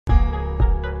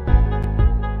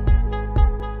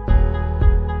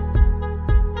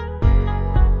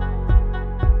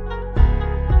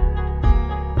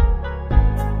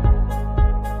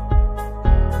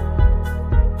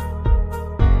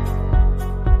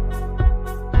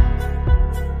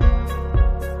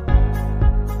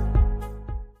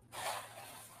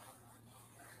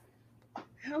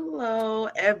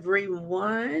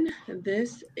everyone.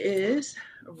 This is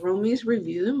Roomies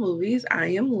Review the Movies. I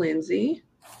am Lindsay,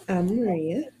 I'm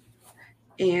Maria.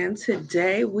 and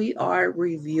today we are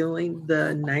reviewing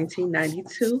the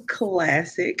 1992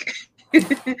 classic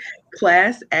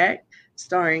Class Act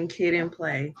starring Kid and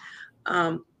Play.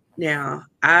 Um, Now,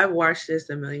 I watched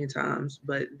this a million times,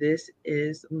 but this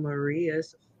is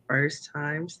Maria's first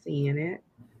time seeing it.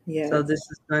 So Yes. this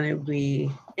is going to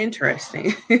be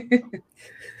interesting.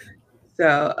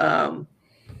 So,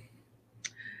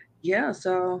 yeah,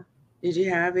 so did you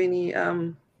have any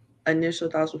initial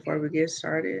thoughts before we get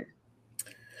started?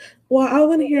 Well, I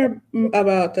want to hear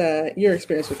about your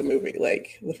experience with the movie,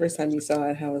 like the first time you saw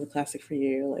it, how it was a classic for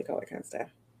you, like all that kind of stuff.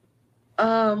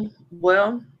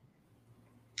 Well,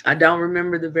 I don't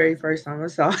remember the very first time I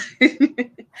saw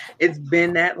it. It's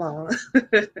been that long.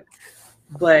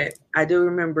 But I do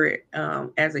remember it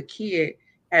as a kid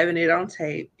having it on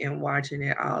tape and watching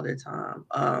it all the time.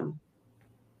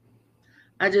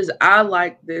 I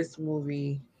like this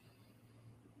movie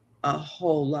a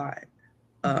whole lot.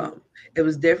 Mm-hmm. Um, it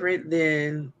was different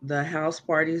than the house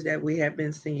parties that we have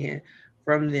been seeing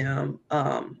from them.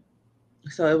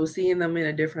 So it was seeing them in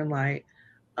a different light.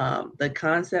 The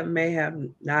concept may have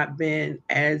not been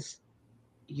as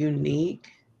unique,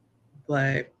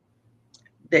 but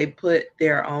they put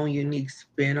their own unique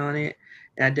spin on it,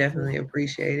 and I definitely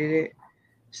appreciated it.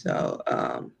 Mm-hmm. So,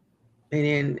 and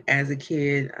then as a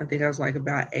kid, I think I was like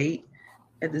about 8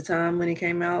 at the time when it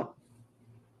came out.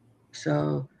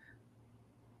 So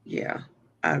yeah,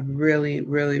 I really,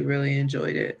 really, really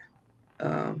enjoyed it.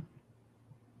 Um,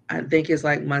 I think it's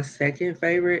like my second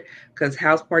favorite because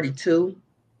House Party 2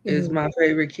 is Mm-hmm. my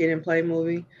favorite Kid and Play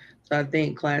movie. So I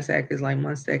think Class Act is like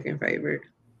my second favorite.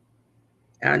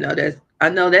 And I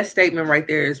know that statement right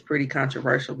there is pretty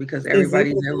controversial because Is it?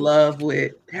 everybody's in love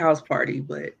with House Party,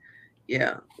 but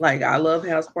yeah, like I love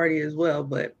House Party as well,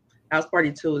 but House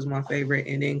Party 2 is my favorite,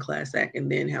 and then Class Act,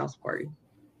 and then House Party.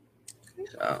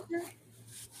 So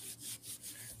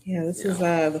Yeah, this yeah.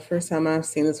 is the first time I've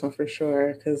seen this one for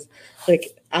sure. Because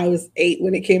like I was 8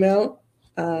 when it came out,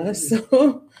 Mhm.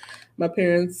 so my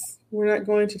parents were not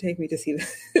going to take me to see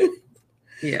this.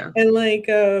 Yeah. And like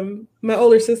my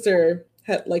older sister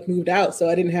had like moved out, so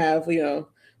I didn't have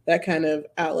that kind of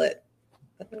outlet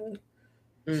uh,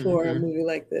 for a Hmm. movie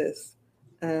like this.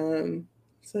 Um,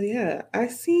 so yeah, I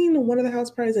seen one of the house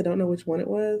parties. I don't know which one it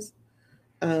was,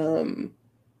 um,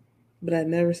 but I'd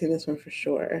never seen this one for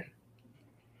sure.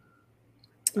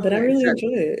 But I Okay, really so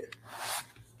enjoyed it.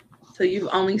 you've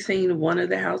only seen one of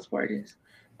the house parties?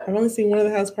 I've only seen one of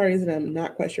the house parties, and I'm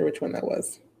not quite sure which one that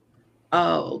was.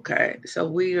 Oh, okay. So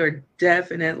we are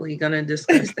definitely gonna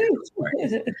discuss the house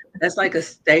parties. That's like a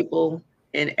staple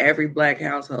in every black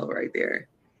household right there.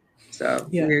 So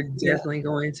Yeah, we're yeah. definitely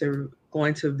going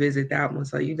to visit that one.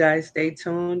 So you guys stay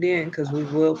tuned in because we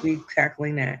will be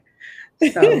tackling that.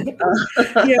 So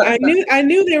Yeah, I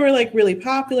knew they were like really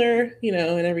popular,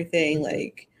 and everything. mhm.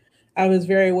 Like I was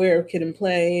very aware of Kid and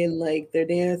Play and like their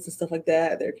dance and stuff like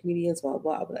that. They're comedians, blah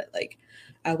blah. But like,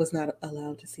 I was not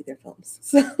allowed to see their films.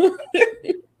 So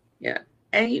Yeah.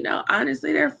 And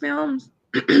honestly, their films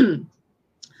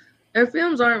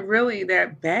aren't really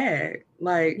that bad.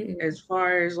 Like mm-hmm. as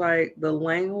far as like the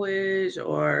language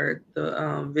or the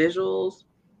visuals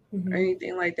or Mm-hmm.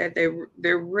 anything like that,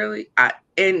 they're really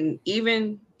and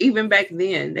even back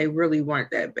then they really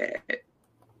weren't that bad.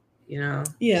 Yeah,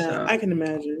 So I can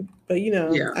imagine. But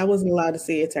yeah, I wasn't allowed to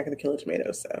see Attack of the Killer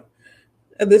Tomatoes. So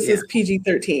this yeah, is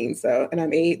PG-13. So and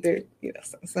I'm 8. There,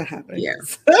 so it's not happening. yeah.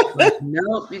 So, Like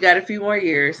nope, you got a few more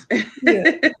years.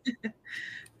 yeah.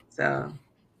 So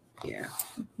yeah.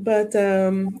 But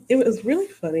it was really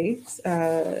funny.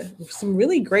 Some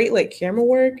really great like camera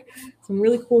work, some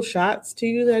really cool shots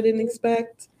too that I didn't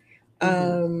expect. Hmm.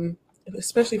 Um,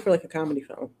 Especially for like a comedy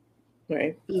film,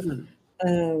 right? Hmm.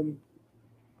 Um,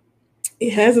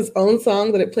 it has its own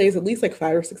song that it plays at least like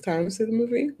 5 or 6 times through the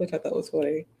movie, which I thought was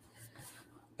funny.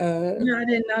 Uh, Yeah, I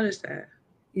didn't notice that.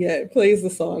 yeah, it plays the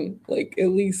song like at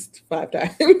least 5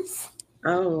 times.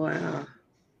 Oh wow.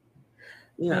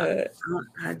 Yeah, Uh,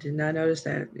 I did not notice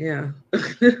that. Yeah.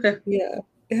 yeah,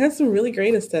 it has some really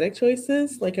great aesthetic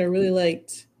choices. Like I really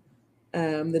liked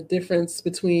the difference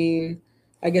between,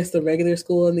 I guess, the regular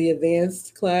school and the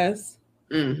advanced class.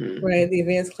 Hmm. Right, the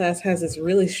advanced class has this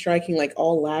really striking, like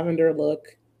all lavender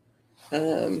look,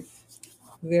 um,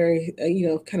 very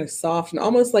kind of soft, and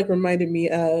almost like reminded me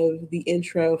of the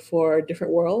intro for a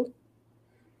Different World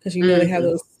because they have Hmm.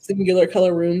 those singular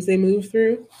color rooms they move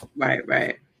through. Right,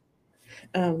 right.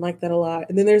 Like that a lot.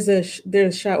 And then there's a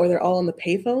shot where they're all on the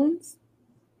payphones.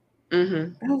 Hmm.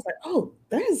 And I was like, oh,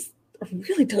 that is a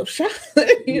really dope shot.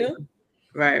 you Yeah. know.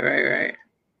 Right, right, right.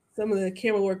 Some of the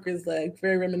camera work is like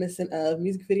very reminiscent of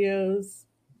music videos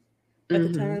at the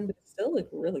Mm-hmm. time, but it still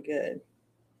looked really good.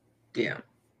 Yeah,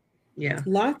 yeah,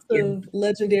 Lots yeah. of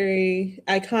legendary,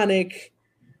 iconic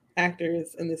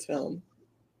actors in this film.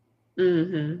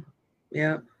 Mm-hmm.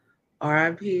 Yeah.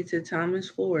 R.I.P. to Thomas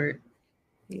Ford.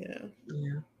 Yeah.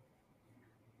 Yeah.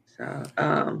 So,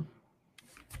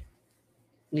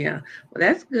 yeah. Well,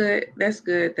 that's good. That's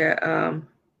good. That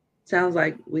sounds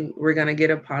like we're gonna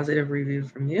get a positive review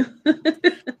from you.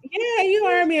 Yeah, you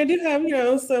are. I mean, I do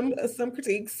have, some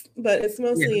critiques, but it's Yeah.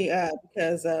 mostly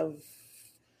because of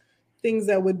things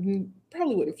that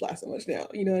probably wouldn't fly so much now.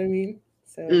 You know what I mean?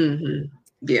 So, Mm-hmm.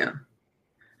 Yeah.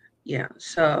 Yeah.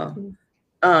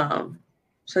 Um,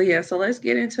 so let's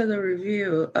get into the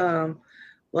review.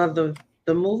 Well,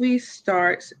 the movie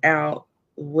starts out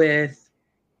with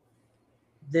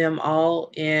them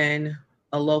all in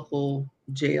a local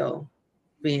jail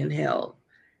being held,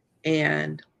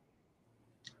 and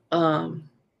um,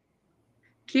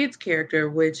 kid's character,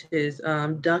 which is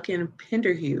Duncan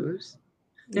Penderhughes,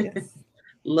 yes.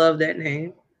 love that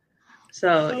name. So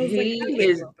I was like, how he do they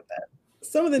is come up with that?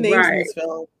 Some of the names in right this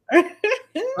film.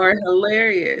 are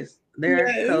hilarious. They're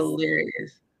Yes.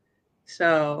 hilarious.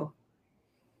 So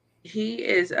he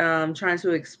is trying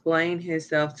to explain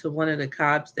himself to one of the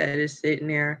cops that is sitting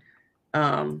there,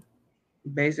 um,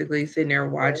 basically sitting there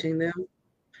watching them.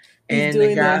 He's And the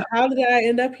doing guy, the "How did I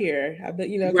end up here?" I bet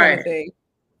kind of right, thing.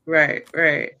 right,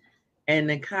 right. And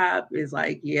the cop is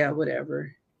like, yeah,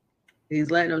 whatever.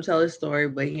 He's letting him tell his story,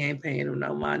 but he ain't paying him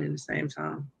no mind in the same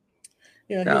time.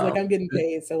 He's like, So, "I'm getting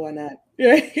paid, so why not?"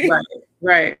 Right. right,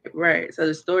 right, right. So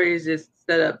the story is just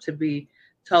set up to be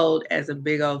told as a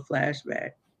big old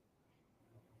flashback.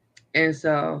 And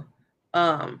so,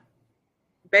 um,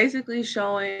 basically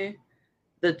showing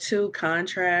the two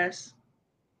contrasts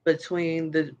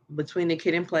between the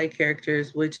kid and play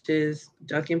characters, which is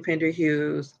Duncan Pender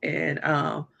Hughes and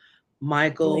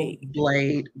Michael Blade.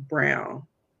 Blade Brown.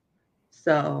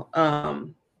 So,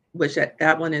 which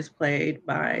that one is played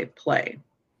by Play.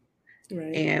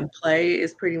 Right. And Play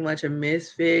is pretty much a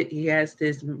misfit. He has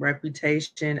this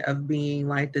reputation of being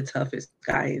like the toughest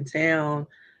guy in town.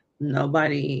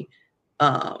 Nobody,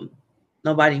 um,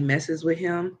 nobody messes with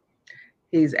him.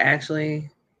 He's actually,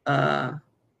 uh,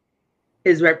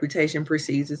 his reputation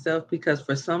precedes itself because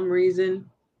for some reason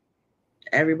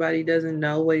everybody doesn't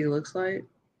know what he looks like,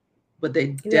 but they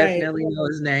Right. definitely know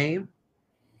his name.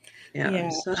 Yeah. Yeah.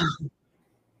 So,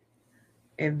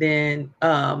 and then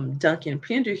Duncan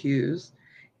Penderhughes,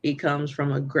 he comes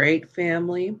from a great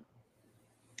family.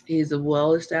 He's a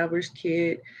well established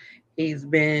kid. He's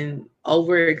been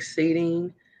over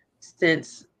exceeding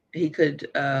since he could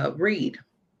read.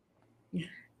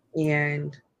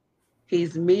 And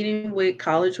he's meeting with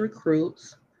college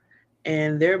recruits,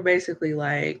 and they're basically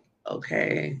like,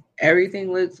 okay,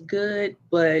 everything looks good,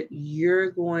 but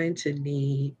you're going to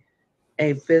need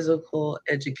a physical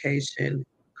education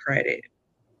credit,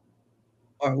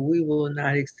 or we will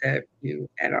not accept you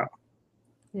at all.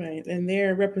 Right. And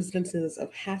they're representatives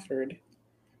of Harvard Right,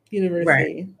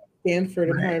 University, Stanford,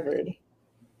 and right, Harvard.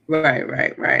 right,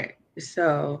 right, right.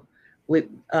 So with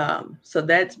so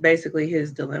that's basically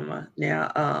his dilemma.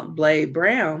 Now, Blade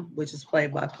Brown, which is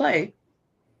played by Play,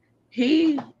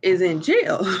 he is in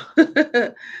jail.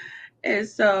 And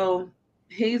so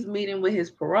he's meeting with his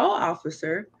parole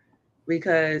officer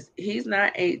because he's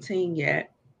not 18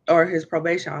 yet, or his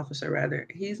probation officer rather.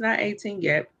 He's not 18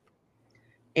 yet,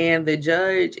 and the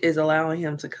judge is allowing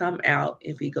him to come out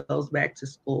if he goes back to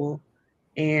school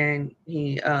and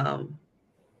he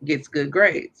gets good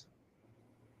grades.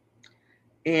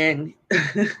 And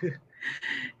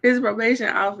his probation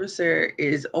officer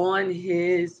is on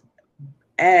his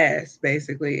ass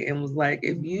basically and was like,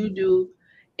 Mhm.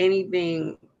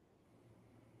 anything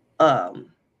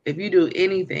um if you do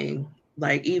anything,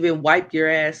 like even wipe your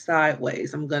ass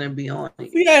sideways, I'm gonna be on you.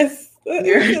 Yes.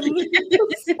 You're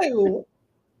It's like,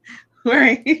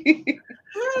 right. You be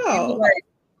how? like,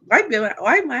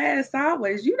 wipe my ass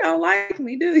sideways. You don't like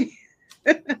me, do you?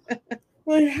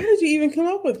 Like, how did you even come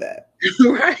up with that?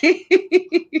 Right.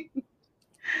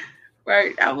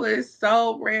 Right. That was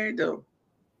so random.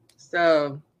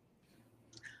 So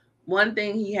one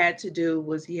thing he had to do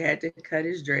was he had to cut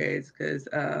his dreads because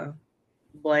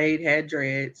Blade had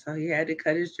dreads, so he had to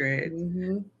cut his dreads,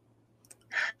 Hmm.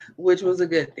 which was a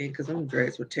good thing because them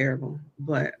dreads were terrible.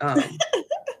 But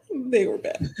They were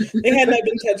bad. They had not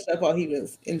been touched up while he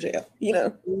was in jail.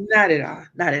 not at all,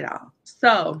 not at all.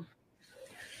 So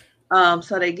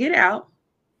so they get out,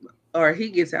 or he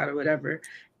gets out, or whatever,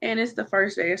 and it's the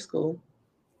first day of school.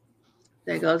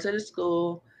 They go to the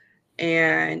school,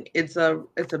 and it's a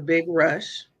big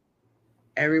rush.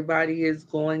 Everybody is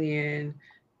going in,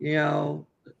 you know,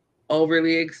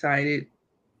 overly excited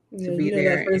to Yeah, be you know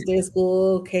that there. first day of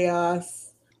school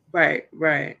chaos. Right,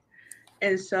 right.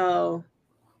 And so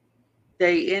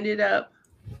they ended up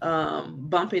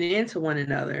bumping into one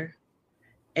another,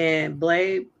 and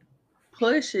Blade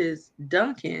pushes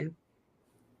Duncan.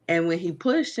 And when he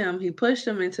pushed him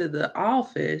into the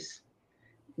office,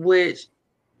 which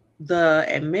the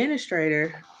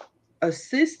administrator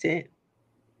assistant,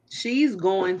 she's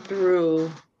going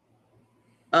through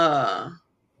uh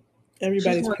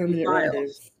she's Everybody's going through permanent files.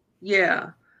 records.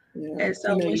 Yeah. Yeah, And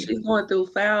so you know when you. she's going through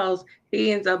files,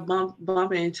 he ends up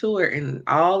bumping into her, and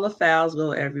all the files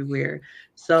go everywhere.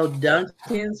 So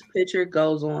Duncan's picture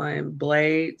goes on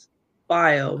Blade's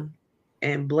file,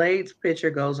 and Blade's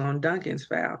picture goes on Duncan's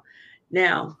file.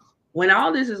 Now, when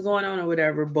all this is going on or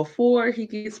whatever, before he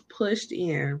gets pushed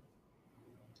in,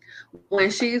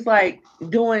 when she's like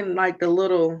doing like the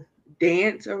little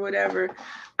dance or whatever,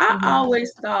 I Mhm.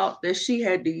 always thought that she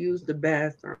had to use the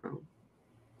bathroom.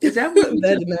 Is that what you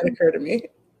That took? did not occur to me.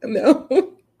 No.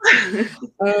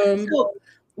 um, So,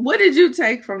 what did you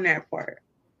take from that part?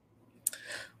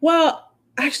 well,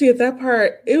 actually, at that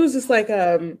part, it was just like,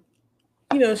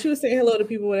 she was saying hello to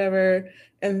people, whatever,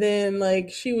 and then like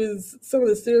some of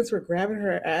the students were grabbing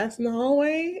her ass in the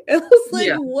hallway, and I was like,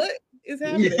 Yeah. "What is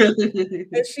happening?" Yeah.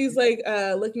 And she's like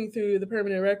looking through the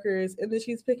permanent records, and then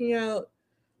she's picking out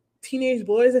teenage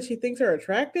boys that she thinks are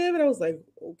attractive, and I was like,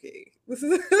 "Okay, this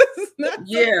is not something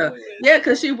Yeah. we would." Yeah,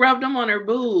 because she rubbed them on her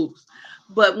boobs.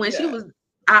 But when she Yeah, was,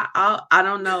 I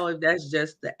don't know if that's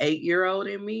just the 8-year-old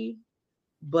in me,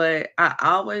 but I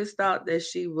always thought that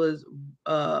she was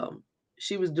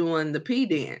doing the P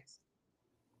dance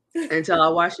until I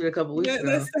watched it a couple weeks that,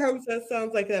 ago. that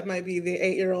sounds like that might be the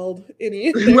 8-year old in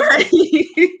you. Right.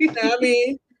 I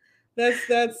mean, that's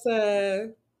that's uh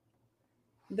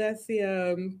that's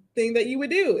the thing that you would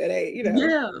do at 8.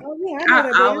 Yeah. Oh yeah, I know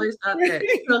that I boy. always thought that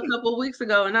till a couple weeks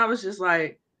ago, and I was just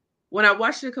like, when I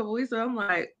watched it a couple weeks ago, I'm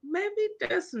like, maybe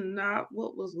that's not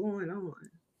what was going on.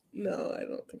 No, I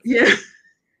don't think Yeah.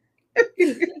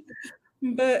 so.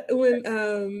 But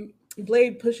when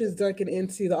Blade pushes Duncan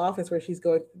into the office where she's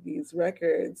going through these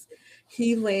records,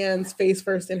 he lands face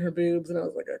first in her boobs, and I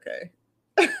was like, okay.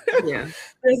 Yeah.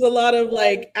 There's a lot of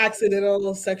like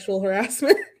accidental sexual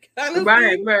harassment kind of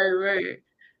Right, thing. right, right.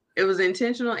 It was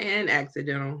intentional and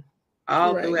accidental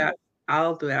all Right. throughout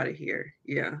all throughout it here.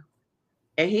 Yeah.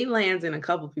 And he lands in a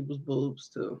couple people's boobs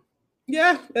too.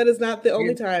 Yeah, that is not the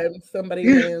only Yeah. time somebody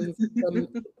lands some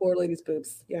poor lady's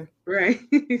boobs. Yeah. Right.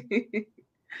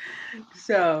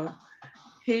 So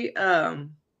he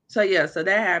so yeah, so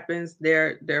that happens.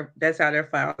 Their that's how their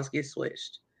files get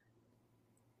switched.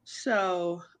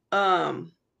 So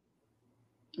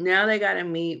now they gotta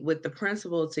meet with the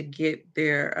principal to get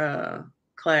their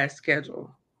class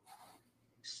schedule.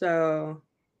 So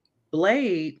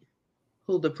Blade,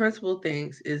 who the principal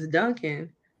thinks is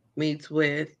Duncan, meets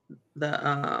with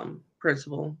the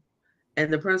principal,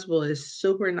 and the principal is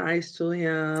super nice to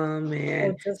him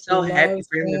Or and just so happy loves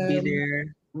for him to be him.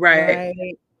 there. Right.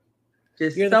 Right.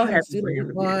 Just You're the so kind of happy for student we him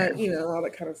to be there. want, all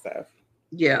that kind of stuff.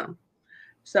 Yeah.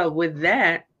 So with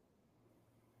that,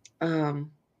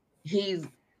 um, he's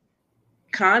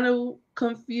kind of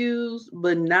confused,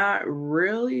 but not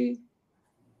really.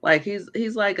 Like he's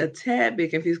like a tad bit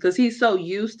confused because he's so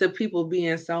used to people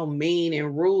being so mean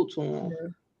and rude to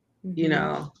him,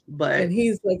 Yeah. Hmm. And But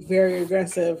he's like very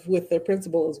aggressive with the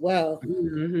principal as well.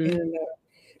 hmm And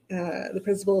the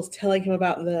principal is telling him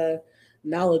about the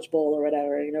knowledge bowl or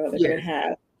whatever, they're going to yes,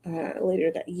 have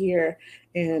later that year.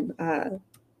 And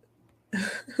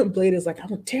Blade is like, I'm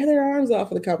gonna tear their arms off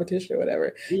for the competition or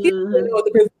whatever. He doesn't really know hmm what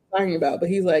the principal's talking about, but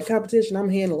he's like, competition, I'm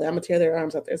handling it. I'm gonna tear their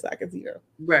arms off their sockets,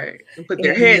 right, and put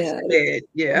their And heads to bed.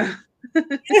 Yeah.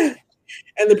 yeah,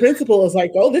 and the principal is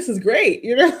like, oh, this is great,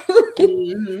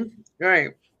 hmm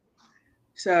Right.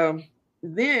 So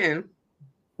then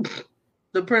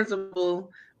the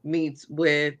principal meets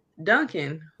with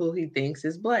Duncan, who he thinks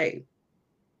is Blade.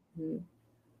 Mhm.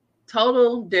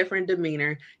 Total different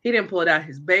demeanor. He didn't pull out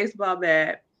his baseball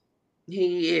bat.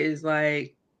 He is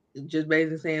like just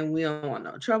basically saying, "We don't want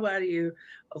no trouble out of you."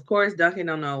 Of course, Duncan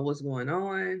don't know what's going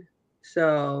on,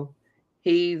 so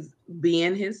he's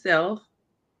being himself.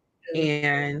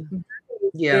 And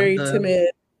He's yeah, very the timid,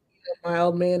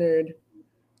 mild mannered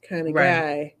kind of right,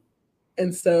 guy,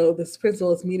 and so this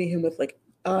principal is meeting him with like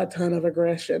a ton of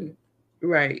aggression.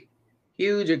 right,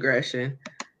 huge aggression,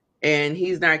 and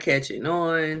he's not catching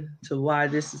on to why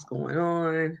this is going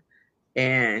on,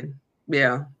 and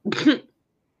yeah,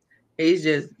 he's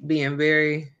just being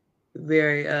very.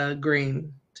 very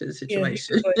green to the Yeah, he's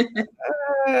situation. just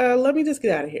like, let me just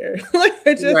get out of here. Like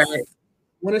I Right, just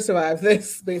want to survive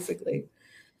this, basically.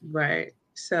 right.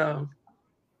 So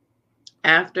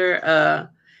after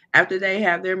after they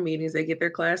have their meetings, they get their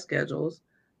class schedules.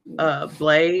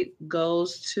 Blade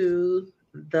goes to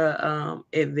the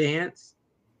advanced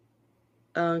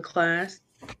class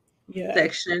Yeah.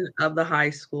 section of the high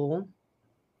school,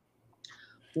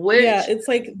 Yeah, which it's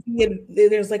like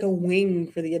there's like a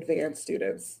wing for the advanced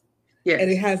students, and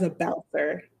it yes, has a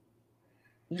bouncer.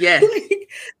 yes, Like,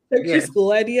 that's your yes,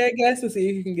 school idea, I guess, to see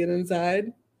if you can get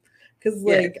inside. Because,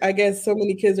 yes, like, I guess so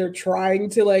many kids are trying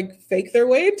to like fake their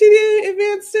way into the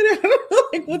advanced student. I don't know,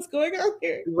 like, what's going on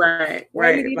here? right,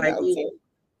 Why do you right. need a Like bouncer?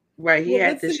 he Well, had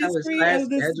what's to the show his history class of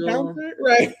this schedule. bouncer?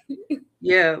 Right.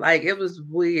 Yeah, like it was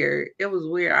weird. It was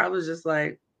weird. I was just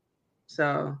like, so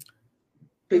I was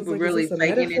people like, is really this a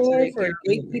faking it to metaphor the for account?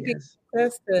 gatekeeping Yes.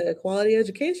 access to quality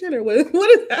education, or what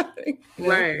is happening? You know?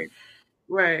 Right,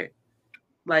 right.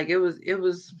 Like it was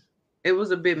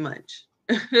a bit much.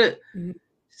 Mhm.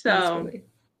 That's So funny.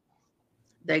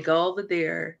 they go over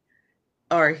there,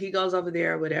 or he goes over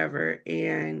there, or whatever,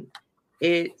 and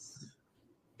it's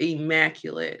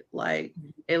immaculate. Like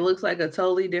it looks like a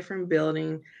totally different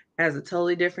building, has a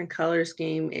totally different color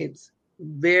scheme. It's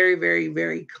very, very,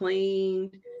 very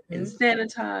cleaned and Mhm.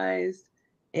 sanitized,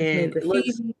 There's no and it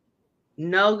looks graffiti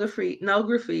no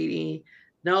graffiti,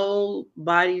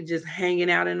 nobody just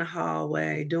hanging out in the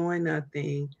hallway doing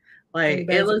nothing. Like it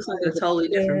everybody's looks like a excited to be totally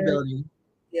different there. building.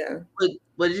 Yeah.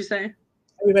 What did you say?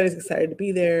 Everybody's excited to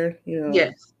be there, you know.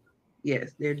 Yes,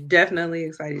 yes, they're definitely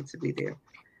excited to be there.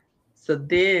 So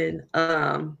then,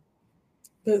 But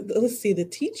let's see, the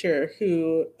teacher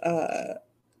who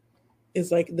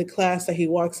is like the class that he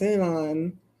walks in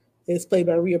on is played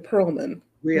by Rhea Perlman. Her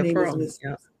Rhea name is Pearl. Miss,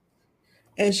 Yeah.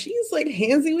 and she's like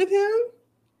handsy with him.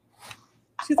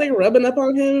 She's like rubbing up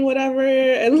on him and whatever,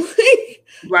 and like I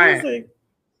was Right. like,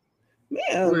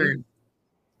 ma'am, Right.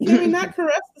 can we not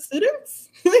caress the students?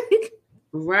 Like,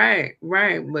 Right,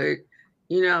 right. But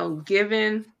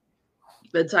given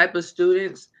the type of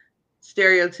students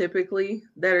stereotypically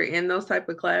that are in those type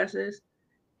of classes,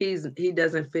 he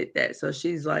doesn't fit that. So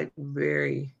she's like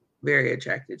very, very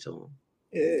attracted to him.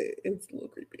 it's a little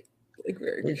creepy, like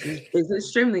very It's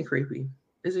extremely creepy.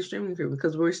 It's extremely creepy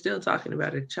because we're still talking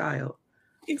about a child.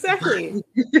 exactly.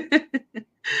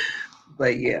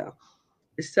 But yeah.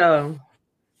 So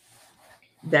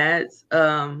that's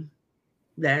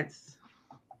that's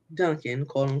Duncan,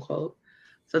 quote unquote.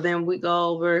 So then we go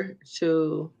over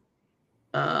to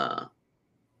uh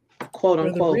quote Or the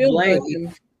unquote real Blake.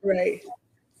 Duncan, right?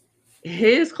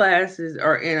 His classes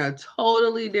are in a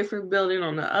totally different building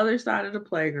on the other side of the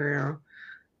playground.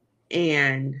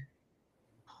 And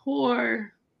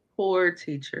poor, poor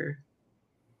teacher.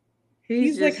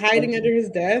 He's He's like just hiding under his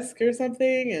desk or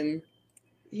something, and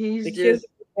the he's kids just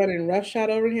are running roughshod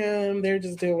over him. They're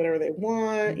just doing whatever they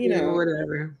want, you doing know.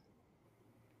 whatever.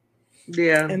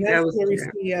 Yeah, And that that's was where we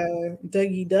yeah. see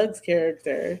Dougie Doug's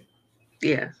character.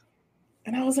 Yeah.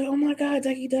 And I was like, oh my God,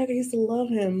 Dougie Doug, I used to love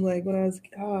him. Like when I was,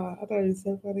 I thought he was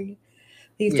so funny.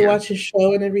 I used to Yeah. watch his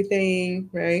show and everything,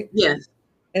 right? Yes.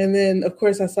 And then, of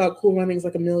course, I saw Cool Runnings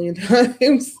like a million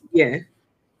times. Yeah.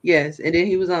 Yes. And then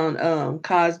he was on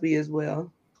Cosby as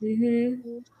well.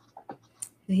 And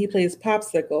he plays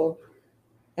Popsicle.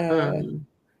 Uh, Um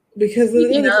because of the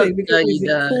Speaking other of thing, because Dougie he's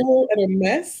Doug, cool and a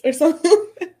mess or something.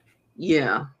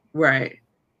 yeah, right.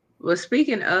 Well,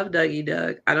 speaking of Dougie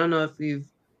Doug, I don't know if you've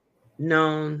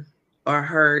known or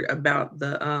heard about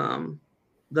the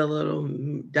little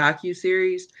docu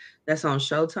series that's on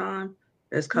Showtime.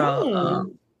 That's called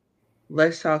No.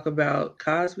 Let's Talk About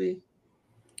Cosby.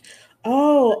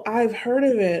 Oh, I've heard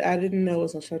of it. I didn't know it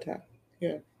was on Showtime.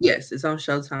 Yeah. Yes, it's on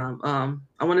Showtime.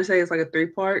 I want to say it's like a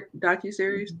 3-part docu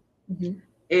series, Hmm.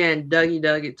 and Dougie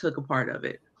Doug it took a part of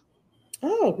it.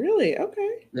 Oh, really?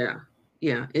 Okay. Yeah,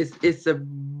 yeah, it's a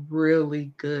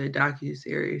really good docu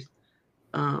series.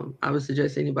 I would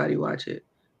suggest anybody watch it.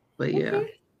 But yeah,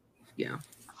 Okay. yeah.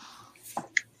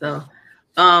 So,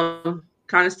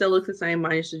 kind of still looks the same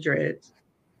minus the dreads,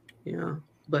 you know.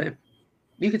 But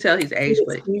you can tell he's He aged,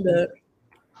 looks but cleaned up.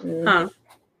 Yeah. huh?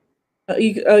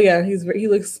 Oh yeah, he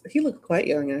looks quite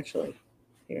young actually.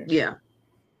 Here. Yeah,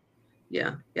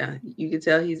 yeah, yeah. You can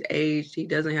tell he's aged. He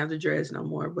doesn't have the dreads no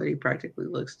more, but he practically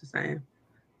looks the same.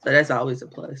 So that's always a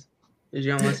plus because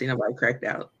you don't want to see nobody cracked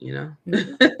out, you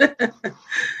Mhm. know.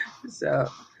 So,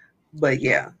 but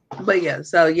yeah,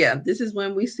 So yeah, this is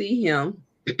when we see him.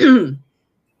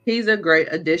 He's a great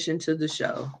addition to the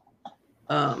show.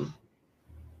 Um,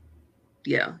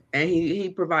 yeah, and he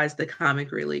provides the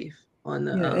comic relief. on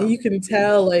the Yeah, and you can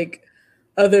tell like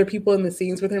other people in the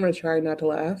scenes with him are trying not to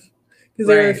laugh because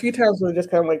there were a right. few times where they're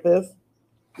just kind of like this.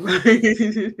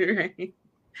 Right.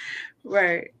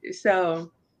 Right.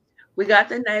 So we got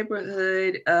the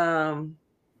neighborhood,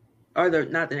 or the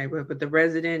not the neighborhood, but the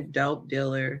resident dope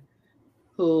dealer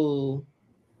who,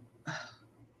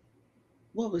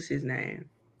 what was his name?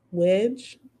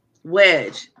 Wedge.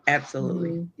 Wedge. Absolutely.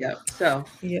 Hmm. Yep. So,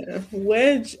 Yeah,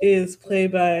 Wedge is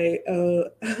played by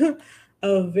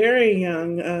a very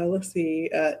young, let's see,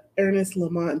 Ernest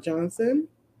Lamont Johnson,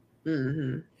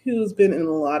 hmm, who's been in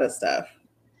a lot of stuff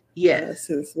yes,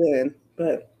 since then.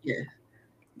 But yes.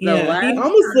 The yeah, last he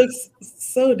almost looks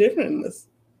so different in this.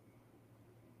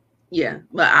 Yeah,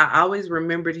 but I always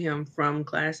remembered him from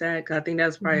Class Act. I think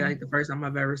that's probably like Hmm. the first time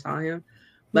I've ever saw him.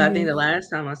 But I think the Hmm. last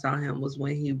time I saw him was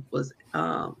when he was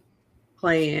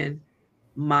playing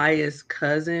Maya's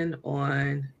cousin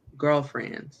on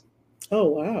Girlfriends. Oh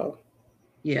wow.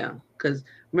 Yeah, because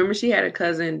remember she had a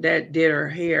cousin that did her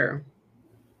hair.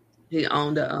 He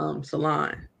owned a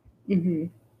salon, Hmm.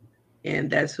 and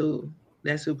that's who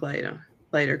played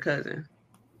her cousin.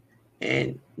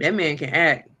 And that man can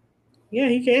act. Yeah,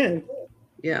 he can.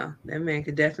 Yeah, that man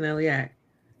could definitely act.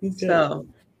 He's good. So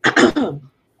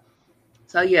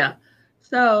So yeah.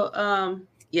 So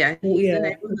yeah, Well, he's the yeah,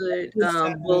 neighborhood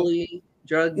he's, bully,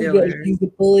 drug dealer. he's the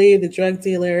bully, the drug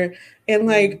dealer, and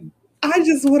like Mhm. I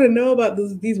just want to know about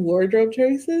these wardrobe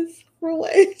choices for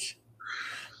Wedge.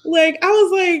 Like I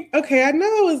was like, okay, I know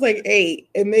I was like 8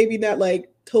 and maybe not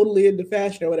like totally into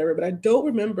fashion or whatever, but I don't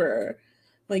remember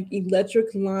like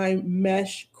electric lime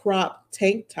mesh crop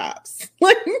tank tops.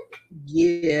 Like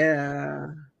Yeah.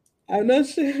 I'm not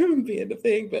sure it would be the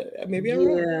thing, but maybe I'm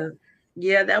wrong. Yeah.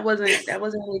 Yeah, that wasn't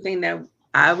anything that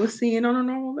I was seeing on a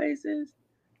normal basis.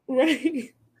 Right.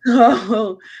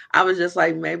 So I was just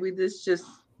like, maybe this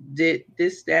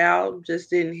style just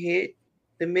didn't hit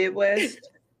the Midwest,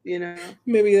 you know?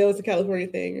 Maybe that was a California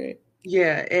thing, right?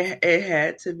 Yeah, it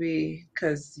had to be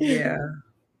because yeah,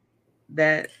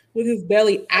 that With his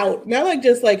belly out. Not like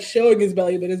just like showing his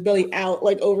belly, but his belly out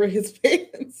like over his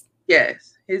pants.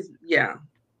 yes, his yeah,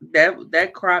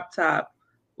 that crop top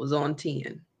was on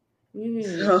 10. Mm.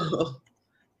 So,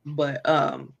 but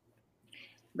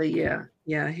yeah,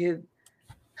 yeah,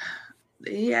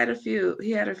 he had a few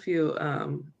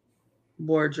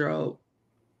wardrobe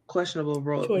questionable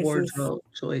Choices. wardrobe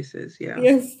choices. Yeah,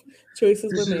 Yes.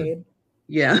 Choices were made.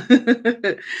 yeah.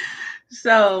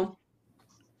 So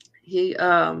he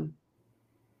um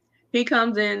he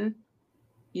comes in,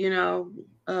 you know,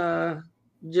 uh,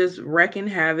 just wrecking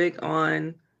havoc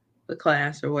on the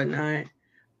class or whatnot.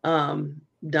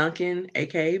 Duncan,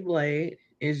 aka Blade,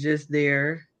 is just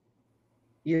there,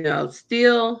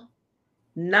 still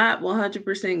not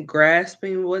 100%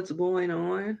 grasping what's going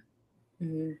on.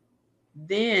 Mm.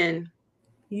 Then,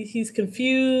 He's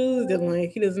confused and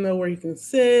like he doesn't know where he can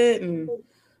sit and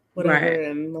whatever. right,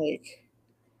 And like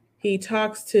he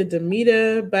talks to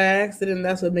Demita by accident.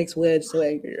 That's what makes Wedge so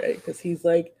angry, right? Because he's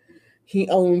like, he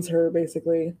owns her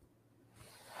basically.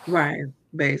 right,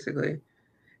 basically.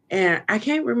 And I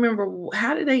can't remember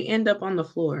how did they end up on the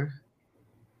floor.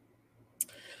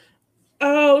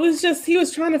 Oh, it was just, he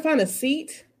was trying to find a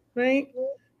seat, right?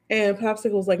 And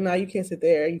Popsicle was like, nah, you can't sit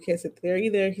there. You can't sit there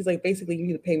either. He's like, basically, you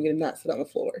need to pay me to not sit on the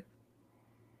floor.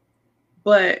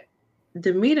 But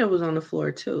Demeter was on the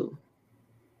floor too.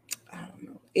 I don't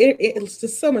know. It's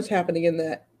just so much happening in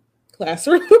that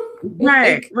classroom.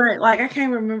 Right, Like, right. Like I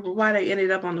can't remember why they ended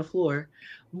up on the floor,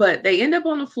 but they end up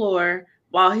on the floor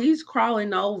while he's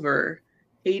crawling over.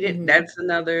 He did. mhm. That's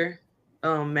another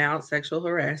mild sexual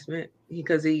harassment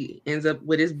because he ends up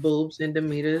with his boobs in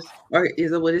Demeter's, or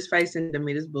is it with his face in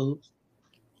Demeter's boobs.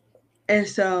 And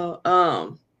so,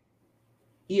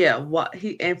 yeah, what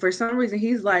he and for some reason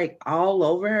he's like all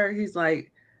over her. He's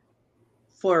like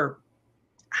for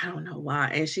I don't know why,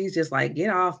 and she's just like, "Get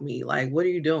off me! Like, what are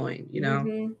you doing?" You know.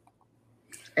 Hmm.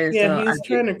 And Yeah, so I he's get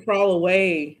trying to crawl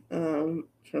away from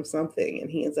something, and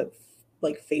he ends up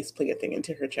like face planting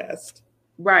into her chest.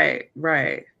 right,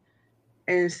 right.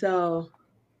 And so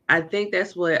I think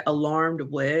that's what alarmed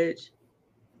Wedge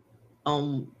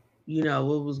on,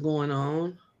 what was going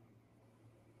on.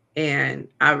 And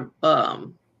and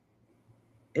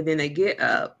then they get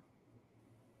up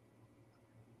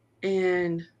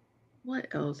and what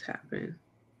else happened?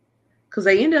 Because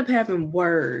they end up having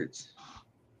words.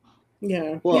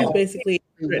 Yeah, he's Well, basically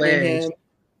threatening Wedge, him.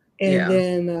 And yeah.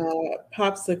 then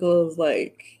Popsicle is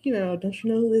like, don't you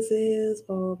know who this is?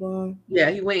 Blah, blah, blah.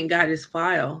 Yeah, he went and got his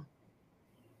file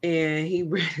and he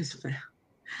read his file.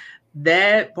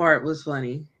 That part was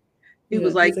funny. He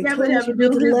was Yeah, like, he's like, yabba tell him what you dabba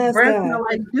did do. to the His last breath guy. smelled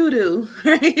like doo doo.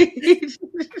 Right?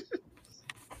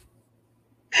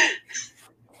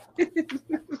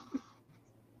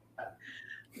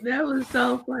 That was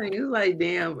so funny. It's like,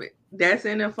 damn, that's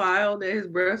in the file that his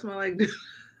breath smelled like doo.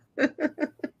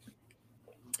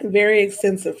 Very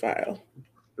extensive file.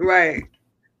 Right,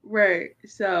 right.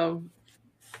 So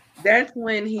that's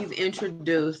when he's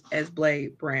introduced as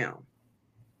Blade Brown.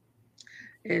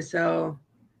 And so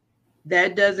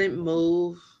that doesn't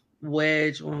move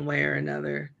Wedge one way or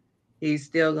another. He's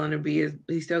still gonna be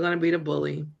the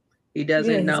bully. He Yeah,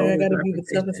 doesn't he's know like, I his gotta be the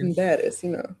toughest reputation. and baddest, you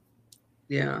know.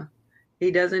 Yeah. He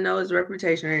doesn't know his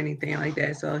reputation or anything like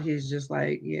that. So he's just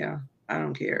like, yeah, I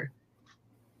don't care.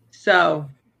 So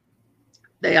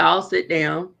they all sit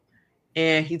down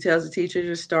and he tells the teacher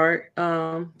to start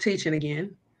teaching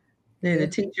again. Then the Yeah.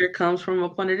 teacher comes from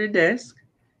up under the desk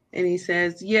and he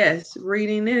says, yes,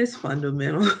 reading is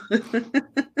fundamental.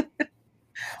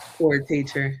 Poor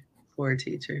teacher. Poor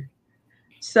teacher.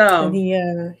 And So,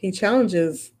 he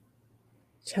challenges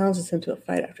him to a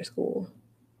fight after school.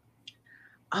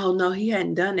 oh no, he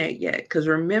hadn't done that yet. Because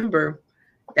remember,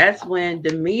 that's when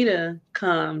Demita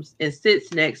comes and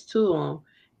sits next to him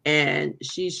and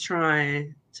she's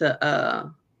trying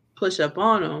to push up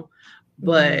on him, Mm-hmm.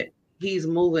 but he's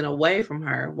moving away from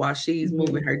her while she's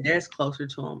moving Mm-hmm. her desk closer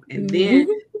to him. And then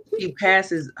Mm-hmm. she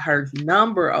passes her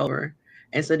number over.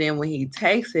 And so then when he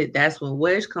takes it, that's when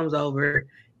Wedge comes over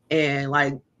and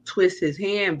like twists his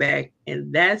hand back.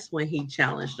 And that's when he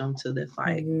challenged him to the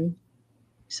fight. Mm-hmm.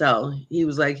 So he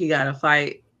was like, he got to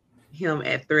fight him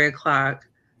at 3 o'clock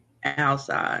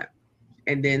outside.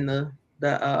 And then the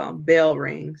bell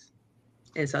rings.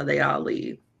 And so they all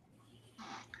leave.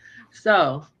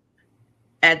 So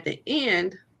at the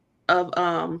end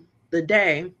of the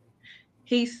day,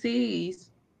 he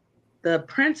sees the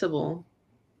principal,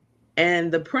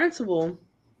 and the principal,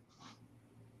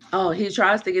 oh, he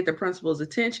tries to get the principal's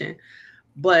attention,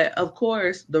 but of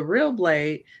course the real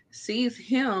Blade sees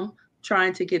him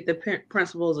trying to get the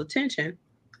principal's attention,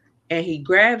 and he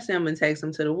grabs him and takes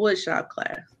him to the woodshop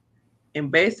class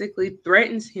and basically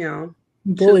threatens him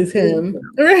to Bullies bully him. him.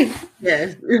 All right.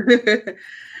 Yes.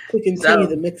 To continue So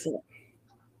the mix up.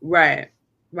 right,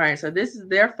 right. So this is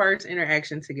their first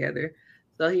interaction together.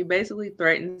 So he basically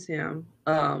threatens him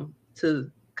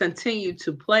to continue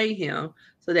to play him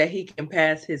so that he can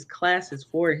pass his classes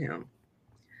for him.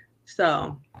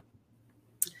 So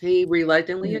he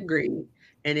reluctantly agreed,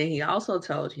 and then he also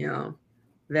told him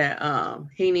that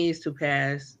he needs to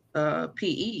pass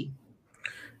PE.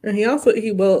 And he also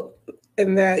he will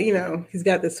and that, he's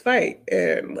got this fight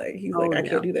and like he's like, Oh I yeah,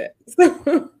 can't do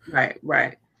that. right,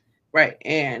 right, right.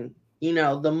 And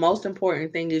the most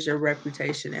important thing is your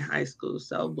reputation in high school.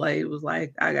 So Blade was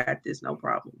like, I got this, no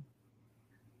problem.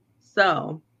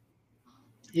 So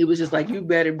he was just like, you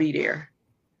better be there.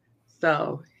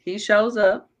 So he shows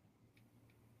up,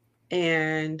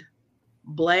 and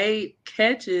Blade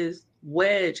catches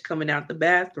Wedge coming out the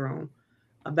bathroom,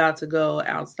 about to go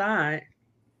outside,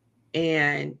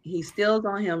 and he steals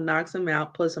on him, knocks him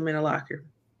out, puts him in a locker.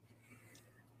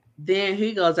 Then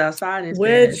he goes outside and says,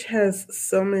 Wedge has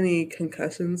so many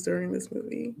concussions during this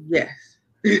movie. yes.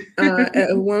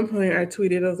 At one point, I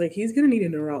tweeted, I was like, he's gonna need a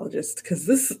neurologist because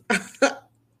this.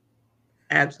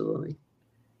 Absolutely.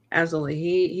 Absolutely.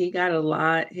 He got a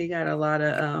lot. He got a lot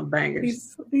of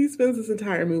bangers. He spends this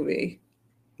entire movie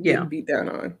Yeah, getting beat down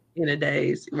on. in a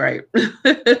days, right?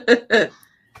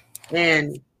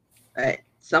 And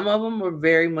some of them were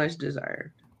very much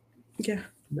deserved. Yeah.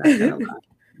 Not gonna lie.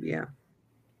 Yeah.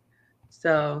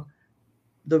 So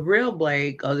the real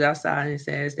Blade goes outside and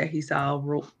says that he saw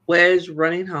Wedge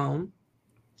running home.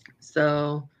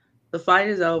 So the fight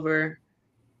is over.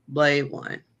 Blade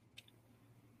won.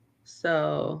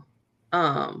 So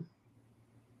um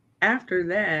after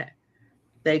that,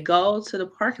 they go to the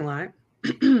parking lot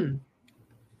and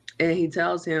he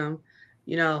tells him,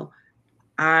 you know,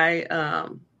 I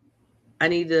I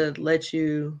need to let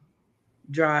you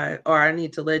drive, or I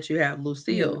need to let you have Yeah.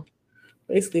 Lucille.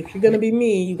 Basically, if you're gonna be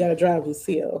me, you gotta drive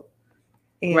Lucille.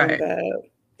 Right,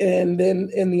 And then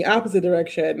in the opposite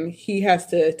direction, he has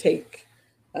to take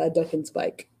Duncan's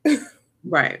bike.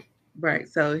 right, right.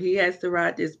 So he has to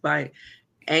ride this bike.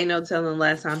 Ain't no telling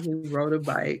last time he rode a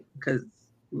bike, because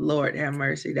Lord have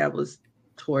mercy, that was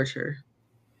torture.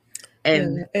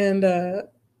 And Yeah, and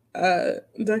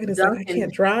Duncan is like, I Duncan,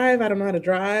 can't drive. I don't know how to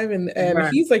drive, and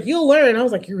right, he's like, you'll learn. I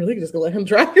was like, you're really just gonna let him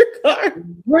drive your car?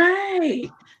 right.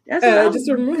 That's what I was Just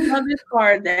like. You remember, love this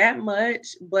car that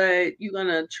much, but you're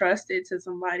gonna trust it to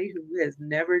somebody who has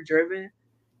never driven.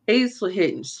 He's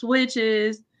hitting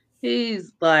switches.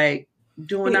 He's like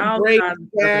doing Hitting all brake, kinds of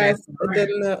stuff in that gas, and car. then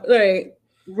right.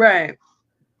 Right. I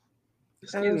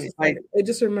Excuse was me. just like, Like, it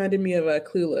just reminded me of a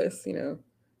Clueless.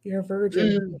 You're a virgin,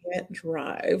 mm, you can't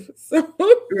drive. So,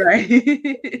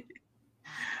 right.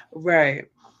 Right.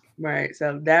 Right.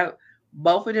 So that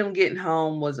both of them getting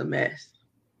home was a mess.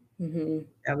 hmm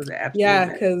That was an absolute yeah,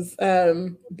 mess.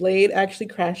 because Blade actually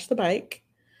crashed the bike.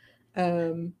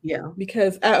 Um, Yeah.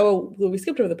 because well, we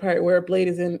skipped over the part where Blade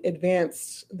is in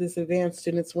this advanced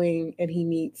student's wing, and he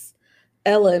meets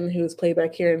Ellen, who is played by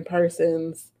Karen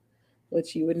Parsons,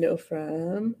 which you would know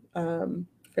from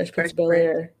Fresh Prince Fresh of Bel Prince.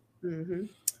 Air, Mm-hmm.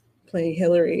 playing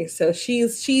Hillary. So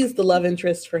she's the love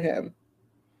interest for him,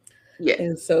 Yes.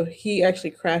 and so he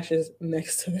actually crashes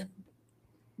next to them.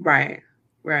 Right.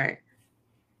 Right.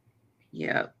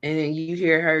 Yeah. And then you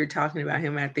hear her talking about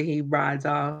him after he rides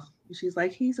off. She's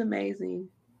like, he's amazing.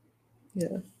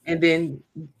 Yeah. And then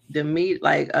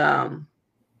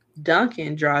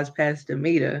Duncan drives past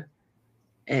Demeter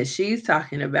and she's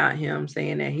talking about him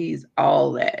saying that he's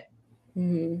all that.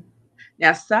 hmm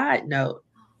Now, side note,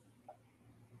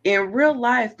 in real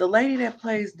life, the lady that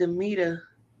plays Demeter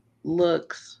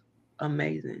looks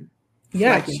amazing.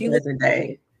 Yeah, Like in she looks present the same.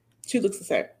 day. She looks the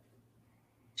same.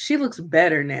 She looks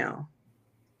better now,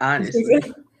 honestly.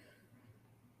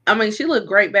 I mean, she looked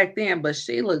great back then, but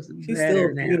she looks She's still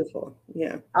better now. beautiful.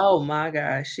 Yeah. Oh my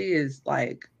gosh, she is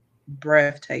like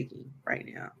breathtaking right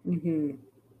now. hmm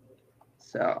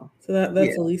So, So yeah,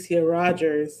 that's Alicia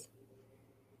Rogers.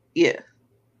 yeah,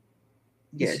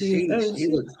 yeah. She's She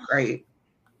looks great.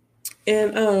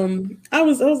 and I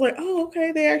was like, oh,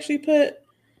 okay, they actually put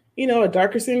a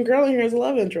darker skinned girl in here as a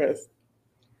love interest.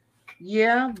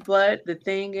 Yeah, but the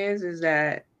thing is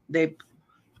that they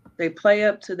play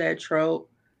up to that trope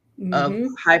of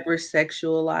Mm-hmm.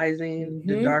 hypersexualizing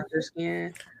the Mm-hmm. darker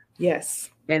skin, Yes.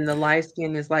 and the light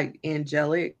skin is like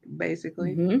angelic,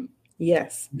 basically. Mm-hmm.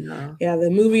 Yes. No, Yeah, the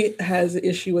movie has an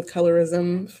issue with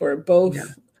colorism for both yeah,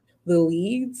 the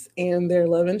leads and their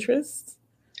love interests.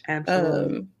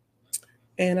 absolutely. Um,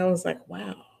 and I was like,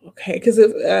 wow, okay. Because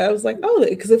I was like, oh,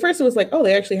 because at first it was like, oh,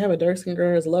 they actually have a dark skinned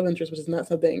girl as a love interest, which is not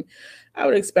something I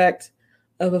would expect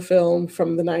of a film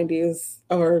from the 90s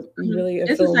or Mhm. really a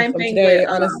It's the film same from thing with today,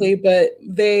 honestly. But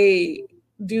they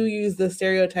do use the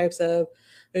stereotypes of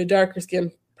a darker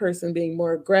skinned person being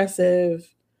more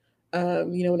aggressive.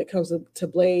 When it comes to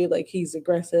Blade, like he's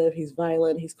aggressive, he's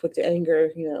violent, he's quick to anger,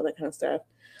 that kind of stuff,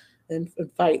 and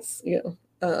fights,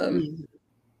 mhm,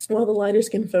 while the lighter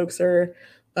skinned folks are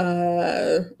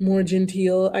more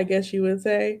genteel, I guess you would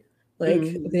say. Like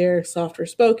mhm, they're softer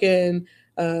spoken,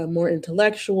 more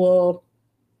intellectual,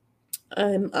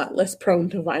 and less prone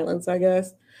to violence, I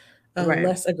guess, right.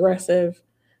 less aggressive.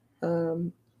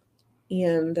 Um,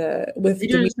 and They with do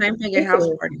Demeter the same thing in at House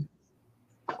particular, Party.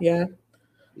 yeah,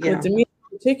 with Yeah. Demeter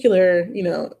in particular,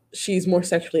 she's more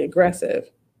sexually aggressive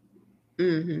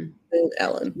Hmm. than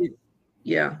Ellen.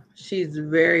 Yeah. She's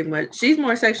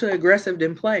more sexually aggressive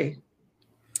than Play.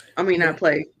 I mean, Yeah, not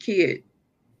Play, Kid.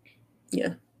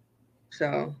 yeah,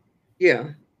 So,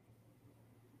 yeah,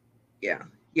 yeah,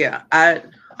 yeah.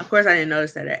 Of course, I didn't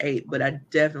notice that at 8, but I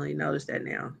definitely noticed that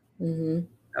now. mm-hmm.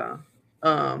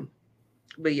 Um,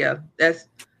 but yeah,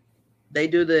 they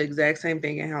do the exact same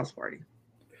thing in House Party.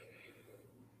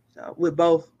 So with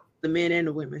both the men and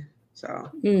the women. So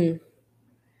Mm,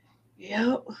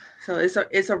 yep. So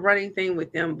it's a running thing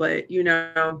with them, but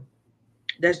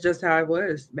that's just how it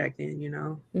was back then.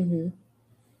 mm-hmm.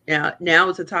 Now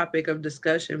it's a topic of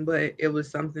discussion, but it was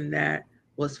something that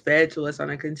was fed to us on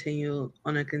a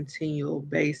continual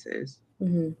basis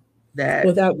Mm-hmm. that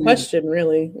Without we question,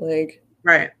 really, like,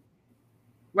 right,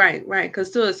 right,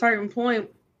 because to a certain point,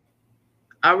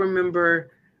 I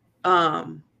remember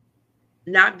um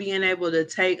not being able to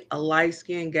take a light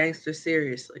skinned gangster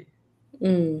seriously,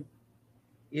 mm,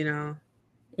 you know,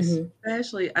 mm-hmm.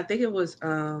 especially I think it was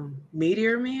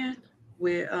Meteor Man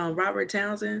with Robert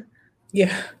Townsend,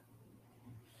 Yeah.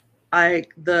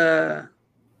 like the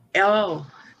oh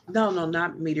no,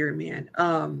 not Meteor Man,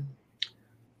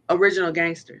 Original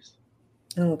Gangsters.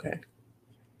 Oh, okay.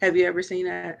 Have you ever seen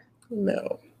that?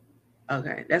 No.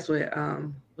 Okay, that's what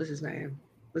what's his name?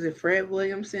 Was it Fred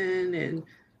Williamson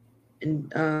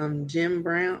and Jim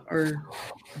Brown or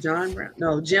John Brown?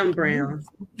 No, Jim Brown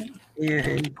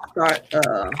and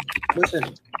what's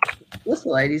the what's the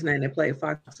lady's name that played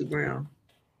Foxy Brown?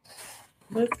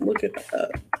 Let's look it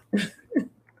up.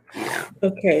 Yeah,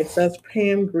 Okay, so that's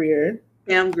Pam Grier.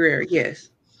 Pam Grier. Yes,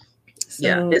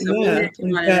 yeah, So it's a movie yeah, that came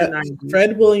we've out in the got 90s.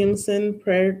 Fred Williamson,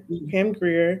 Mhm. Pam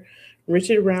Grier,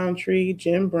 Richard Roundtree,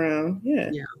 Jim Brown. Yeah,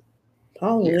 Yeah,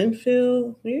 Paul yeah,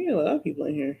 Linfield. Yeah, a lot of people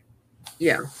in here.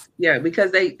 Yeah, yeah,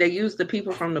 because they used the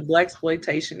people from the black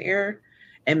exploitation era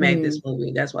and made this Mm.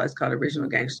 movie. That's why it's called Original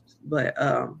Mhm. Gangsters. But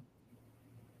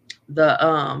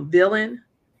the villain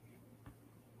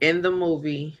in the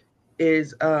movie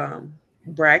is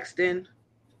Braxton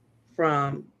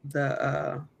from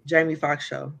the Jamie Foxx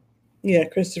show. Yeah,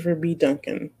 Christopher B.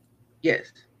 Duncan.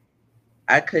 Yes,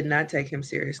 I could not take him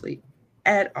seriously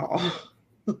at all.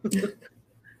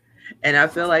 And I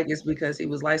feel like it's because he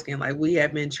was light skinned. Like we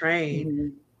have been trained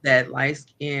Mhm. that light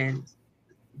skins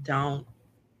don't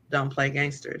don't play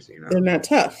gangsters, you They're know. not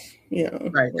tough, you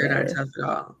know, Right. They're not whatever. tough at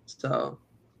all. So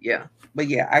yeah. But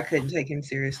yeah, I couldn't take him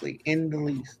seriously in the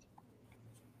least.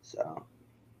 So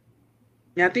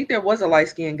yeah, I think there was a light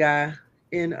skinned guy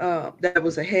in that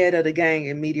was a head of the gang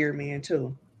in Meteor Man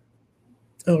too.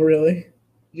 Oh, really?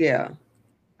 Yeah.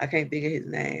 I can't think of his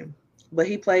name. But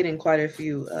he played in quite a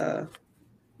few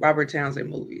Robert Townsend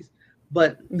movies.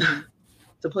 But Hmm.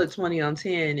 to put 20 on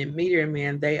 10 in Meteor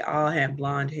Man, they all had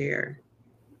blonde hair.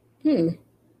 Hmm.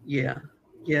 Yeah.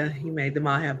 Yeah, he made them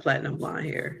all have platinum blonde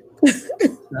hair.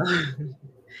 So,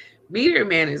 Meteor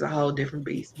Man is a whole different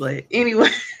beast. But anyway,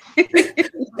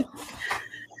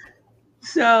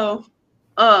 so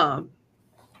um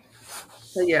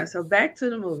so yeah, so back to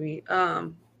the movie.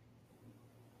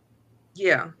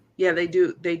 Yeah, yeah, they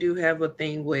do have a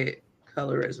thing with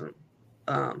colorism.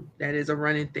 That is a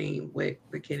running theme with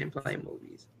the Kid and Play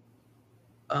movies.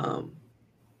 Um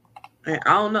and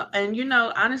I don't know, and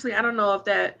honestly, I don't know if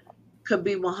that could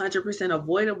be 100%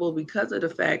 avoidable because of the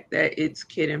fact that it's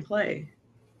Kid and Play.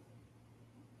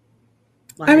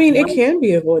 I Like mean, it one can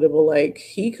be avoidable. Like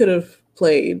they could have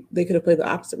played the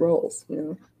opposite roles, you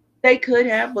know? they could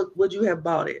have, but would you have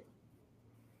bought it?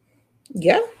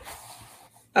 Yeah.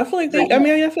 I feel like Like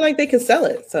I feel like they could sell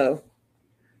it. So,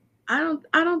 I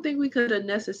don't think we could have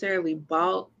necessarily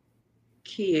bought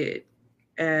Kid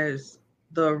as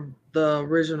the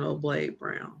original Blade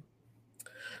Brown.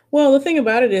 well, the thing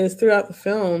about it is throughout the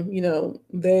film,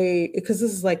 because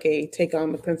this is like a take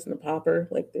on the Prince and the Pauper,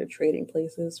 like they're trading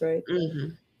places, right?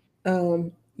 Hmm.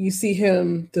 You see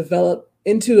him develop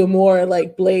into a more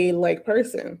like Blade like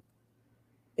person.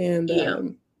 And Yeah,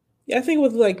 yeah, I think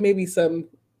with like maybe some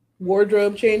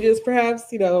wardrobe changes, perhaps,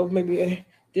 maybe a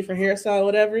different hairstyle,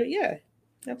 whatever. Yeah,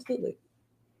 absolutely.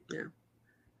 yeah,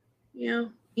 yeah,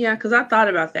 yeah. Because I thought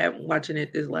about that watching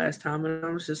it this last time, and I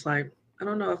was just like, I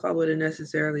don't know if I would have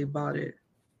necessarily bought it.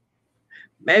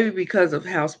 Maybe because of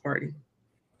House Party.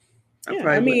 I Yeah, I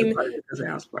probably wouldn't have mean, bought it because of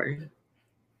House Party.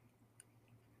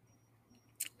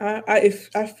 if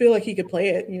I feel like he could play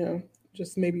it,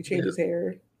 just maybe change Yeah, his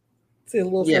hair, say a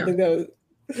little yeah, something that,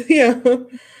 yeah.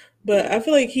 But I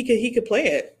feel like he could play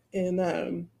it, and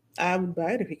I would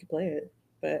buy it if he could play it.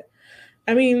 But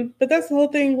I mean, but that's the whole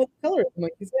thing with colorism,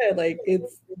 like you said, like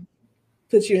it's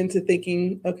puts you into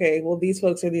thinking, okay, well, these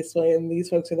folks are this way and these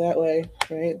folks are that way,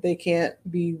 right? They can't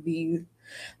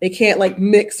like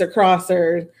mix or cross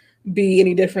or be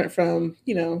any different from,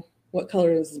 what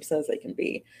colorism says they can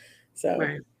be. So,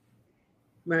 right,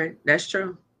 right. That's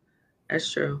true.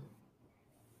 That's true.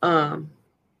 Um,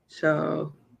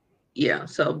 so yeah,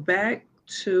 so back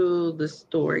to the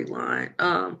storyline.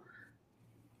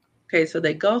 Okay, so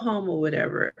they go home or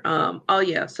whatever. Oh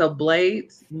yeah, so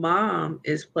Blade's mom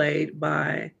is played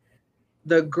by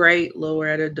the great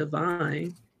Loretta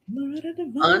Devine. Loretta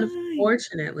Divine.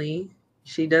 Unfortunately,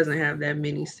 she doesn't have that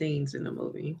many scenes in the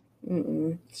movie.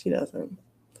 Mm-mm, she doesn't.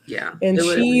 Yeah, And it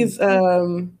would have been. she's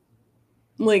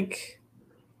like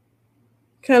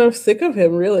kind of sick of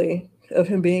him, really, of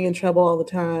him being in trouble all the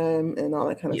time and all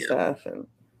that kind of Yeah, stuff. And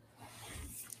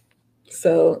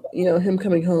so, him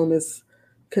coming home is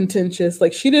contentious.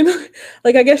 Like she didn't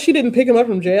like I guess she didn't pick him up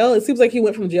from jail. It seems like he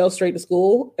went from jail straight to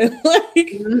school and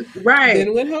like right.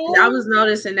 then went And I home. was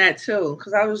noticing that too,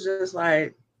 because I was just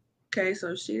like, okay,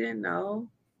 so she didn't know.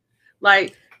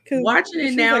 Like Cause watching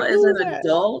it she was now like, as "Who an is that?"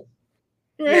 adult,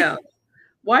 Right. yeah,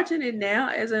 watching it now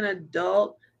as an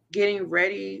adult, getting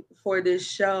ready for this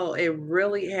show, it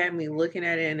really had me looking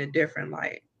at it in a different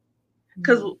light.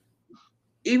 Because Mm-hmm.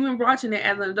 even watching it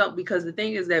as an adult, because the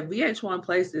thing is that VH1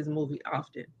 plays this movie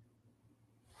often.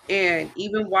 And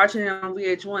even watching it on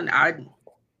VH1, I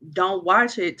don't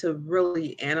watch it to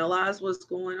really analyze what's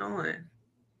going on.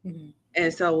 Mm-hmm.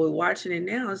 And so we're watching it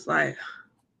now, it's like,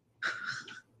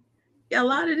 yeah, a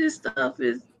lot of this stuff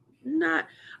is not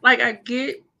like I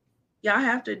get y'all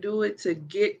have to do it to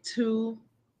get to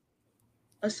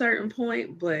a certain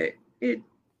point, but it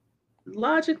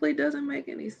logically doesn't make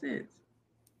any sense.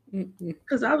 Mm-hmm.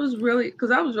 Because I was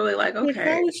really like, Like, okay,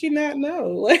 how would she not know?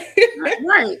 Like,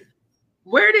 right.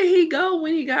 Where did he go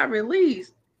when he got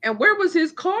released? And where was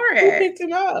his car who at? picked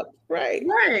him up? Right.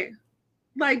 Right.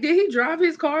 Like, did he drive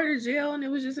his car to jail and it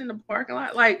was just in the parking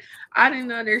lot? Like, I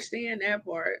didn't understand that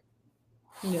part.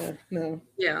 Yeah, no.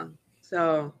 Yeah.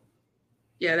 So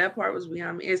yeah, that part was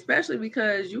beyond me, especially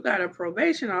because you got a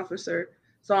probation officer.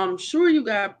 So I'm sure you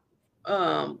got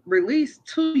released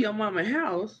to your mama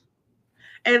house.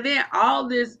 And then all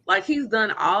this, like he's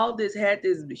done all this, had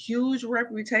this huge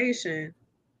reputation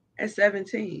at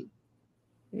 17.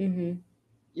 Mm-hmm.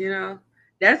 You know,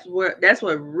 that's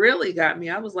what really got me.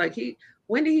 I was like, he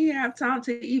when did he have time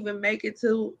to even make it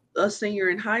to a senior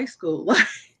in high school?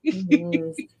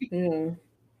 Yeah.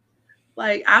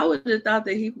 Like I would have thought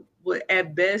that he would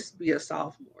at best be a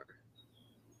sophomore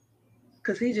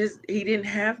because he didn't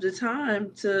have the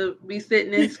time to be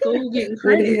sitting in school getting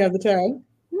Where did he credit. have the time?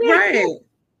 Right.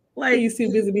 Like He's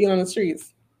too busy being on the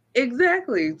streets.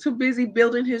 exactly. Too busy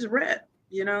building his rep,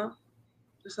 you know?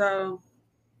 So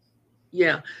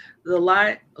yeah. A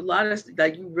lot of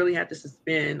like you really have to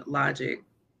suspend logic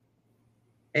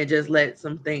and just let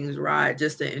some things ride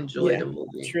just to enjoy Yeah, the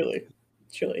movie. truly,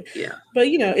 truly. Yeah. But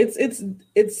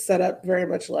it's set up very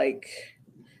much like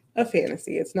a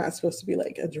fantasy. It's not supposed to be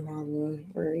like a drama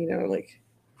or like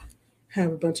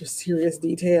have a bunch of serious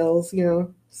details.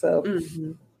 So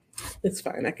Hmm. it's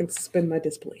fine. I can suspend my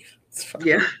disbelief. It's fine.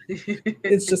 Yeah.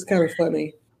 It's just kind of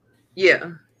funny.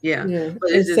 Yeah. Yeah. Yeah,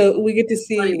 But and it's just so we get to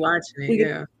funny see watching it. we get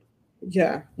Yeah.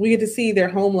 yeah we get to see their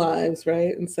home lives,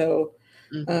 right? And so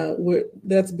Hmm.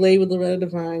 that's Blade with Loretta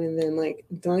Devine, and then like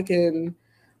Duncan,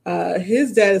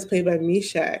 his dad is played by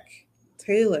Meshack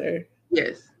Taylor.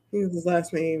 Yes. I think is his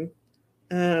last name.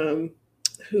 Um,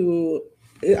 who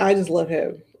I just love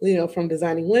him. From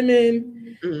Designing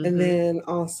Women, and Hmm. then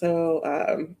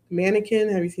also Mannequin.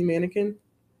 Have you seen Mannequin?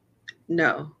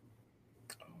 No.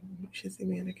 You should see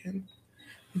Mannequin.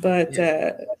 But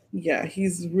Yeah. yeah,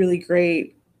 he's really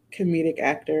great comedic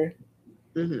actor.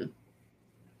 Hmm.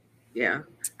 Yeah.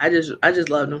 I just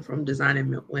loved him from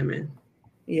Designing Women.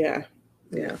 Yeah,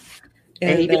 Yeah. yeah,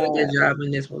 And he and did a good job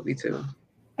in this movie too.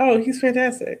 oh, he's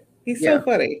fantastic. He's so Yeah.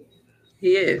 funny.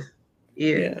 He is.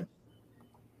 He is. Yeah,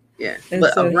 Yeah. and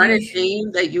But a so running he.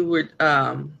 theme that you were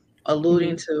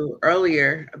alluding Mhm, to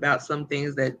earlier about some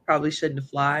things that probably shouldn't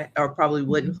fly or probably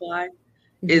wouldn't mhm, fly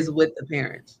is mhm. with the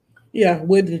parents. Yeah,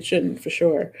 would and shouldn't for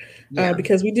sure, Yeah.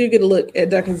 because we do get a look at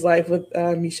Duncan's life with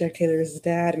Meshack Taylor's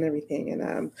dad and everything,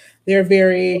 and they're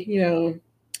very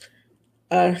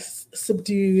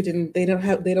subdued, and they don't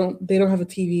have a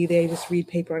TV. They just read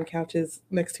paper on couches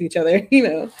next to each other.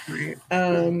 Right. Right.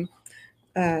 Um,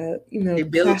 They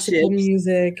build classical ships.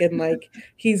 music, and like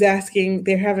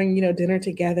they're having dinner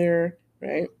together,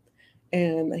 right?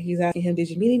 And he's asking him, "Did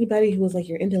you meet anybody who was like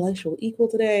your intellectual equal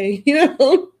today?"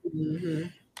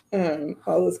 Hmm.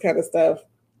 All this kind of stuff,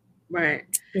 Right.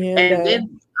 and And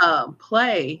then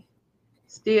play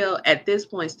still at this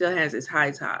point still has its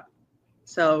high top.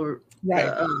 So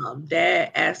right. the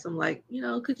dad asked him like,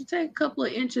 could you take a couple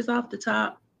of inches off the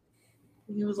top?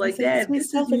 And he was He like, said, "It's Dad, my this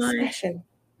is my self-expression."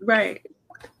 right.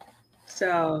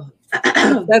 So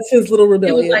That's his little he was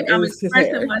rebellion like, I'm is his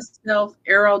expressing hair. myself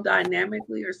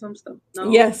aerodynamically or some stuff. No,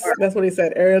 Yes, or that's what he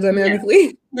said, yeah,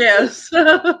 aerodynamically. yes.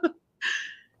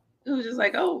 It was just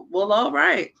like, oh, well, all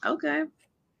right, okay.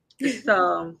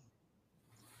 So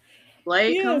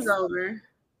Blade comes Yes. over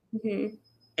Hmm.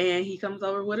 and he comes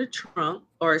over with a trunk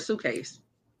or a suitcase.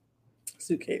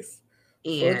 Suitcase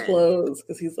full of And clothes,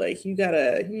 because he's like, you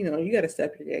gotta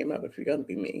step your game up if you're gonna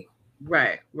be me.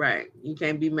 right, right. You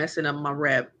can't be messing up my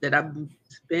rep that I've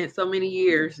spent so many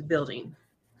years building.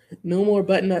 No more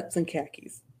button ups and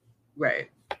khakis. Right.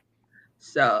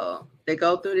 So they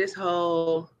go through this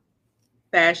whole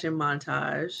fashion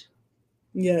montage.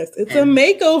 Yes, it's a And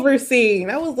makeover scene.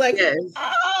 I was like, yes,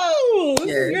 oh, this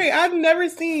is yes. great. I've never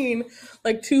seen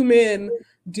like two men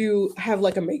do have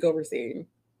like a makeover scene,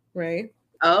 right?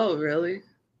 Oh, really?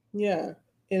 Yeah,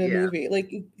 in a Yeah. movie. Like,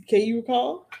 can you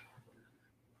recall?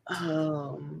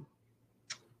 Um,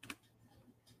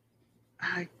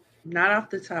 I not off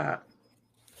the top.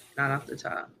 Not off the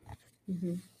top.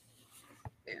 Hmm.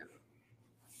 Yeah.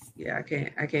 Yeah,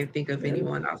 I can't think of Yeah.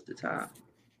 anyone off the top.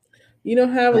 You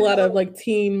don't have a But lot of like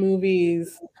teen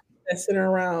movies that center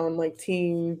around like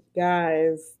teen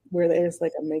guys where there's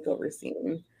like a makeover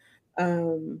scene.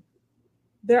 Um,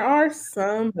 there are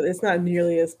some, but it's not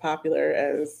nearly as popular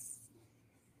as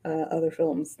other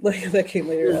films like that came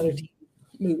later, other mhm. teen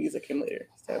movies that came later.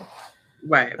 So,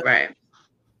 Right, right.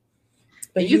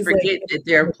 but And you he's like, forget that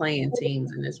they're playing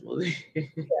teams in this movie.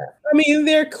 I mean,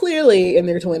 they're clearly in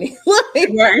their 20s. Like,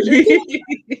 Right.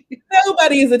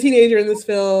 nobody is a teenager in this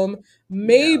film. No.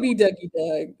 Maybe Dougie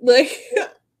Doug. Like,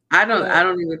 I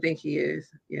don't even think he is.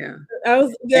 Yeah. I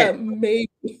was, And, yeah, maybe.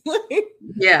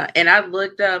 yeah, and I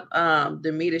looked up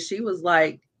Demita. She was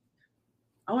like,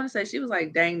 I want to say she was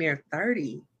like dang near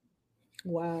 30.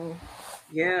 Wow.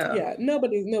 Yeah, Yeah,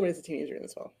 nobody's a teenager in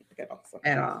this film at all. So.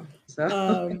 at all. So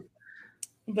Um,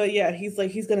 but yeah, he's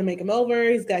like he's gonna make him over.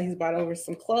 He's brought over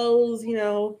some clothes,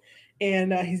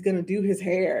 and he's gonna do his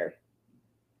hair,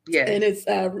 yes. and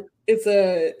it's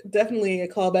a definitely a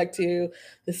callback to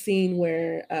the scene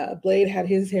where Blade had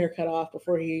his hair cut off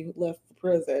before he left the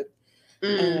prison,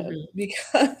 Hmm.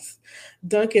 because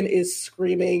Duncan is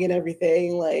screaming and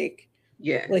everything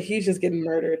Yes. like he's just getting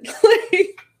murdered.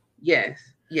 Yes.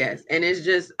 Yes. And it's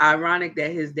just ironic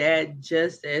that his dad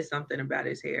just said something about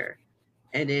his hair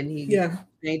and then he Yeah,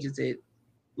 changes it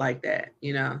like that.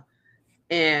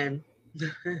 And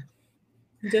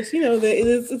just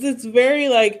it's very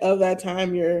like of that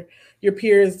time. Your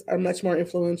peers are much more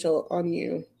influential on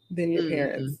you than your mhm.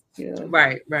 parents.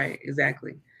 Right, right,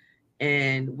 exactly.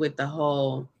 And with the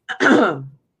whole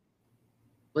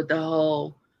with the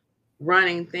whole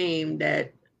running theme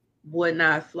that would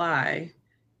not fly,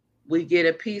 we get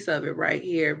a piece of it right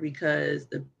here because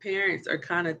the parents are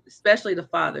kind of, especially the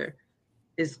father,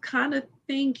 is kind of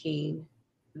thinking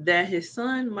that his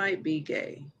son might be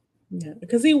gay. Yeah,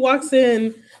 because he walks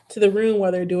in to the room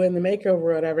while they're doing the makeover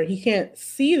or whatever. He can't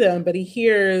see them, but he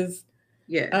hears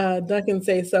Yes. Duncan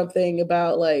say something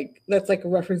about like that's like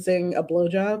referencing a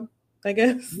blowjob, I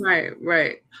guess. Right,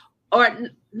 right. Or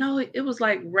no, it was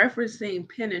like referencing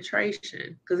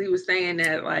penetration because he was saying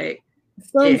that like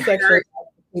Some it sexual hurt.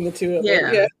 talk between the two of them.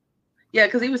 Yeah, Yeah. yeah,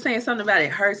 because he was saying something about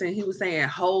it hurts, and he was saying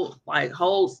hold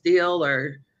still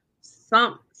or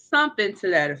something to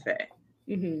that effect.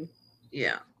 Hmm.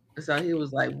 Yeah. So he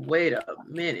was like, wait a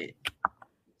minute.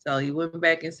 So he went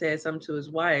back and said something to his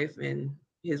wife, and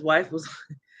his wife was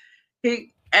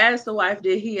he asked the wife,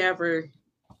 did she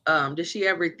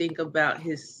ever think about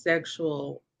his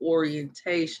sexual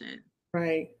orientation?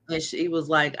 Right. And she was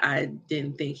like, I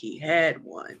didn't think he had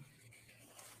one.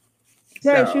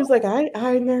 Right. She So was like,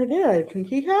 I never did. I think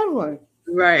he had one.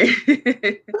 right.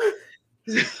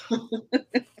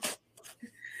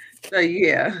 So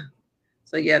yeah.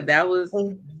 So yeah, that was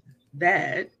Um,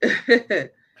 that. yeah.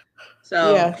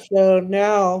 So So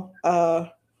now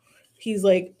he's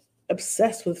like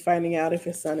obsessed with finding out if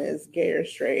his son is gay or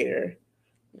straight or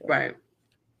right.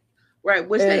 Right.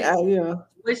 and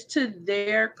Which to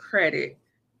their credit,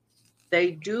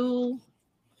 they do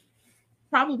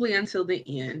probably until the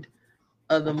end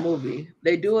of the movie.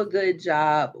 They do a good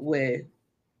job with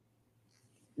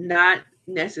not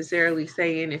necessarily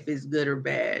saying if it's good or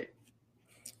bad.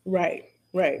 right,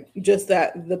 right. Just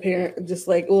that the parent, just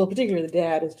like, well, particularly the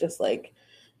dad, is just like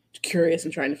curious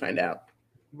and trying to find out.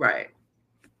 Right.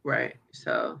 Right.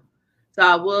 So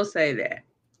I will say that.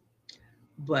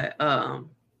 But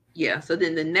yeah, so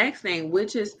then the next thing,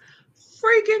 which is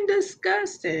freaking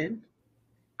disgusting.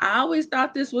 I always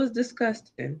thought this was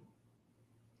disgusting.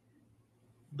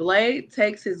 Blade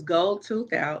takes his gold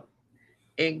tooth out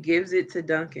and gives it to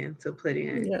Duncan to put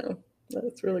in. Yeah,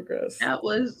 that's really gross. That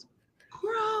was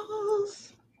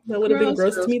gross. That would have been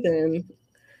Gross, gross to gross. me then, and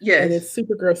Yes. it's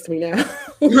super gross to me now.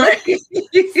 Right.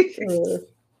 Ugh.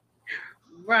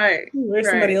 Right. Where's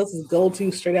somebody Right. else's gold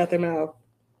tooth straight out their mouth?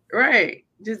 Right.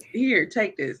 Just here,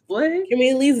 take this. What? Can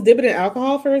we at least dip it in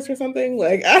alcohol first or something?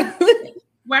 Like,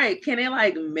 Right. Can it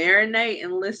like marinate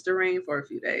in Listerine for a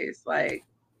few days? Like,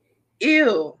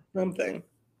 ew. something.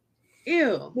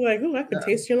 Ew. Like, oh, I can So,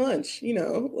 taste your lunch.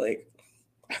 Like,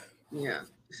 yeah.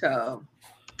 So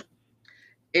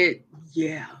it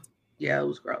yeah. Yeah, it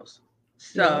was gross.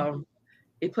 yeah. So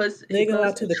he They go puts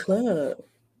out to the club.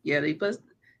 yeah, he puts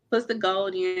the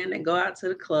gold in and go out to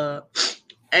the club.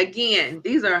 Again,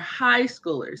 these are high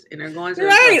schoolers and they're going to the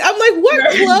club. Right. I'm like,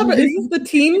 what club? Is this the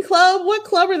teen club? What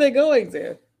club are they going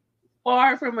to?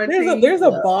 Far from a There's a teen there's a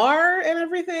club. bar and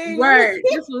everything. Right.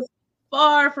 This was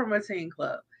far from a teen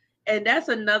club. And that's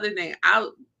another thing. I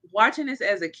watching this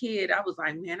as a kid, I was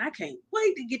like, man, I can't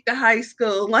wait to get to high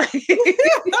school. Like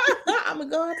I'm gonna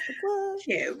go out to the club.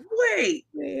 can't wait.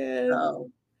 Man. So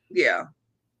yeah.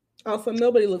 Also,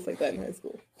 nobody looks like that in high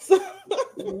school.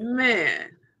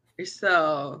 Man.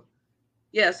 So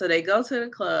yeah, so they go to the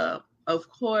club. Of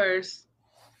course,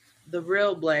 the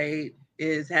real Blade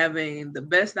is having the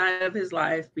best night of his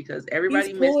life because He's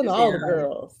everybody pulling misses all the him.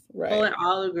 girls. Right. Pulling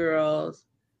all the girls.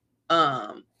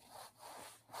 Um,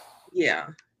 yeah.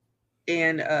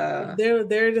 And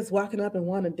They're just walking up and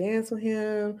want to dance with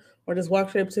him, or just walk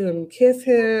straight up to him and kiss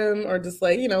him, or just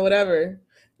like, whatever.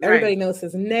 right. Everybody knows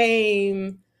his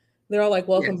name. They're all like,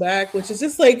 welcome Yes. back, which is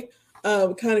just like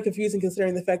Kind of confusing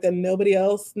considering the fact that nobody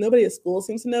at school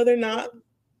seems to know they're not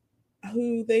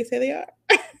who they say they are.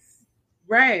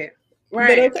 Right. But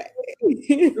Right.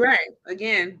 okay. Right.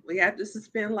 Again, we have to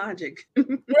suspend logic.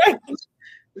 Right.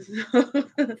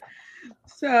 so,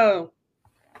 so,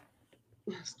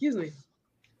 excuse me.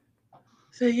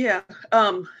 So yeah,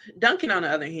 Duncan on the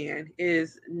other hand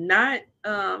is not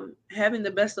having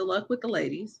the best of luck with the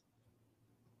ladies.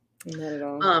 Not at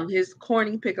all. His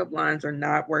corny pickup lines are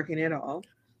not working at all.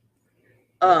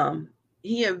 Um,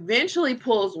 he eventually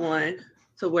pulls one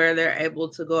to where they're able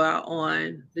to go out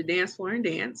on the dance floor and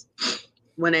dance.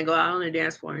 When they go out on the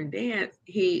dance floor and dance,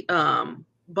 he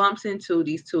bumps into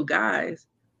these two guys.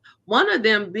 One of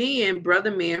them being Brother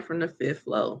Man from the Fifth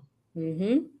Flow.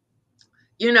 Mm-hmm.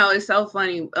 It's so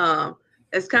funny.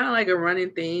 It's kind of like a running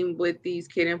theme with these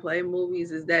Kid and Play movies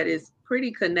is that it's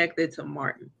pretty connected to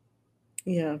Martin.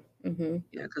 Yeah. Mm-hmm.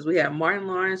 Yeah, because we have Martin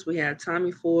Lawrence, we have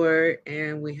Tommy Ford,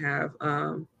 and we have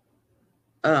Brother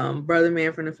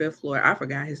Man from the Fifth Floor. I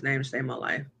forgot his name to save my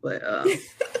life, but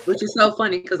which is so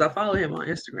funny because I follow him on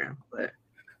Instagram. But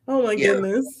Oh my yeah,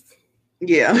 goodness.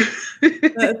 yeah,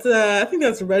 That's I think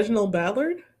that's Reginald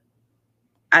Ballard.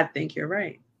 I think you're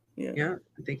right. Yeah. Yeah,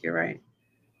 I think you're right.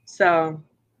 So,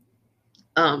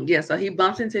 yeah, so he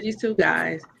bumps into these two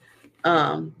guys.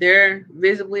 They're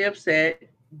visibly upset,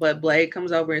 but Blade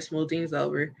comes over and smooth things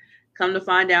over. Come to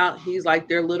find out, he's like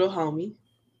their little homie,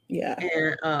 Yeah.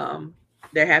 and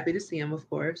they're happy to see him, of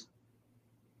course.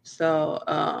 So,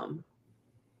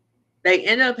 they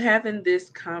end up having this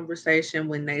conversation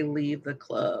when they leave the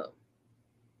club,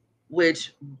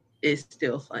 which is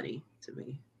still funny to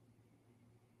me.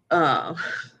 Um,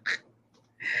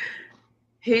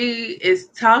 he is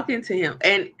talking to him,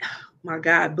 and my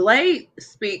God, Blade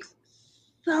speaks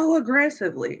so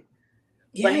aggressively,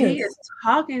 but he Yes. is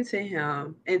talking to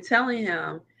him and telling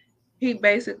him he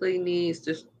basically needs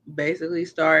to basically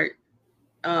start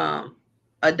um,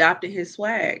 adopting his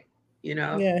swag. You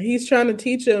know, Yeah. He's trying to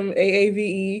teach him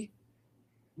AAVE,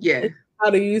 yeah, how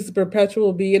to use the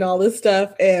perpetual B and all this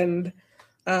stuff, and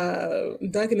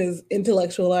Duncan is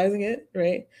intellectualizing it,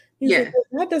 right? He's like, yeah,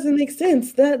 well, that doesn't make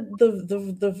sense. That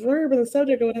the verb and the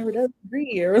subject or whatever doesn't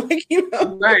agree, or like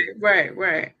right, right,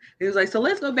 right. He was like, so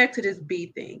let's go back to this B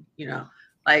thing.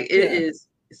 Like it Yeah, is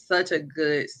such a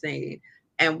good scene.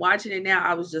 And watching it now,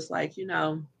 I was just like,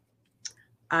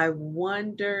 I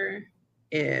wonder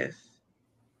if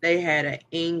they had an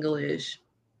English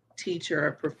teacher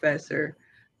or professor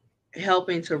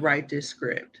helping to write this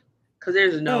script. Because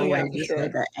there's oh no yeah, way for just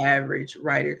like sure. an average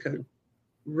writer could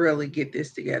really get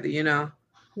this together. Yeah,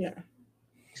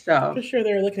 So, for sure.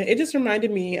 They were looking at it. Just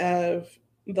reminded me of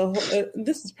the whole.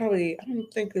 This is probably I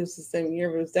don't think it was the same year,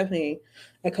 but it was definitely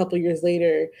a couple years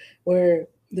later where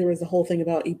there was the whole thing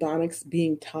about ebonics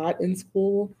being taught in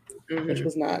school, which mhm,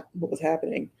 was not what was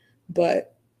happening,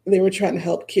 but they were trying to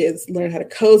help kids learn how to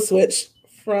code switch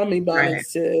from right.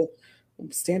 ebonics to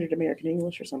standard American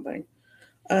English or something.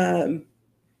 Um,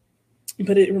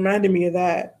 but it reminded me of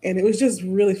that, and it was just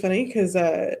really funny because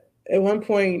at one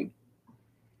point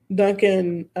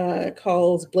Duncan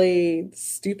calls Blade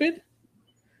stupid.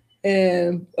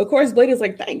 And of course, Blade is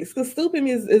like, thanks, because stupid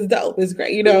is dope, is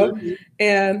great, Mhm,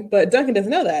 And but Duncan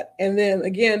doesn't know that. And then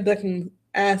again, Duncan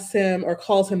asks him or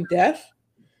calls him deaf,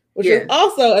 which was yeah,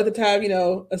 also at the time,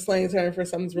 a slang term for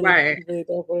something's really, right, really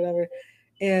dope or whatever.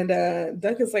 And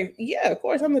Duncan's like, yeah, of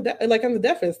course, I'm the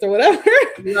deafest or whatever.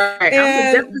 right. I'm the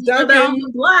And deafest brother on Duncan,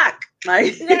 the block.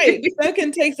 Like, right,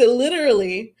 Duncan takes it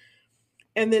literally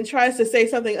and then tries to say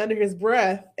something under his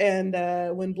breath. And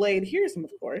when Blade hears him,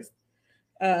 of course,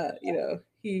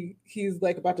 he's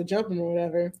like about to jump him or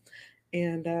whatever.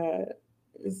 And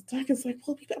Duncan's like,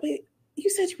 well, wait, you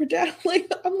said you were deaf.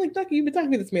 Like, I'm like, Duncan, you've been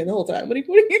talking to this man the whole time. What are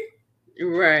you?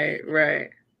 right, right.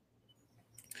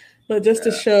 But just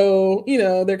to show,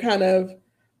 they're kind of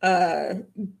uh,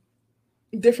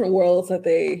 different worlds that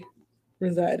they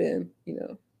reside in.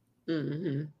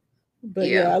 Hmm. But yeah,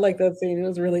 Yeah. I like that scene. It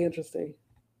was really interesting.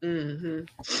 Hmm.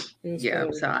 It was Yeah.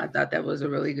 funny. So I thought that was a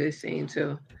really good scene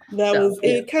too. That So was, yeah.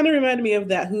 it kind of reminded me of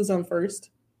that Who's on First.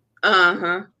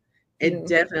 Uh-huh. You It know?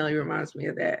 definitely reminds me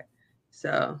of that.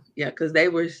 So yeah, because they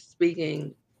were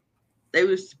speaking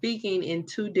in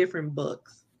two different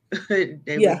books. They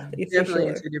were Yeah, for definitely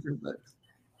in sure. two different books.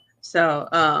 So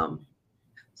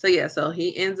so yeah, so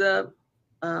he ends up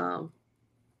um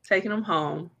taking them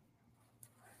home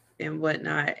and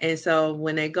whatnot. And so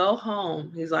when they go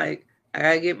home, he's like, I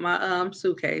gotta get my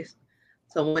suitcase.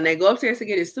 So when they go upstairs to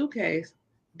get his suitcase,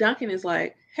 Duncan is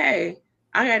like, hey,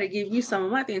 I gotta give you some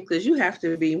of my things because you have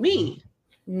to be me.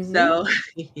 Mm-hmm. So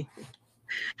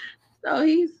so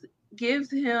he gives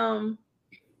him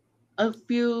a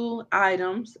few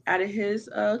items out of his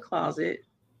closet,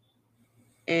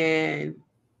 and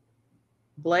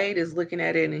Blade is looking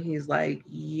at it and he's like,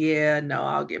 "Yeah, no,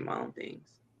 I'll get my own things."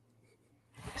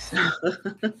 So,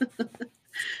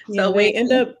 Yeah, so when they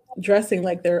end up dressing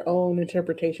like their own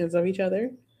interpretations of each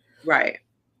other. right,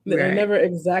 They're right, never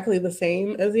exactly the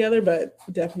same as the other, but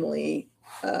definitely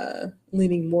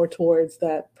leaning more towards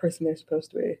that person they're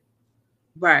supposed to be.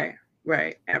 right,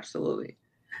 right, absolutely.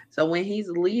 So when he's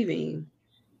leaving,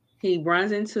 he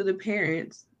runs into the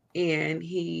parents and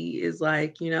he is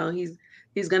like,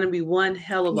 he's gonna be one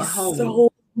hell of a He's homie.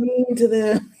 so mean to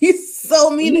them. He's so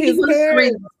mean to He his was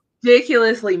parents.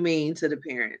 ridiculously mean to the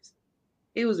parents.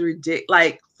 He was ridiculous,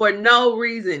 like for no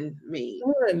reason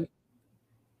mean. Son.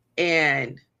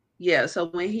 And yeah, so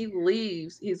when he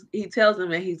leaves, he tells them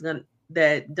that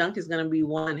that Dunk is gonna be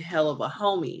one hell of a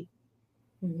homie.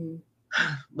 Mm-hmm.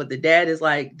 But the dad is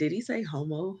like, did he say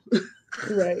homo?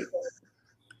 Right.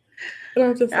 And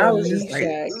I'm just I like, was just like,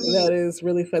 Meshach, ugh. that is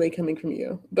really funny coming from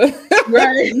you. But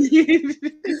Right.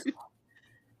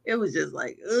 It was just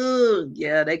like, oh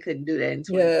yeah, they couldn't do that in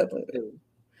yeah, 2022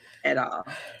 at all.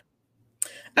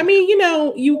 I Yeah. mean,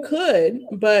 you could,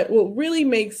 but what really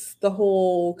makes the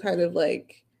whole kind of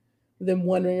like them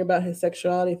wondering about his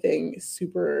sexuality thing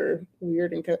super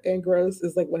weird and gross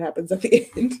is like what happens at the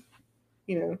end,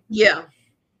 you know? Yeah.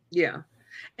 Yeah.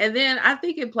 And then I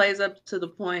think it plays up to the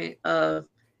point of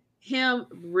him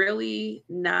really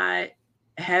not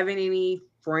having any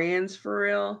friends for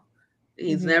real.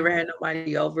 He's Mm-hmm. never had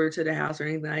nobody over to the house or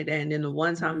anything like that. And then the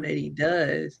one time that Mm-hmm. he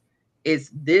does,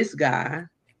 it's this guy.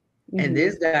 And Mm-hmm.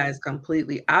 this guy is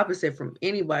completely opposite from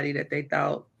anybody that they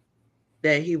thought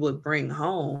that he would bring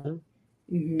home.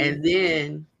 Mm-hmm. And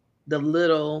then the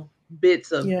little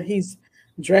bits of Yeah, he's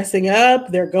dressing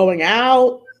up, they're going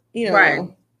out, you right.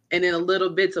 know. And then a little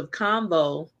bits of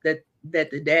combo that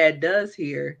the dad does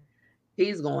here,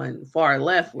 he's going far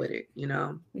left with it.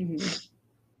 Mm-hmm.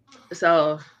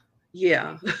 So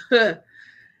yeah.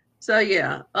 So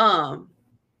yeah.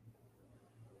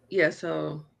 Yeah,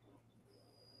 so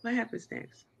what happens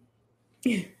next?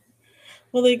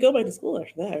 Well, they go back to school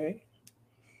after that, right?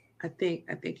 I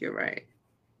think you're right.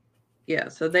 Yeah,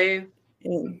 so And they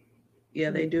mm,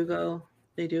 do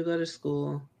go to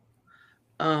school.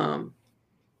 Um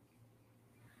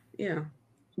yeah.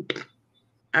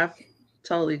 I've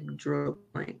totally drew a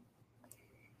blank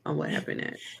on what happened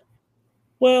next.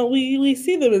 well, we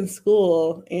see them in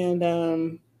school, and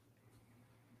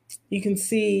you can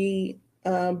see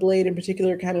Blade in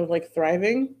particular kind of like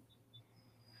thriving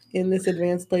in this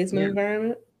advanced placement Yeah.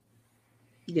 environment,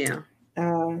 Yeah.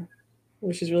 uh,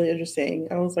 which is really interesting.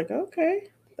 I was like, okay,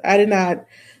 I did not,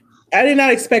 I did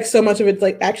not expect so much of it to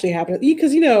like actually happen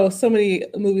because so many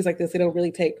movies like this they don't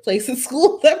really take place in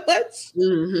school that much.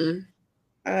 Mhm.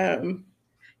 Um,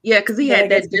 Yeah, because he but I had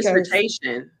guess that because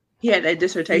dissertation. He had that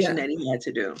dissertation yeah, that he had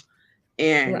to do,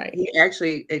 and right. he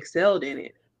actually excelled in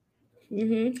it.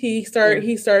 Yeah.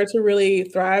 He started to really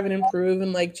thrive and improve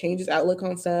and like change his outlook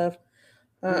on stuff.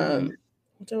 Mhm.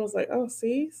 Which I was like, oh,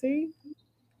 see,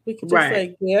 we could just Right.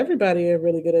 like give everybody a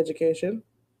really good education.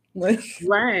 Like,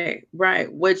 Right.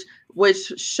 Right. Which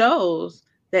shows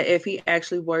that if he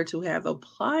actually were to have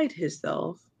applied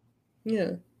himself,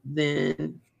 yeah,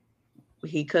 then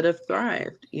he could have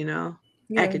thrived,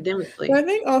 yeah. But academically. I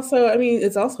think also, I mean,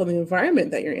 it's also the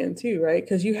environment that you're in too, right?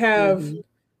 Because you have Mhm.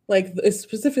 like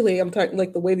specifically, I'm talking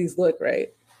like the way these look, right?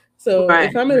 So Right.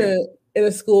 if I'm Right. in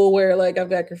a school where like I've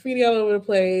got graffiti all over the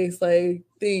place, like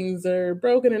things are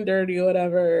broken and dirty or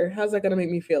whatever, how's that going to make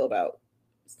me feel about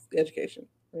education,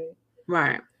 right?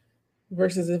 Right.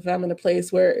 Versus if I'm in a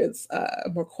place where it's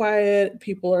more quiet,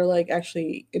 people are like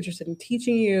actually interested in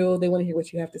teaching you, they want to hear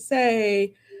what you have to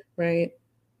say, right?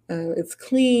 It's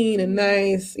clean and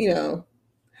nice,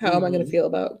 how am I going to Mhm. feel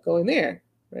about going there,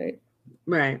 right?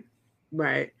 Right.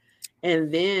 Right.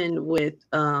 And then with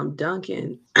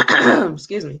Duncan,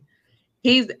 excuse me,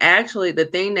 he's actually the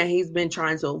thing that he's been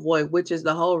trying to avoid, which is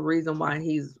the whole reason why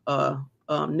he's a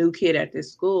new kid at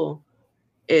this school,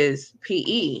 is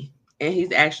PE, and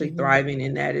he's actually Hmm. thriving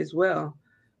in that as well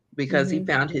because he Hmm.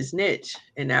 found his niche,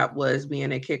 and that was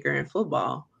being a kicker in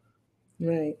football.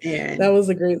 Right. That And was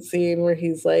a great scene where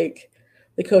he's like,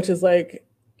 the coach is like,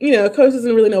 coach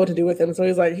doesn't really know what to do with him. So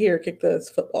he's like, here, kick this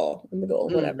football in the goal,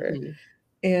 whatever. mhm,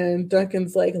 And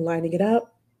Duncan's like lining it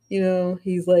up.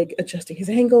 He's like adjusting his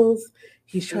angles.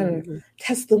 He's trying to mhm,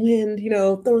 test the wind,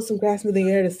 throw some grass into the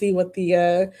air to see what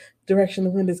the direction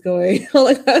the wind is going, all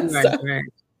that kind of right, stuff. right,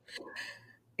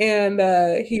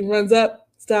 And he runs up,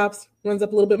 stops, runs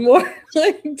up a little bit more,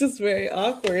 like just very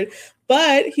awkward.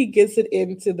 But he gets it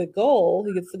into the goal.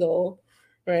 He gets the goal,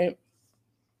 right?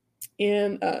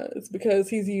 And it's because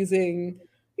he's using,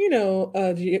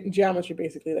 geometry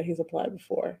basically that he's applied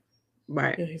before.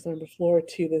 Right. He's learned before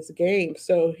to this game.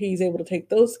 So he's able to take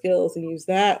those skills and use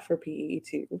that for PE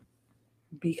to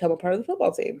become a part of the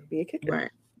football team, be a kicker.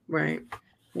 Right. Right.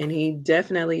 And he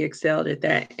definitely excelled at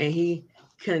that. And he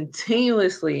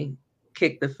continuously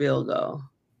kicked the field goal.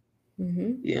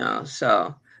 Mm-hmm.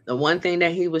 So the one thing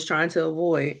that he was trying to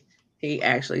avoid, he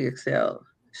actually excelled.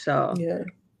 So Yeah.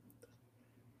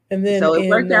 And then so it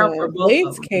worked in out for both of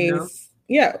Blade's them. case,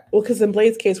 yeah, well, because in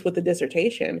Blade's case with the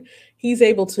dissertation, he's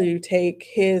able to take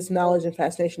his knowledge and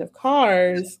fascination of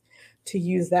cars to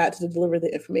use that to deliver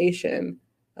the information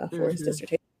for his Hmm.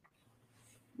 dissertation.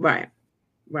 Right.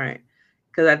 Right.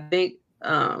 Because I think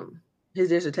his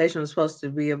dissertation was supposed to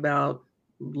be about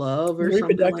love The or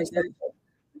something reproductive like that. system.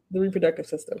 The reproductive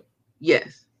system.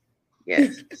 Yes.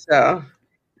 Yes. So So I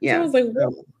yeah. was like,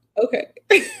 what? So, Okay.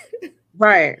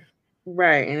 right.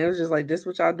 Right. And it was just like, this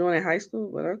what y'all doing in high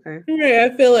school? But okay. Right.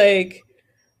 I feel like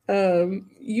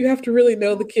you have to really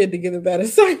know the kid to give him that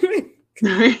assignment.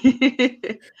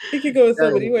 It could go in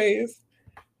so many So ways.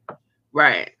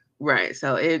 right. Right.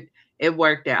 So it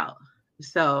worked out.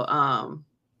 So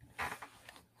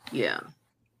yeah.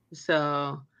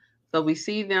 So so we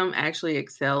see them actually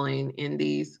excelling in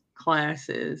these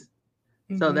classes.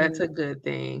 So that's Mm-hmm. a good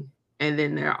thing. And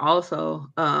then they're also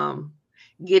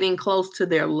getting close to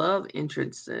their love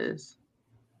interests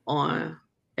on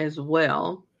as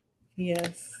well.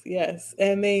 Yes, yes,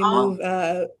 and they Oh,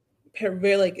 move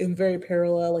very like in very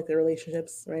parallel, like their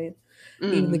relationships, right?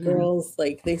 Even the hmm. girls,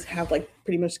 like they have like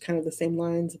pretty much kind of the same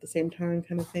lines at the same time,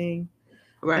 kind of thing.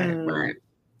 Right, right. Um,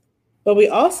 but we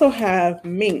also have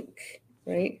Mink,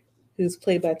 right, who's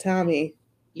played by Tommy,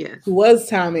 Yes. who was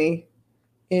Tommy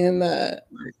in Right,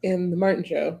 the Martin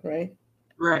show, right?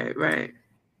 right, right.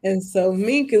 And so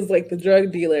Mink is like the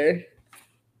drug dealer,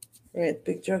 right?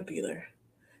 Big drug dealer,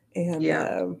 and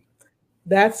Yeah.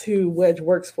 that's who Wedge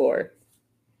works for.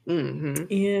 Hmm.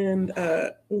 And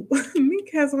Mink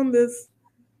has on this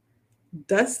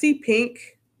dusty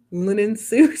pink linen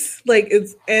suit, like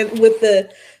it's and with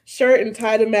the shirt and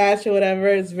tie to match or whatever.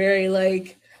 It's very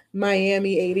like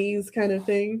Miami '80s kind of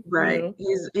thing, you Right. know.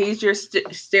 He's your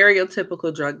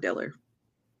stereotypical drug dealer.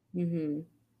 Mm-hmm.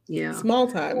 Yeah. Small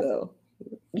time though.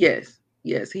 Yes.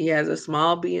 Yes. He has a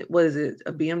small what is it?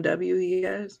 A BMW he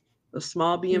has? A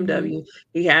small Mm-hmm. BMW.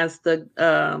 He has the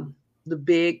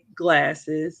big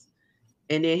glasses.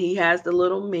 And then he has the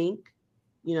little mink,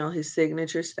 his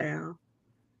signature style.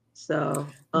 So,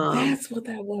 That's what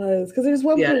that was. Because there's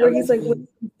one yeah, point that where he's was like with him.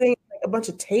 like a bunch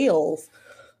of tails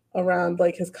around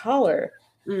like his collar.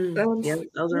 And I Yeah, was like,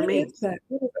 those are what is minks. that?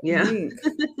 What is a Yeah. mink?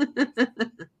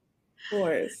 Of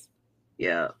course.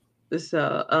 Yeah.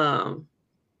 So,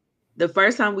 the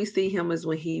first time we see him is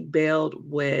when he bailed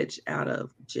Wedge out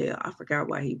of jail. I forgot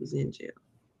why he was in jail,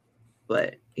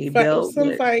 but he Fight, bailed some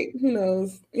Wedge. fight, who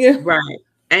knows? Yeah. Right.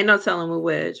 Ain't no telling with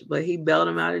Wedge, but he bailed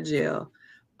him out of jail.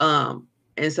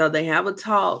 And so they have a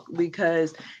talk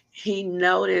because he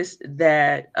noticed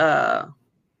that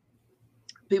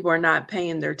people are not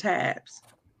paying their tabs,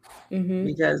 Mm-hmm.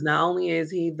 because not only is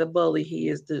he the bully, he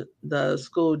is the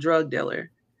school drug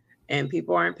dealer, and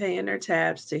people aren't paying their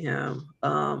tabs to him.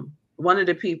 One of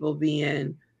the people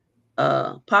being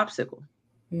Popsicle,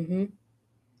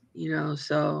 Mm-hmm.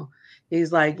 so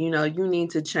he's like, you need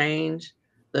to change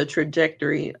the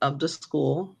trajectory of the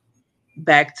school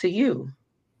back to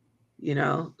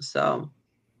so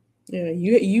Yeah,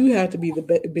 you have to be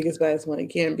the biggest baddest one. It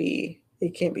can't be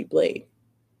Blade.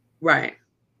 right,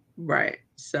 right.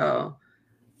 So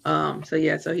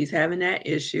yeah, so he's having that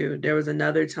issue. There was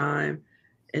another time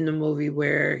in the movie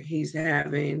where he's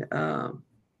having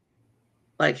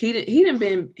like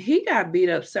he got beat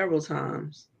up several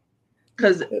times,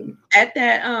 because at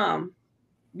that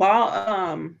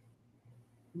while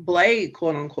Blade,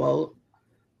 quote unquote,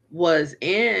 was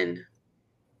in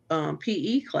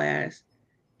PE class,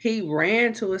 he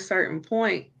ran to a certain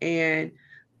point, and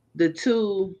the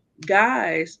two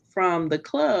guys from the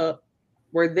club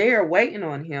were there waiting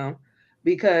on him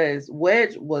because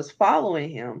Wedge was following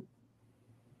him.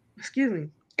 Excuse me.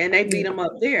 And they beat Yeah, him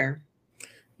up there.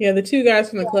 yeah. The two guys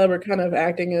from the club are kind of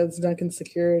acting as Duncan's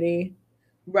security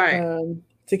Right.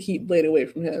 to keep Blade away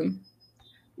from him.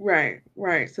 Right.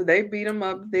 Right. So they beat him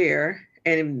up there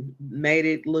and made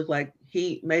it look like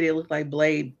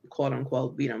Blade, quote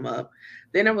unquote, beat him up.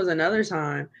 Then there was another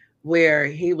time where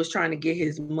he was trying to get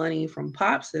his money from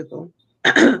Popsicle,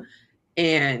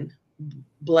 and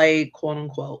Blade, quote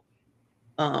unquote,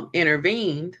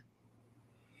 intervened,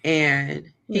 and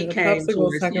he Yeah, came Popsicle was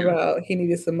towards talking him. about he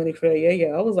needed some money for that. Yeah, yeah.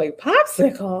 I was like,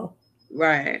 Popsicle.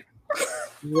 Right.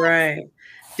 Right.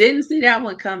 Didn't see that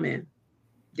one coming.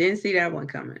 Didn't see that one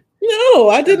coming. No,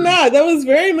 I did Um, not. That was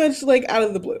very much like out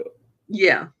of the blue.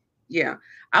 yeah, yeah.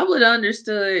 I would have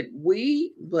understood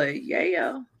we, but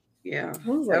yeah, yeah. I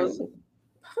was That like, was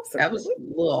that was possibly. a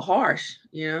little harsh,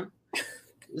 you know.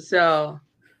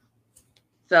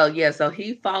 So yeah, so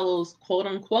he follows quote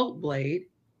unquote Blade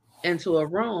into a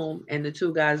room, and the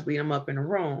two guys beat him up in a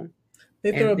room,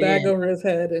 They throw and a bag then over his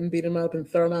head and beat him up and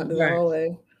throw him out into the right,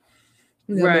 hallway.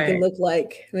 You know, right, make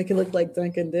it look like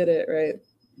Duncan did it, right?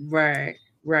 right,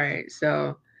 right.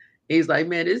 So he's like,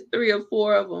 man, there's three or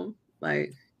four of them,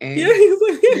 like, Yeah, and he's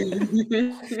like,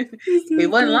 he there's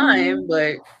wasn't three of lying, them.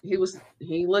 but he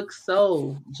looked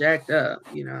so jacked up,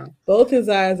 you know. Both his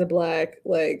eyes are black,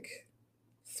 like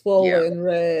Yeah, swollen,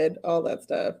 red, all that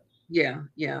stuff. yeah,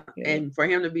 yeah. Yeah, And for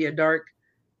him to be a dark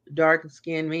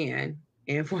skinned man,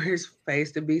 and for his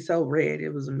face to be so red, it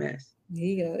was a mess.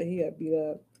 he got beat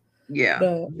up. Yeah,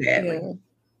 But badly. yeah,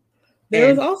 there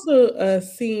was And also a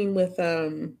scene with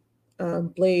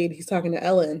Blade. He's talking to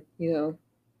Ellen,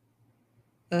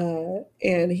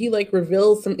 and he like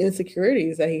reveals some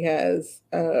insecurities that he has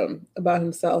about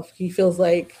himself. He feels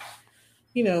like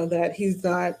that he's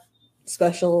not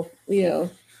special.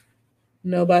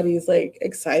 Nobody's like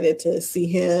excited to see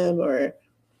him,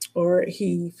 or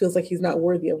he feels like he's not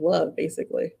worthy of love,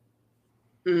 basically.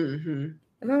 hmm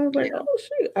And I was like, yeah, oh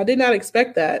shoot, I did not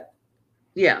expect that.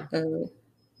 yeah, Uh,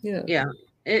 yeah. yeah.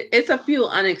 It's a few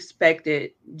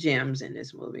unexpected gems in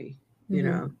this movie, you Mm-hmm.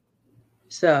 know.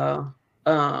 So,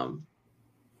 um,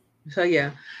 so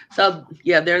yeah, so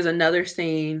yeah. There's another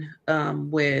scene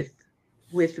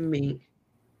with Mink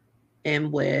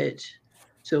and Wedge,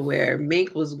 to where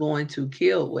Mink was going to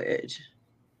kill Wedge,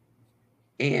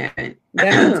 and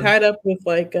Got him tied up with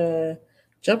like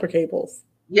jumper cables.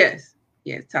 yes,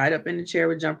 yes, tied up in the chair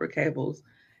with jumper cables,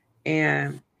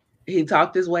 and he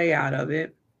talked his way out of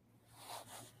it.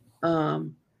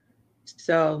 Um,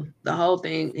 so the whole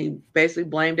thing, he basically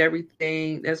blamed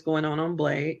everything that's going on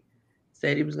Blade.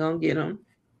 Said he was gonna get him,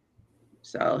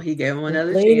 so he gave him Like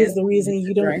another Blade is chance the to get reason this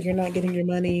right. you're not getting your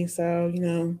money, so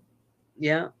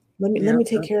Yeah, let yeah, me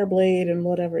take care of Blade and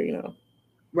whatever.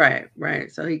 right,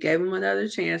 right. So he gave him another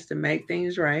chance to make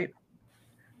things right.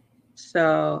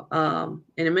 So,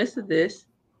 in the midst of this,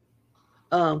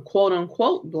 quote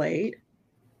unquote Blade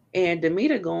and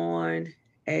Demeter go on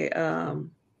a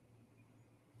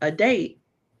date,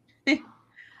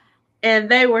 and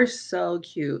they were so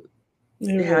cute.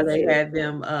 They're How real they cute. had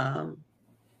them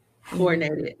Hmm.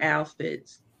 coordinated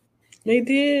outfits. They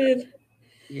did.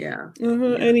 Yeah, yeah,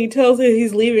 And he tells it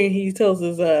he's leaving. He tells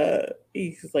his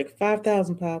he's like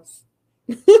 5,000 pops.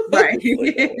 right, It's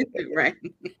like, oh my god. right.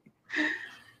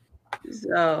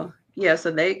 So yeah,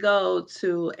 so they go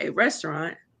to a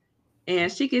restaurant,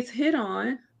 and she gets hit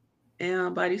on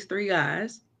by these three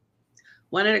guys.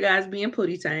 One of the guys being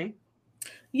Pootie Tang.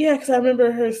 Yeah, because I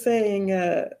remember her saying,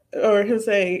 or him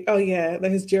saying, oh yeah,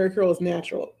 that his Jerry curl is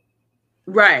natural.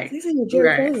 Right, He's saying the Jerry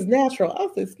right. curl is natural. I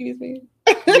was like, excuse me.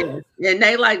 Yes. And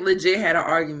they like legit had an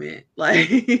argument. Like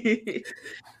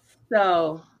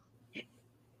so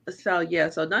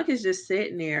so Duncan's just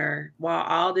sitting there while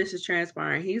all this is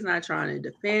transpiring. He's not trying to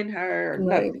defend her or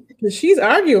Right. nothing. Because she's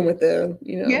arguing with them.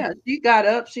 Yeah, she got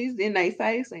up, she's in their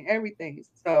face and everything.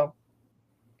 So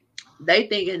they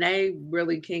thinking they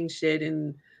really king shit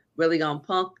and really gonna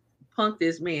punk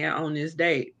this man on this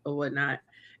date or whatnot.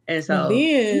 And And so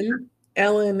then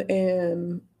Ellen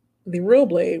and the real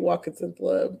Blade walk into the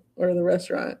club or the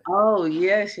restaurant. oh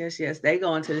yes, yes, yes. They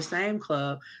go into the same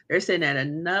club. They're sitting at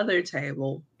another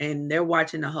table and they're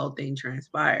watching the whole thing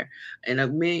transpire. And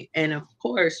of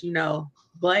course,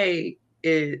 Blade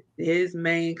is his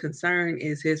main concern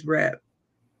is his rep.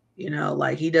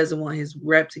 Like he doesn't want his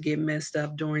rep to get messed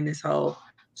up during this whole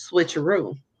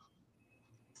switcheroo.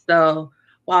 So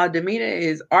while Demeter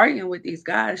is arguing with these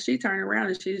guys, she turned around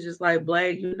and she's just like,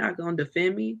 Blade, you're not gonna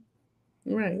defend me.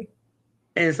 Right.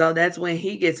 And so that's when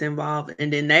he gets involved.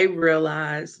 And then they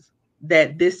realize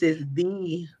that this is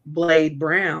the Blade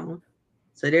Brown.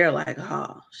 So they're like,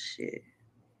 oh shit.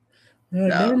 They're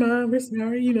like, never So mind, we're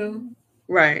sorry.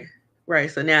 right, right.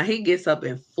 So now he gets up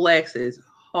and flexes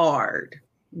hard,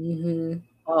 Mm-hmm.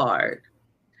 hard.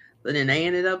 So then they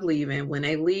ended up leaving. When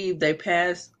they leave, they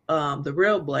pass the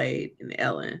real Blade and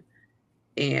Ellen,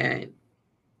 and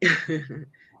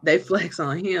they flex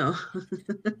on him.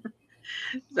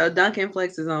 So Duncan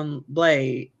flexes on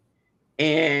Blade,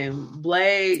 and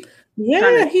Blade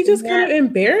kind of Yeah, he just kind of snaps.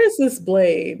 embarrasses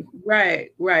Blade.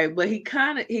 Right, right. But he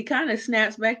kind of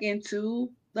snaps back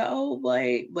into the old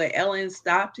Blade, but Ellen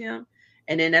stopped him,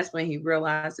 and then that's when he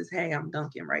realizes, hey, I'm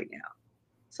Duncan right now.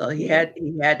 So Yeah.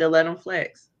 he had to let him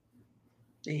flex.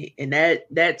 And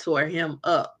that tore him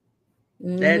up.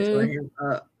 That tore Mm-hmm. him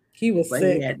up. He was But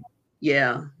he sick. had,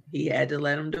 yeah, he had to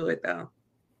let him do it though.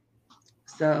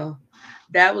 So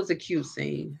that was a cute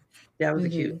scene. That was a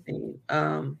cute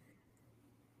Mm-hmm. scene.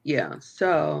 Yeah.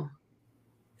 So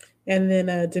And then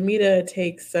Demita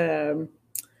takes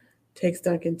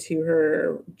Duncan to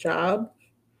her job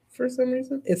for some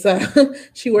reason. It's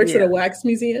she works at yeah, a wax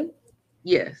museum,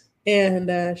 yes.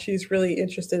 and she's really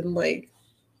interested in like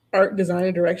art design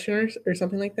and direction or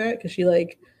something like that because she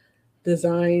like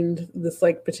designed this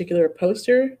like particular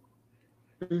poster.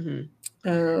 Hmm.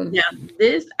 Um, Now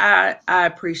this I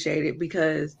appreciate it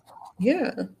because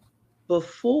yeah.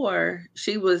 before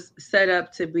she was set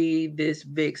up to be this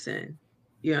vixen.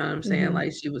 You know what I'm saying? Mm-hmm.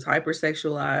 Like she was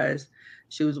hypersexualized.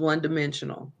 She was one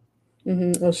dimensional.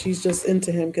 Mm-hmm. Oh, she's just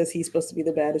into him because he's supposed to be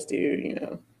the baddest dude, you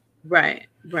know. Right,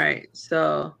 right.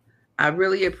 So I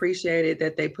really appreciated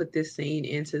that they put this scene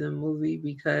into the movie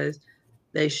because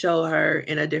they show her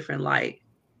in a different light.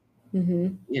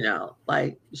 Mm-hmm. You know,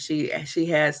 like she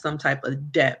has some type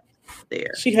of depth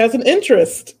there. She has an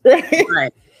interest, right?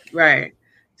 Right, right.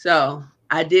 So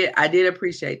I did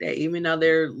appreciate that, even though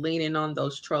they're leaning on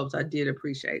those tropes. I did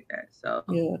appreciate that. So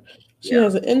Yeah. She yeah,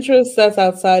 has an interest that's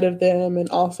outside of them and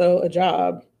also a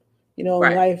job, you know,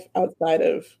 and right, life outside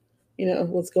of, you know,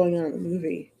 what's going on in the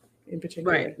movie in right,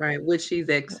 particular. right. Which she's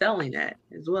excelling at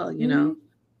as well. You Mm-hmm. know.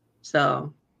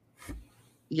 So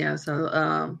yeah. So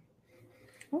I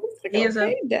was like, he ends up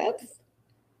okay, depth.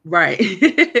 right.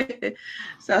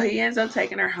 So he ends up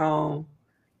taking her home.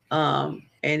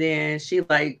 And then she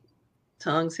like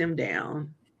tongues him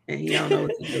down, and he don't know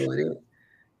what to do with it.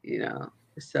 You know.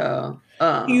 So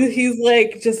He's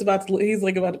like just about to he's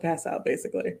like about to pass out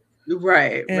basically,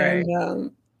 right, and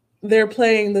right. they're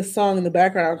playing this song in the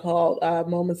background called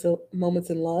 "Moments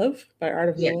in Love" by Art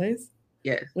of Yes, Noise,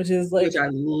 yes. which is Which like I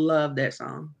love that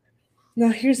song. now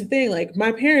here's the thing, like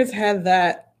my parents had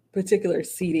that particular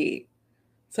CD,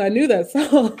 so I knew that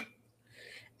song,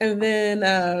 and then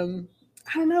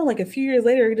I don't know, like a few years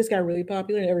later, it just got really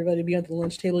popular, and everybody be at the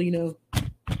lunch table, you know,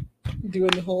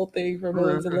 doing the whole thing for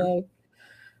 "Moments in Uh-huh. Love."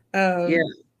 Yeah.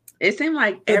 Um, It seemed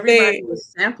like but everybody they, was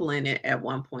sampling it at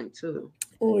one point too.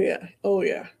 oh yeah, oh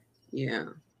yeah. Yeah.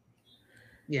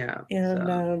 Yeah. And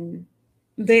So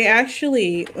they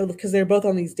actually, because they're both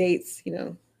on these dates, you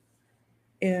know,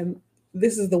 and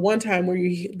this is the one time where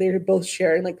they're both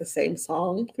sharing like the same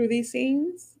song through these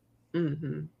scenes,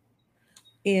 hmm.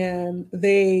 and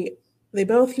they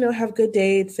both, you know, have good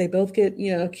dates. They both get,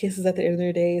 you know, kisses at the end of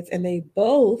their dates, and they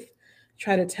both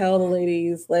try to tell the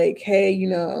ladies like, hey, you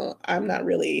know, I'm not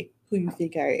really who you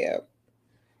think I am.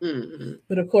 Hmm.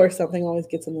 But of course, something always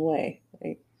gets in the way,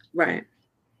 right? Right.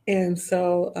 And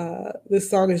so this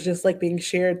song is just like being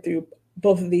shared through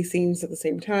both of these scenes at the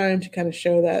same time to kind of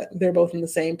show that they're both in the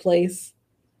same place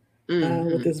with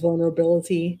Hmm. this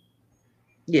vulnerability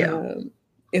Yeah. um,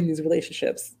 in these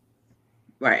relationships.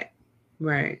 Right.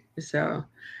 Right. So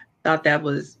thought that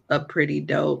was a pretty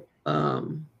dope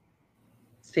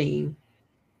scene.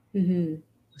 Mm-hmm.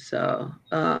 So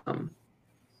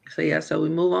so yeah, so we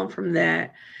move on from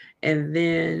that, and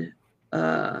then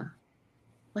uh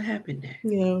what happened next?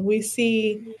 Yeah, we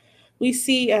see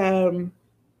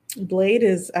Blade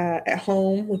is at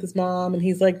home with his mom, and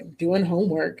he's like doing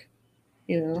homework,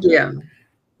 you know, Yeah.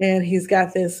 and he's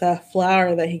got this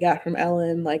flower that he got from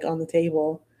Ellen like on the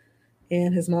table,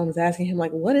 and his mom is asking him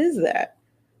like, "What is that?"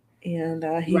 And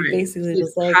he Right. basically She's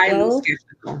was like, highly "Well,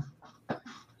 skeptical.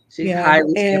 She's yeah,"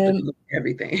 highly and skeptical of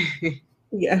everything.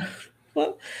 yeah,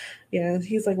 well, yeah.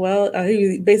 He's like, "Well,"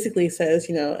 he basically says,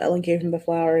 you know, Ellen gave him the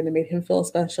flower and it made him feel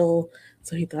special,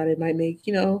 so he thought it might make,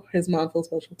 you know, his mom feel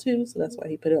special too. So that's why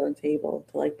he put it on the table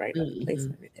to like brighten up the place Hmm.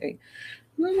 and everything.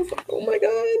 And I was like, "Oh my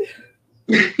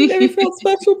god, he never felt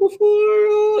special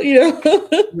before," you know.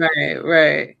 Right,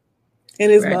 right, And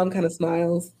his right. mom kind of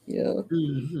smiles, you know.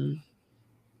 Hmm.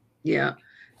 Yeah.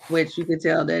 Which you could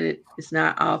tell that it's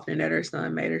not often that her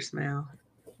son made her smile.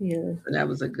 Yeah, So that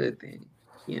was a good thing,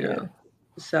 you know. yeah.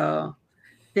 So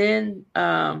then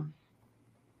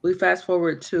we fast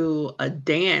forward to a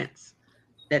dance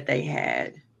that they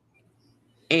had,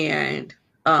 and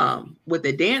with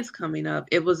the dance coming up,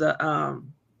 it was a Well,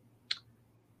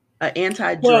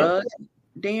 anti-drug well,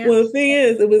 the dance. thing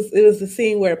is, it was the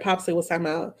scene where Popsy was talking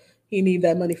about he need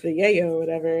that money for the yayo or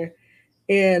whatever,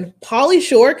 and Polly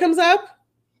Shore comes up.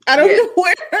 I don't Yes. know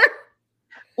where.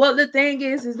 Well, the thing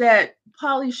is that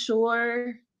Pauly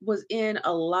Shore was in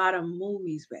a lot of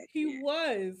movies back He then.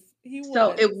 was. He So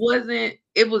was.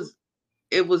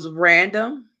 it was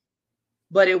random,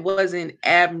 but it wasn't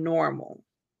abnormal,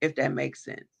 if that makes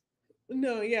sense.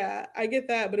 No, yeah, I get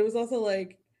that, but it was also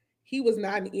like he was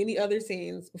not in any other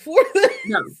scenes before this.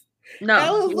 No, I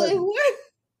no, was he like, wasn't. what?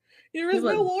 There He was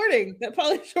no wasn't. warning that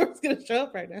Polly Short's gonna show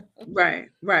up right now. Right,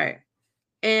 right.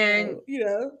 And You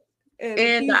know, and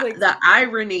and he's like, the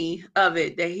irony of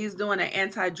it that he's doing an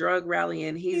anti-drug rally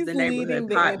and he's he's the neighborhood leading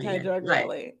the pot man. anti-drug Like,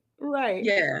 rally, right?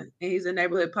 yeah, and he's a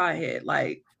neighborhood pothead.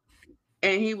 Like,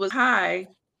 and he was high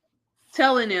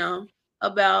telling them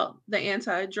about the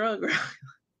anti-drug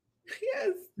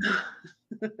Yes.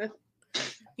 rally.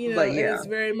 And But yeah. it's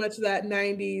very much that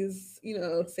 90s,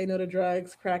 say no to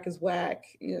drugs, crack is whack,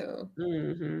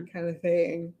 Hmm. kind of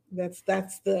thing. That's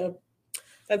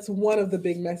one of the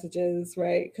big messages,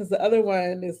 right? Because the other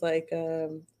one is like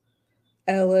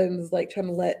Ellen's like trying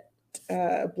to let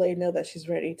Blade know that she's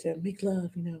ready to make love.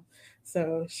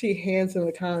 So she hands him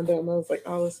a condom. I was like,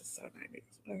 oh, this is so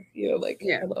 90s. Like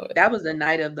Yeah. I love it. That was the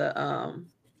night of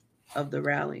the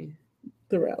rally.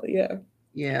 The rally, yeah.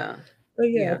 Yeah. But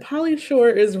yeah, Yeah. Polly Shore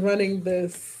is running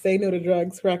this Say No to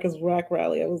Drugs, Crack is Whack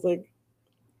rally. I was like,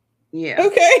 Yeah.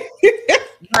 okay.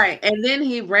 Right. And then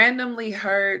he randomly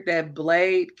heard that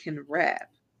Blade can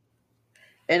rap.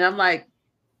 And I'm like,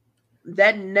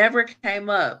 that never came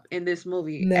up in this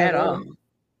movie at all. Never.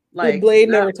 Like, Blade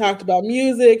no, never talked about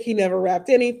music. He never rapped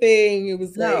anything. It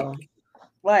was no, like,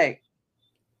 like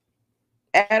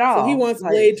at so he all. wants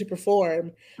Like, Blade to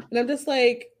perform. And I'm just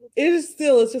like, it's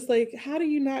just like, how do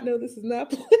you not know this is not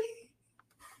Blade?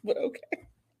 But okay.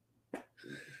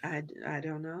 I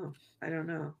don't know. I don't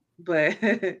know. But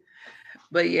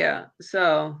but yeah.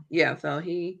 So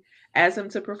he asked him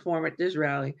to perform at this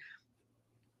rally.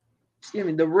 Excuse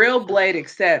me, the real Blade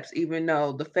accepts, even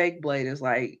though the fake Blade is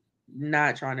like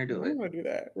not trying to I do don't it. want to do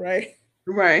that, right?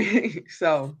 Right.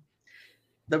 So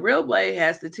the real Blade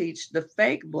has to teach the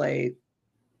fake Blade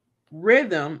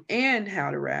rhythm and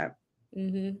how to rap.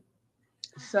 Mm-hmm.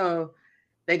 So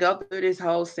they go through this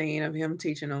whole scene of him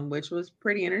teaching them, which was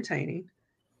pretty entertaining.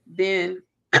 Then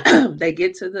they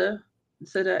get to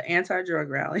the anti-drug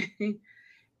rally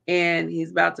and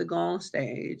he's about to go on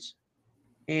stage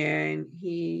and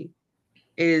he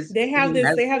has They have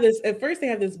this at first they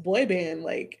have this boy band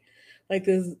like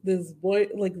this boy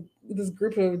like this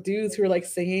group of dudes who are like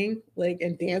singing like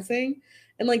and dancing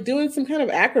and like doing some kind of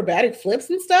acrobatic flips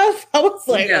and stuff. I was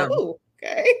like, yeah, oh,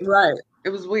 okay. right. It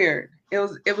was weird. It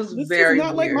was This is very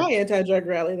not like weird. my anti-drug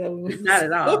rally that we went Not at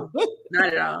to. all.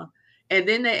 Not at all. And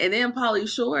then Polly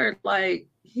Shore, like,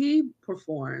 he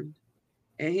performed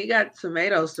and he got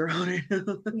tomatoes thrown at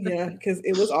him. Yeah, because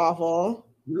it was awful.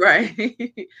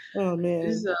 Right. Oh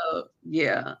man. So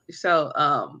yeah. So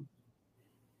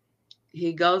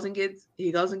he goes and gets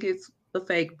the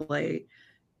fake Blade.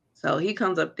 So he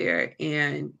comes up there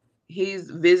and he's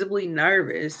visibly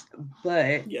nervous,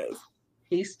 but Yes.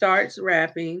 he starts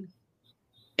rapping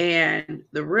and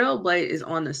the real Blade is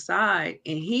on the side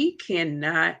and he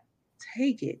cannot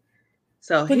take it.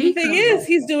 So But the he thing comes is, on.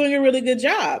 he's doing a really good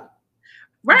job.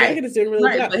 Right. Duncan is doing a really good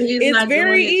Right. job. But he's It's not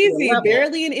very doing it to the easy, level.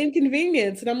 barely an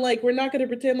inconvenience. And I'm like, we're not going to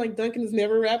pretend like Duncan has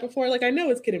never rapped before. Like, I know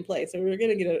it's Kid and Play, so we're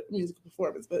going to get a musical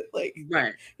performance, but like,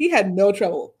 Right. he had no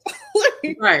trouble.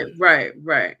 Like,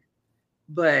 Right.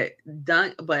 But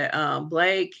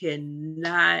Blake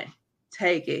cannot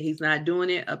take it. He's not doing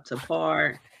it up to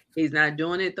par. He's not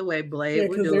doing it the way Blade yeah,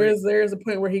 would because do it. there is a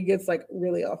point where he gets like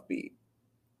really offbeat.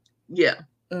 Yeah.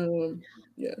 Um,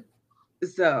 yeah.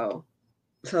 So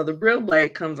the real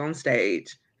Blade comes on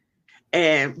stage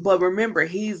but remember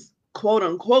he's quote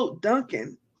unquote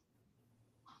Duncan.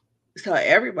 So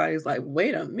everybody's like,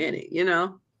 wait a minute.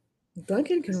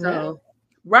 Duncan can rap. So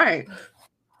right.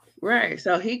 Right.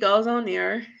 So he goes on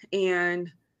there and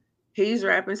he's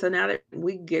rapping. So now that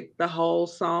we get the whole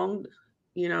song,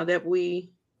 that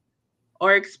we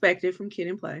are expected from Kid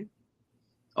and Play,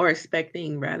 or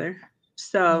expecting rather.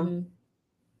 So Mm-hmm.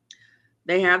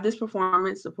 they have this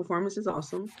performance. The performance is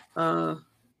awesome.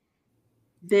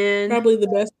 Then Probably the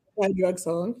best drug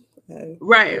song.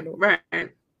 right, right.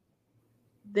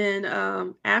 Then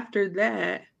after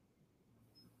that,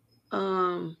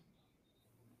 um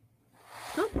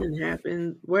something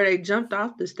happened where they jumped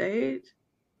off the stage.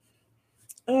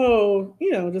 Oh,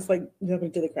 just like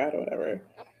jumping to the crowd or whatever.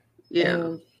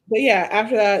 Yeah. But yeah,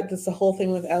 after that, there's the whole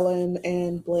thing with Ellen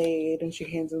and Blade, and she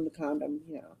hands him the condom.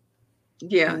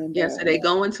 Yeah. And Yeah. So they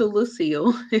go into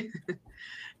Lucille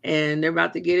and they're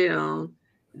about to get it on.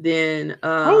 Then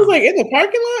I was like in the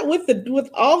parking lot with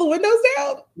all the windows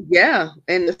down. yeah,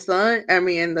 and the sun, I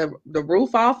mean, and the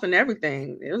roof off and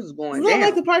everything. It was going It's not like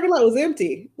down. the parking lot was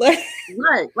empty. Like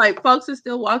Right. Like folks are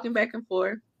still walking back and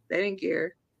forth. They didn't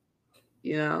care.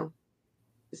 You know.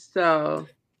 So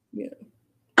yeah.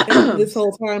 And this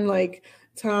whole time, like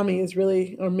Tommy is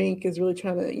really, or Mink is really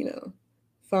trying to,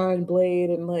 find Blade,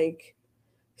 and like,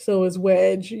 so is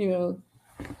Wedge,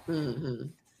 Hmm.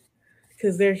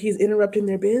 because he's interrupting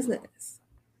their business.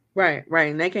 Right,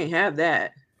 right. And they can't have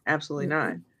that. Absolutely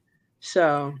not. Mm-mm.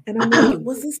 So, And I'm like,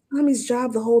 was this Tommy's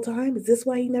job the whole time? Is this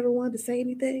why he never wanted to say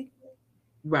anything?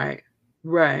 right,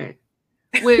 right.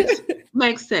 Which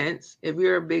makes sense. If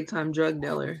you're a big time drug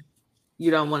dealer,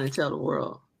 you don't want to tell the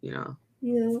world.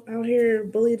 Out here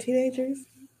bullying teenagers.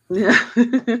 Yeah.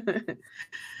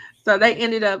 So they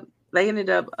ended up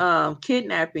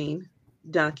kidnapping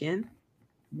Duncan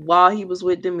while he was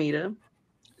with Demeter.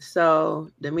 So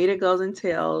Demeter goes and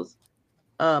tells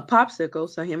Popsicle,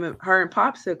 so her and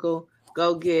Popsicle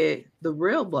go get the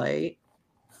real Blade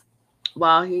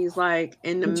while he's like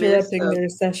in the midst Interrupting of, their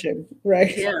session,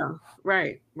 right? yeah,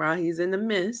 right, while he's in the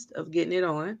midst of getting it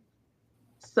on.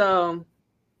 So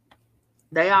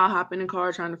they all hop in the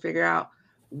car trying to figure out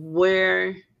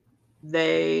where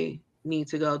they need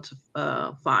to go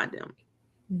to find him.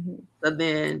 Hmm. So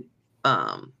then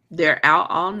they're out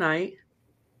all night,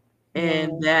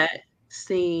 and Wow. that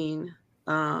scene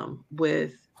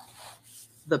with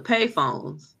the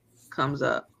payphones comes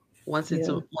up Yeah. once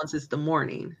it's the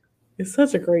morning. It's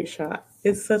such a great shot.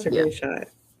 It's such a Yeah, great shot.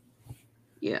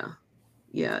 yeah,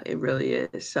 yeah. It really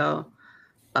is. So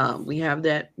we have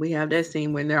that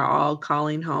scene when they're all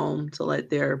calling home to let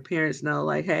their parents know,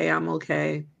 like, hey, I'm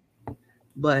okay,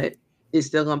 but it's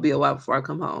still gonna be a while before I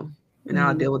come home, and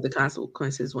I'll Mm. deal with the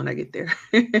consequences when I get there.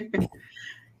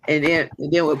 And then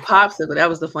with Popsicle, that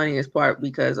was the funniest part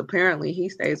because apparently he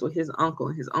stays with his uncle,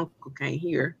 and his uncle can't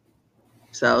hear.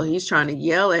 So he's trying to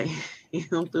yell at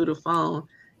him through the phone,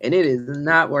 and it is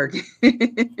not working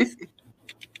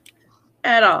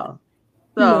at all.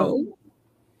 So, No.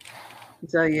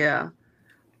 so yeah.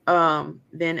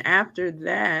 Then after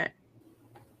that,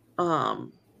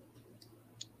 um,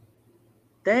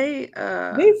 they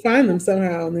They find them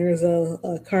somehow, and there's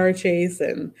a car chase,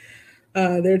 and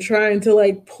they're trying to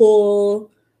like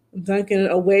pull Duncan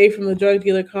away from the drug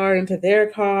dealer car into their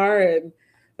car, and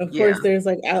of yeah, course there's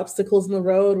like obstacles in the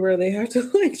road where they have to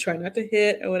like try not to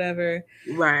hit or whatever,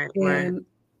 right, right. and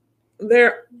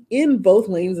they're in both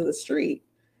lanes of the street,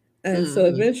 and so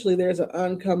Hmm. eventually there's an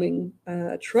oncoming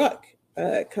truck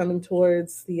coming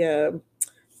towards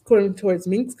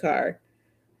Mink's car,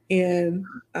 and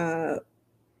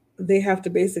they have to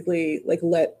basically like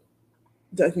let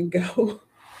Duncan go.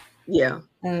 Yeah.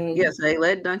 um, Yeah, so they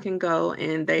let Duncan go,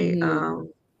 and they mhm.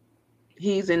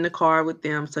 he's in the car with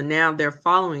them. So now they're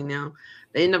following them.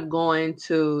 They end up going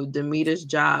to Demeter's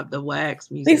job, the wax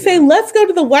They say, museum. let's go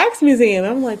to the wax museum.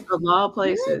 I'm like, Of all what?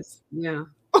 places. Yeah.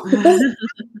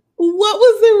 What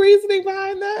was the reasoning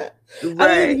behind that? I don't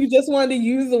think Right. you just wanted to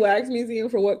use the wax museum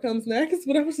for what comes next,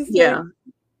 but I was just Yeah. like,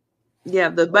 Yeah.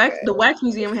 The okay, wax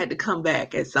museum had to come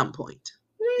back at some point,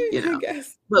 right, you I know.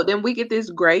 guess. But then we get this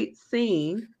great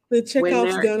scene The when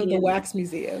Chekhov's they're gun of the in, wax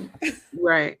museum.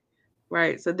 right.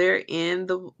 Right. So they're in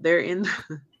they're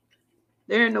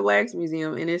in the wax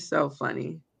museum, and it's so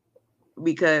funny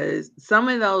because some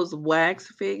of those wax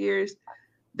figures,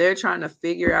 they're trying to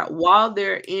figure out while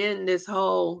they're in this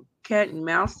whole cat and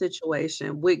mouse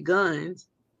situation with guns,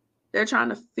 they're trying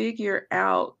to figure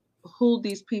out who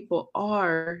these people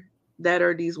are that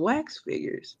are these wax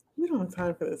figures. We don't have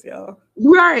time for this, y'all.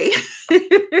 Right.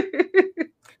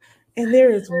 And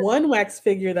there is one wax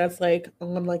figure that's like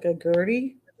on like a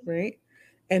gurney, right?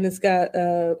 And it's got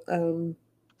a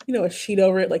sheet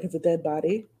over it like it's a dead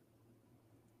body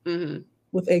Hmm.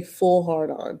 with a full hard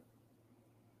on.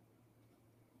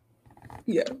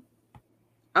 Yeah.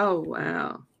 Oh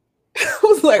wow. I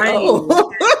was like, I didn't even catch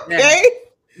oh, that. okay.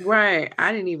 Right.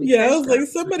 I didn't even Yeah, I catch was that. like,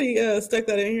 somebody stuck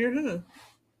that in here, huh?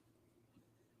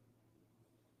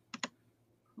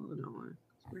 Hold on.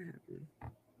 What happened?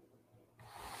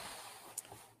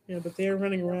 Yeah, but they're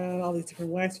running around all these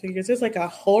different wax figures. There's like a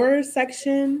horror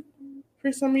section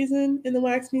for some reason in the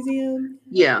wax museum,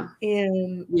 Yeah.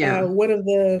 and Yeah. one of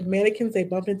the mannequins they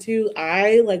bump into,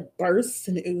 eye like bursts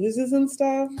and oozes and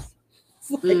stuff.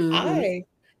 It's like Hmm. I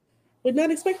would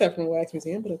not expect that from a wax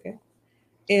museum, but okay.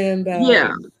 And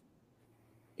Yeah.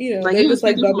 Like they're you just would see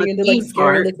like this from bumping a into like theme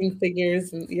scary park. looking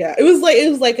figures, and yeah, it was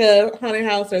like a haunted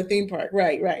house or a theme park.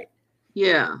 Right, right.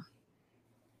 Yeah.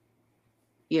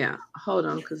 Yeah. Hold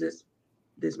on, because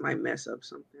this might mess up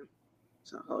something.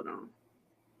 So hold on.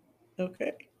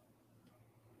 Okay.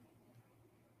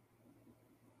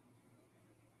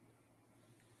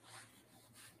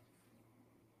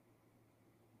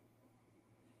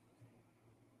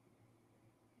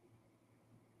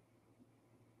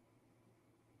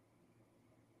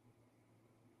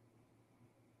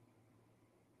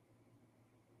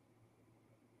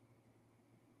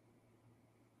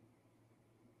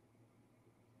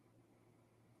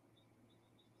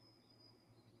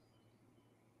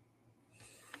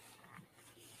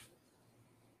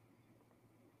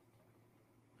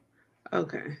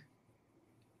 Okay.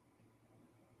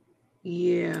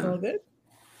 Yeah. All good.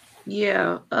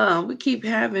 Yeah. We keep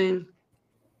having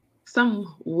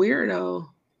some weirdo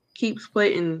keeps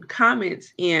putting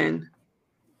comments in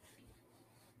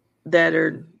that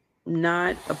are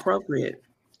not appropriate.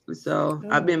 So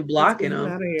I've Oh, been let's blocking get him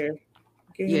them. out of here.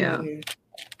 Get him out Yeah, of here.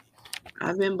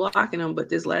 I've been blocking them, but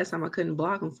this last time I couldn't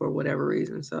block them for whatever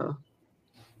reason. So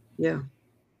yeah,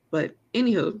 but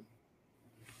anywho,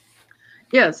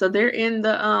 yeah. So they're in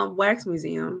the wax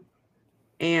museum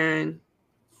and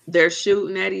they're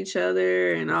shooting at each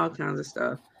other and all kinds of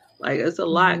stuff. Like it's a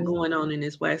lot Hmm. going on in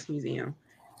this wax museum.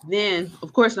 Then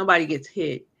of course nobody gets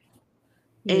hit,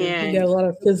 Yeah, you got and a lot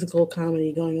of physical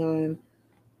comedy going on.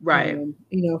 right.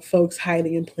 Folks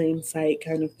hiding in plain sight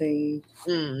kind of thing.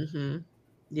 Mm-hmm.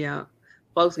 Yeah.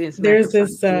 Folks getting smacked There's upside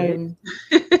this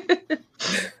the head.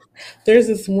 there's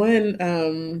this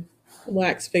one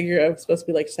wax figure of supposed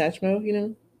to be like Satchmo,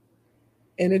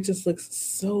 and it just looks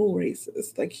so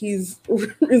racist. Like he's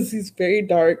very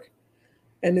dark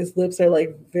and his lips are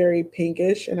like very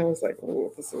pinkish, and I was like,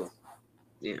 oh, this is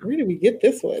Yeah. where did we get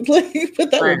this one? Like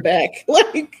put that Right. one back.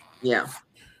 Like Yeah.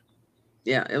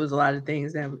 Yeah. It was a lot of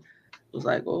things that was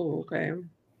like, oh, okay.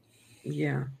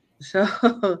 Yeah. So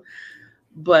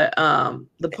but the oh,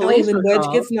 and police then were Wedge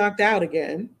called. gets knocked out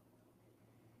again.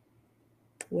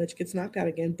 Wedge gets knocked out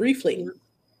again briefly.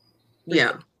 Yeah.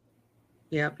 Yeah. Briefly.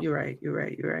 Yep. You're right. You're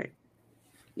right. You're right.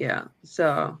 Yeah.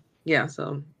 So yeah,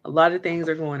 so a lot of things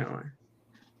are going on.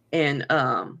 And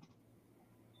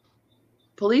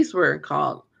police were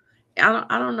called.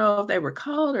 I don't know if they were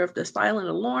called or if the silent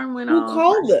alarm went Who off or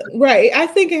called them? Right. I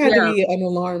think it had to yeah, be an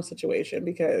alarm situation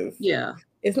because yeah.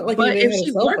 it's not like But anybody if had a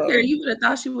she cell worked there, phone. you would have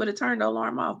thought she would have turned the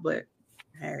alarm off. But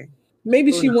hey,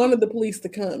 Maybe who she knows? wanted the police to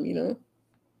come.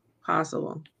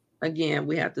 Possible. Again,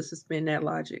 we have to suspend that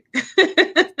logic.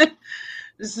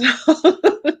 So,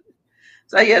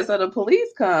 so yeah, so the police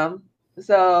come.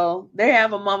 So they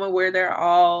have a moment where they're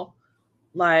all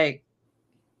like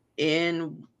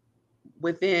in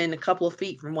within a couple of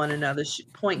feet from one another,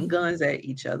 pointing guns at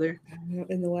each other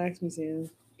In the wax museum.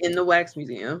 in the wax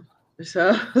museum.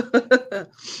 So,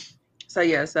 so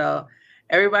yeah, so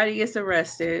everybody gets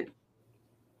arrested,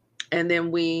 and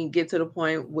then we get to the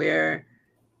point where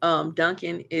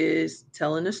Duncan is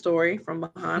telling the story from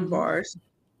behind Hmm. bars,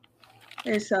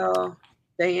 and so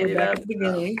they We're ended back up, at the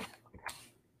beginning.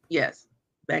 yes,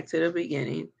 back to the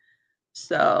beginning.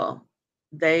 So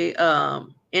they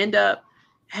end up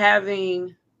having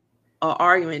an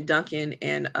argument, Duncan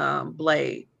and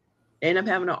Blade. They end up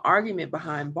having an argument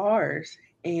behind bars,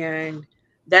 and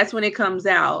that's when it comes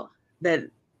out that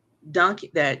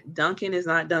Duncan is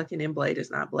not Duncan and Blade is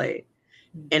not Blade,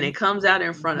 and Hmm. it comes out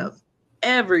in front Hmm. of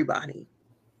everybody,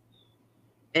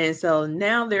 and so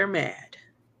now they're mad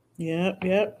Yep,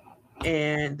 yep.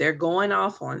 and they're going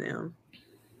off on them.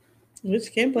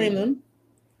 Which can't blame And, them.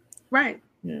 right,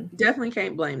 Yeah. definitely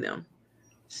can't blame them.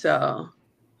 So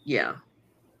yeah,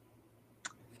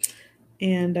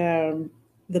 And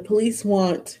the police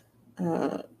want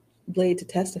uh, Blade to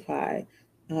testify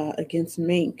against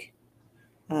Mink,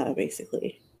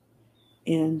 basically.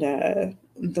 And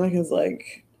Duncan's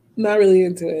like, not really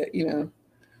into it.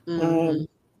 hmm, Um,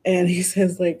 and he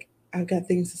says, like, I've got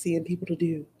things to see and people to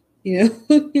do, you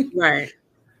know, right,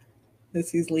 as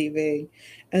he's leaving.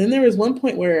 And then there was one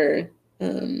point where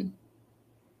um,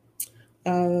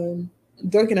 um,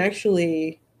 Duncan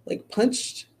actually like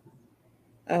punched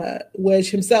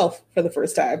Wedge himself for the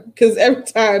first time because every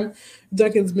time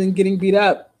Duncan's been getting beat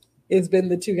up, it's been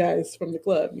the two guys from the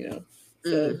club.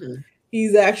 So hmm,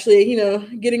 he's actually,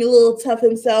 getting a little tough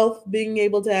himself, being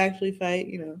able to actually fight.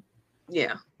 yeah,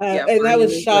 yeah, And that finding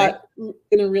was his way. shot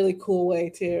in a really cool way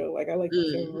too. Like I like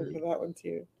the camera work Hmm, for that one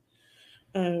too.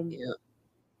 Um, yeah,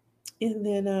 and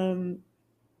then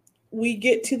we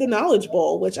get to the Knowledge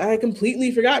Bowl, which I had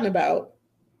completely forgotten about.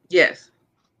 yes,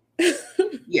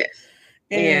 yes,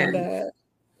 And and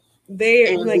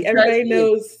they and like because everybody he,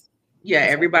 knows. yeah, I'm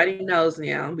sorry. everybody knows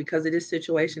now because of this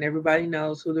situation. Everybody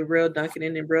knows who the real Duncan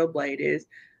and the real Blade is.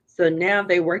 So now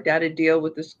they worked out a deal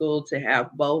with the school to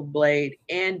have both Blade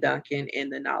and Duncan in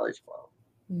the Knowledge Bowl,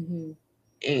 Hmm.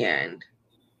 and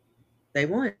they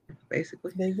won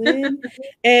basically. They win,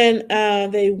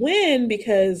 and they win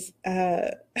because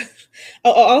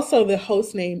also the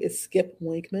host name is Skip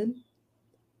Wakeman,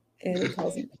 and he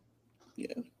calls him the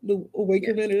Yes.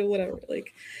 Wakerman or whatever.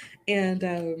 Like, and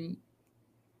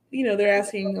they're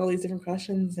asking all these different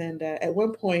questions, and at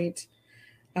one point,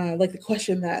 like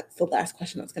the last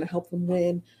question that's going to help them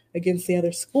win against the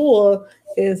other school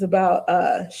is about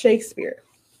Shakespeare,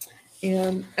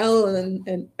 and Ellen.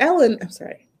 I'm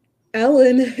sorry.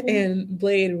 Ellen and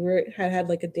Blade had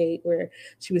like a date where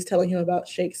she was telling him about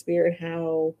Shakespeare and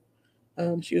how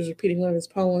she was repeating one of his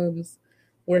poems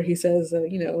where he says,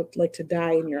 like to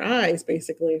die in your eyes,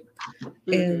 basically.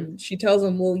 Mm-hmm. And she tells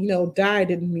him, well, die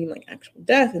didn't mean like actual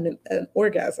death and an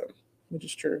orgasm, which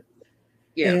is true.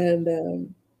 Yeah.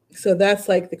 And so that's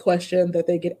like the question that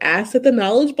they get asked at the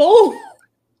Knowledge Bowl.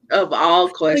 Of all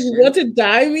Like, what questions. did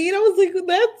die mean? I was like,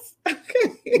 that's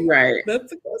okay. Right.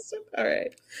 That's a question. All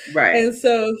right. Right. And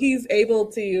so he's able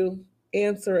to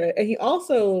answer it. And he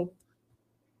also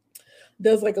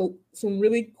does like some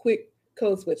really quick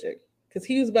code switching because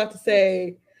he was about to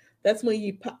say, that's when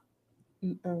you pop.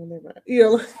 Oh, never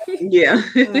mind. Yeah.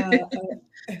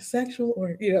 A sexual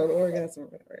or orgasm or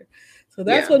whatever. So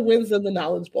that's Yeah. what wins them the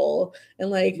Knowledge Bowl, and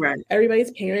like Right.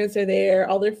 everybody's parents are there,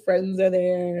 all their friends are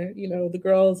there, the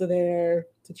girls are there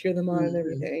to cheer them on and Mm-hmm.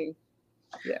 everything.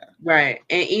 Yeah. Right.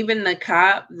 And even the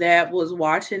cop that was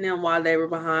watching them while they were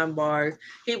behind bars,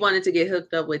 he wanted to get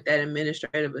hooked up with that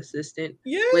administrative assistant,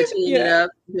 Yeah. which he ended Yeah.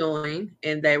 up doing,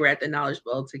 and they were at the Knowledge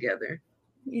Bowl together.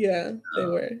 Yeah. They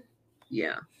Um, were.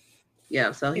 yeah.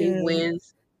 Yeah. So And he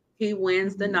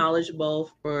wins the mhm. Knowledge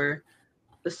Bowl for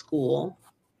the school,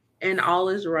 and all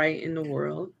is right in the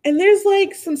world. and there's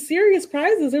like some serious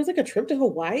prizes. There's like a trip to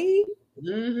Hawaii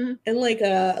Mm-hmm. and like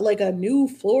a new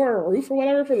floor or roof or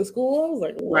whatever for the school. I was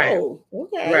like, Right. whoa,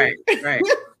 okay. Right. Right.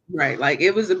 Right. Like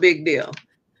it was a big deal.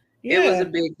 It was a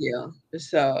Yeah. big deal.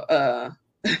 So,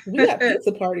 We got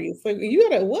pizza parties. Like you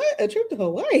got a trip to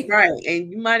Hawaii. right, and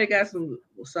you might have got some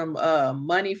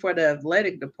money for the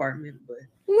athletic department, but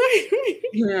Right.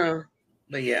 yeah,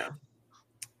 but yeah,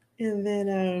 And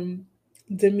then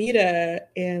Demita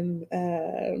and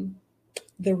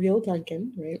the real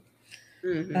Duncan, right?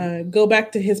 hmm Go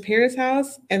back to his parents'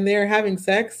 house and they're having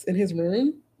sex in his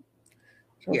room.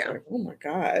 I was yeah, like, oh my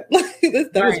God.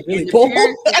 That was right. really And the bold.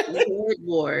 parents hit the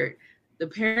headboard. The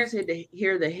parents had to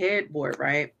hear the headboard,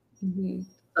 right? Mhm.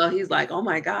 So he's like, "Oh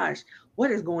my gosh,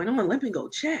 what is going on? Let me go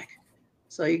check."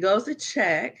 So he goes to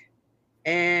check,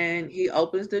 and he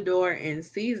opens the door and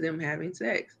sees them having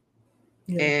sex,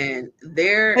 Yeah. and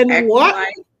they're And acting what?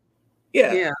 like,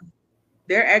 Yeah. yeah,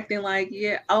 they're acting like,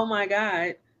 yeah, oh my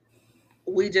god,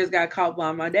 we just got caught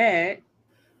by my dad,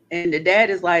 and the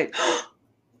dad is like,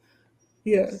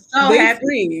 Yeah. so They happy,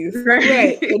 freeze. right?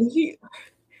 Right. And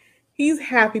he's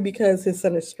happy because his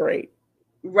son is straight.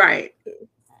 Right,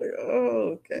 Like,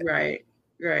 oh, okay. right,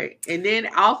 right, and then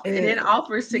And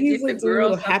offers to he's get the like doing a girl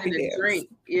little something happy to dance. drink.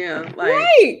 Yeah, like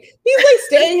Right. He's like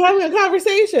staying having a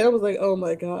conversation. I was like, oh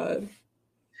my God.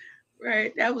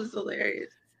 right, that was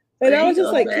hilarious. So And then I he was just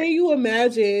goes like, back. can you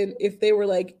imagine if they were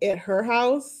like at her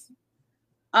house?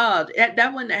 Oh,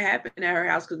 that wouldn't have happened at her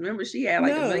house because remember she had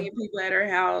like a No. million people at her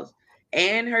house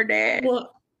and her dad.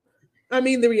 Well, I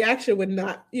mean, the reaction would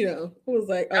not, it was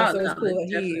like, oh, Oh so it's no, cool it that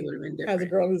definitely he would have been has a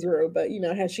different. girl in his room, but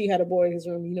had she had a boy in his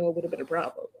room, it would have been a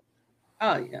problem.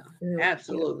 Oh yeah,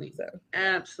 absolutely, So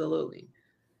absolutely.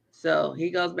 So he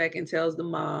goes back and tells the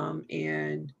mom,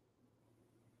 and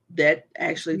that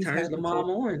actually he's turns the happy too. mom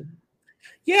on.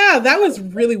 Yeah, that was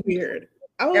really weird.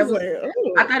 I That was was like,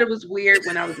 I oh, thought it was weird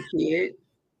when I was a kid.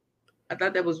 I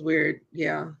thought that was weird.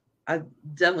 Yeah, I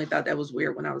definitely thought that was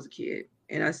weird when I was a kid,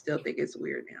 and I still think it's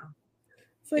weird now.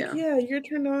 it's like, Yeah, yeah, you're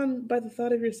turned on by the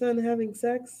thought of your son having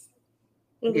sex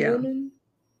with a yeah, woman.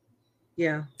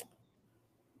 yeah.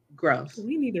 Gross.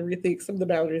 We need to rethink some of the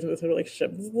boundaries of this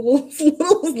relationship. It's a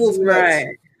little much.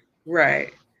 Right,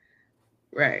 right,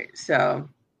 right. So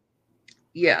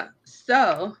yeah.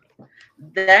 So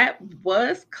that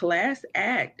was Class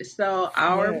Act. So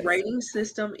our Yes. rating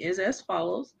system is as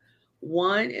follows: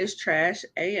 one is trash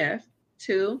AF,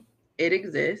 two, it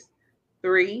exists,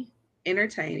 three,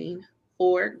 entertaining,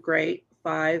 four, great,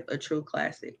 five, a true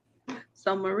classic.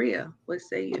 So Maria, what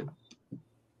say you?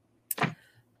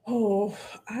 Oh,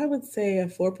 I would say a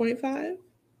 4.5,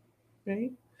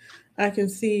 right? I can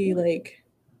see like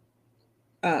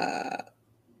uh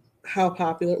how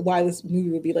popular why this movie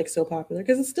would be like so popular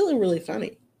because it's still really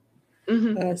funny.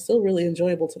 Mm-hmm. Still really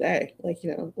enjoyable today. Like,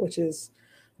 which is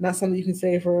not something you can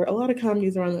say for a lot of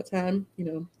comedies around that time,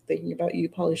 thinking about you,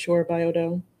 Polly Shore,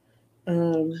 Biodome.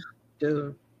 Um,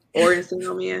 Dude. Or in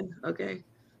Single Man. Okay.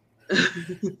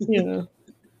 you know.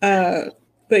 Uh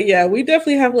but yeah, we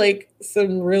definitely have like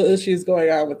some real issues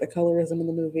going on with the colorism in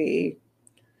the movie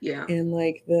Yeah. and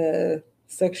like the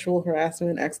sexual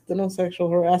harassment, accidental sexual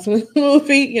harassment in the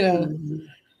movie.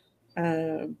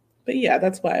 Hmm. But yeah,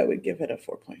 that's why I would give it a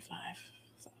 4.5.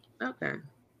 So Okay.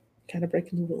 kind of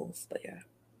breaking the rules, but yeah.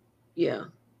 Yeah.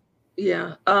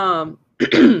 Yeah. I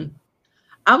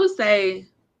would say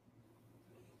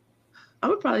I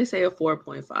would probably say a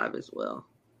 4.5 as well.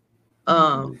 Mhm.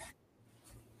 Um,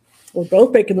 We're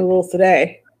both breaking the rules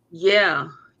today. yeah,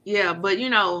 yeah, but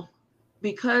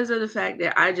because of the fact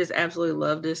that I just absolutely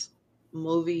love this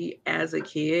movie as a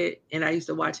kid, and I used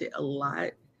to watch it a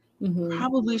lot. Hmm.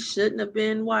 Probably shouldn't have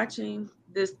been watching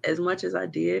this as much as I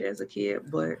did as a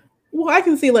kid, but Well, I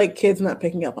can see like kids not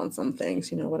picking up on some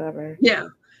things, whatever. yeah,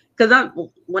 because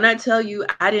when I tell you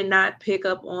I did not pick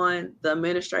up on the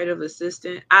administrative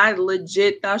assistant, I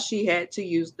legit thought she had to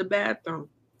use the bathroom.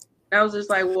 I was just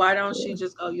like, why don't she Yeah.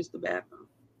 just go use the bathroom?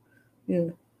 Yeah.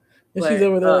 And she's But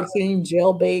over there like seeing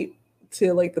jail bait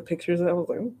to like the pictures. And I was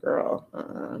like, oh, girl.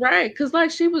 right, because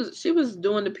like she was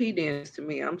doing the P dance to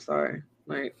me. I'm sorry,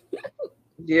 like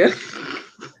yeah,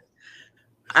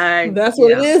 I That's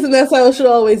what yeah, it is, and that's how it should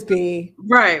always be.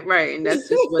 right, right, and that's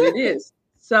just what it is.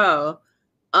 So,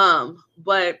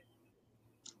 but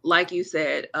like you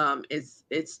said,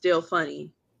 it's still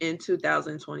funny in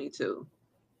 2022.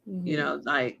 Hmm.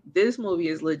 Like this movie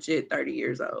is legit 30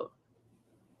 years old.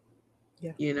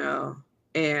 Yeah. You know,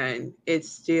 and it's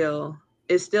still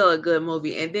a good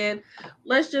movie. And then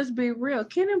let's just be real,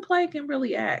 Ken and Play can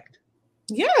really act.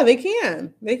 Yeah, they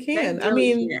can. They They can. I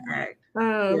really mean, can act.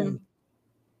 Yeah. um,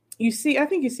 I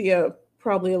think you see a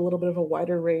probably a little bit of a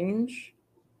wider range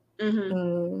Hmm.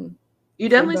 um, You for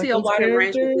definitely see a Bucky's wider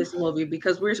range with character. this movie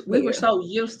because we But were yeah. so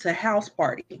used to House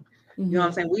Party. You know what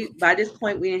I'm Hmm. saying? We by this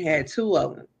point we had two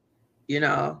of them. You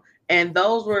know, and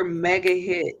those were mega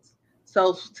hits.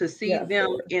 So to see Yeah, them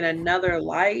for in another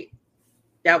light,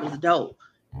 that was dope.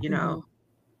 You real. know,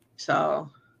 so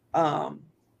um,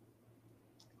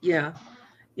 yeah,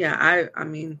 yeah. I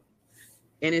mean,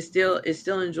 and it's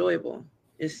still enjoyable.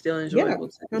 It's still Yeah, enjoyable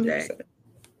to this day. 100%.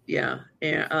 Yeah,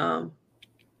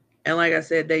 and like I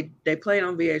said, they played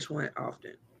on VH1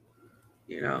 often.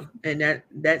 And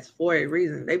that's for a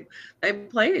reason. They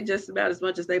played it just about as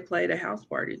much as they played at house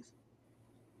parties.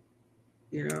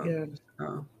 You know, Yeah,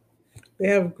 so, they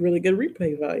have really good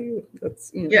replay value.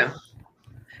 That's yeah,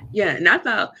 yeah. And I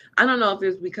don't know if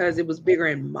it's because it was bigger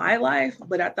in my life,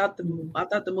 but Mhm. I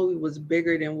thought the movie was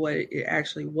bigger than what it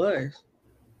actually was.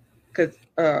 Because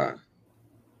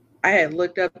I had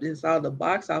looked up and saw the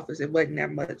box office. It wasn't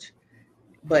that much,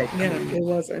 but I Yeah, mean, it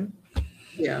wasn't.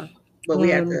 yeah. But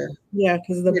Um, yeah,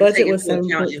 because the we had to take budget was into seven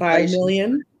account point five inflation. So,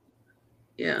 million.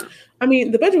 yeah, I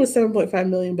mean, the budget was 7.5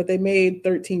 million, but they made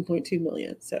 13.2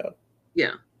 million. So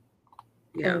yeah,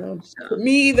 yeah. So, for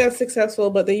me, that's successful.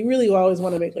 But they really always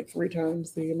want to make like three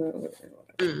times the amount.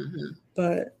 hmm,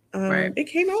 But right, it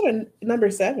came out at number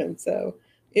 7, so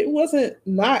it wasn't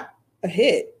not a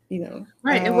hit.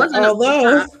 right. It wasn't a Although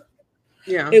flop.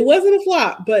 Yeah. it wasn't a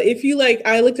flop. But if you like,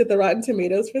 I looked at the Rotten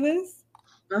Tomatoes for this.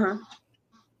 Uh huh.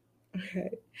 Okay,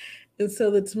 and so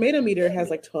the tomato meter has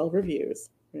like 12 reviews,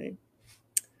 right?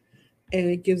 And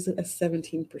it gives it a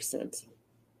 17%.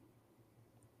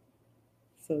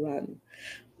 So rotten.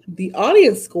 The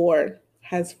audience score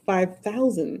has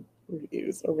 5,000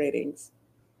 reviews or ratings,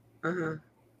 Uh huh.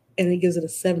 and it gives it a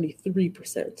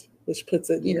 73%, which puts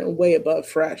it, Yeah. way above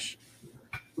fresh.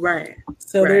 Right.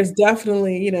 So Right. there's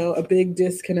definitely, a big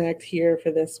disconnect here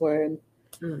for this one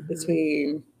Hmm.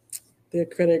 between the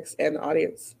critics and the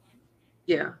audience.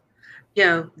 Yeah.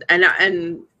 Yeah. And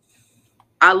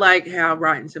I like how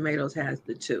Rotten Tomatoes has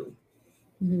the two.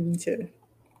 Too.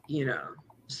 You know.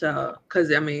 So,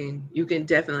 because I mean, you can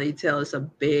definitely tell it's a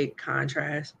big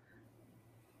contrast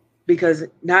because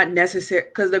not necessary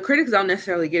because the critics don't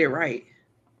necessarily get it right.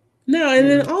 No, and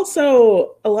You then know.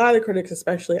 also a lot of the critics,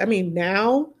 especially, I mean,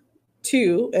 now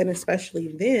too, and especially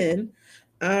then,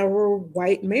 were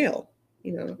white male.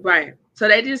 You know, Right. So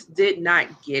they just did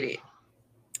not get it.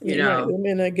 You yeah, right. know. They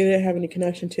may not get it, have any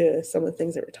connection to some of the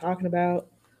things that we're talking about.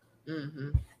 Hmm.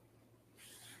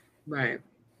 Right.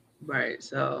 Right.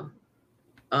 So,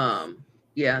 um,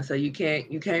 yeah. So you can't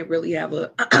really have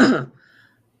a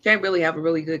can't really have a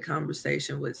really good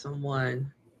conversation with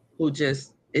someone who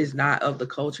just is not of the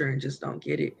culture and just don't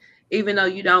get it. Even though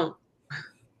you don't,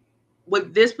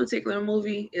 with this particular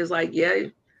movie, is like, yeah,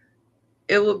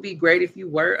 it would be great if you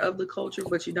were of the culture,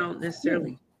 but you don't Yeah,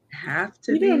 necessarily have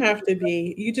to you don't be. have to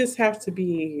be. You just have to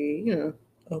be,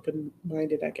 open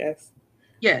minded, I guess.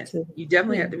 Yes, To you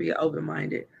definitely yeah, have to be open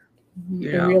minded,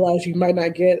 you and know. realize you might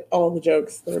not get all the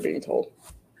jokes that are being told.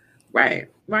 Right,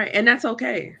 right. And that's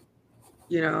okay,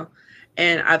 you know.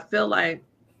 And I feel like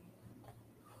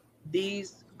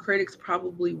these critics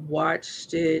probably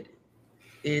watched it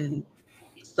in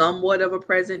somewhat of a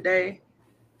present day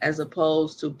as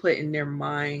opposed to putting their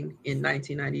mind in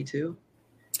 1992.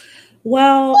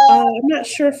 Well, I'm not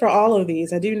sure for all of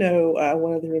these. I do know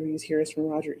one of the reviews here is from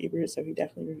Roger Ebert, so he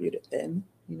definitely reviewed it then.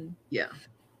 Yeah,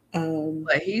 Um,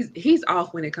 but he's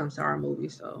off when it comes to our movie.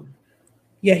 So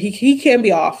Yeah, he can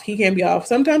be off. He can be off.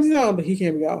 Sometimes he's on, but he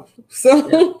can be off. Yeah.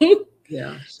 So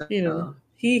Yeah. you So know,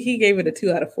 he gave it a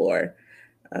 2 out of 4.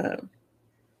 Um,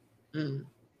 mm,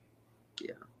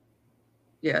 yeah.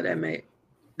 Yeah,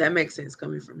 that makes sense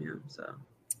coming from him. So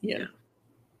yeah, yeah.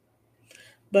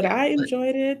 but Yeah. I But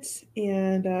enjoyed it,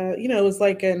 and it was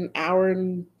like an hour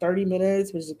and 30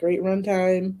 minutes, which is a great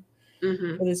runtime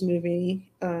mm-hmm. for this movie.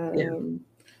 Yeah.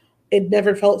 It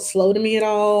never felt slow to me at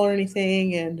all or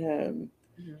anything, and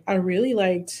Mm-hmm. I really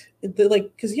liked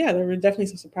because yeah, there were definitely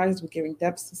some surprises with giving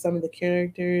depth to some of the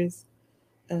characters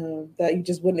that you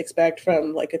just wouldn't expect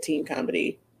from like a teen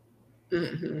comedy.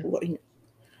 Mm-hmm.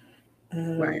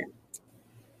 Um, Right.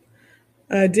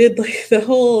 I did like the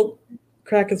whole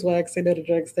crack is wax, say no to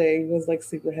drugs thing was like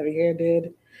super heavy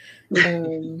handed.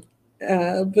 Um,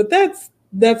 but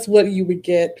that's what you would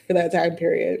get for that time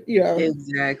period, you know.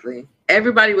 Exactly.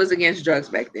 Everybody was against drugs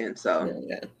back then, so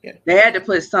Yeah, yeah, yeah. they had to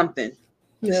put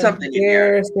Yeah, something in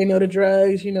there. dare say no to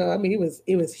drugs. I mean,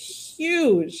 it was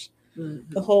huge. The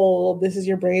Mm-hmm. whole this is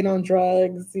your brain on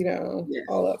drugs, Yes.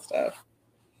 all that stuff.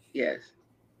 Yes.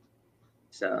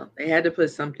 So they had to put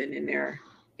something in there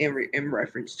in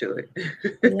reference to it.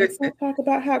 Let's not talk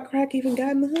about how crack even got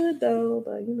in the hood, though.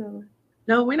 But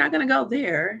No, we're not gonna go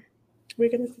there. we're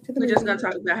gonna stick to the We're just movie.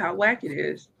 gonna talk about how whack it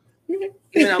is. Even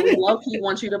though we low key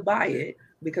want you to buy it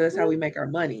because that's how we make our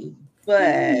money.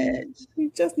 But We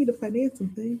just need to finance some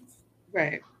things.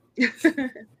 right.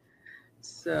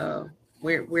 So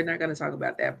we're not gonna talk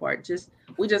about that part.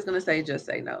 We're just gonna say just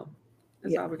say no.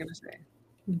 That's Yeah. all we're gonna say.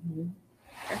 Mm-hmm.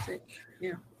 That's it.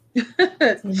 Yeah.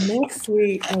 So next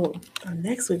week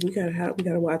we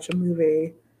gotta watch a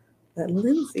movie that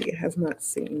Lindsay has not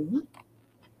seen.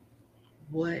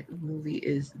 What movie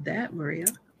is that, Maria?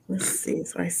 Let's see.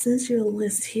 So I sent you a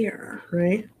list here,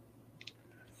 right?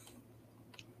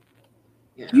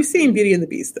 Yeah. You've seen Beauty and the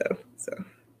Beast, though. So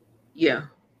Yeah.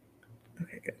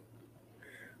 okay, good.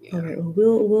 Yeah. All right.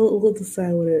 Well, we'll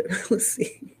decide what it. Let's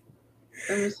see.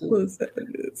 Let me see. We'll decide what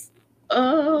it is.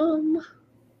 Um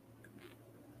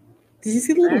Did you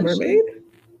see The Little actually, Mermaid?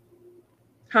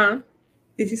 huh?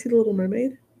 Did you see The Little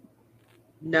Mermaid?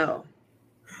 No.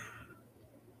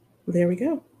 There we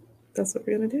go. That's what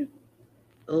we're gonna do.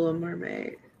 The Little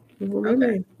Mermaid. The Little Okay.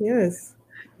 Mermaid. Yes.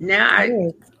 Now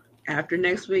Yes. after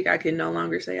next week I can no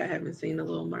longer say I haven't seen The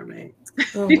Little Mermaid.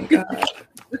 Oh my god.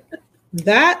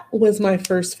 That was my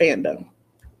first fandom.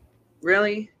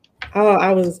 Really? Oh,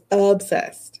 I was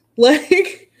obsessed.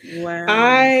 Like Wow.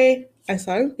 I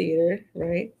saw it in theater,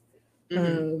 right?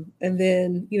 Hmm. And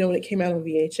then when it came out on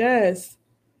VHS,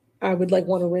 I would like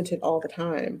want to rent it all the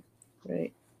time,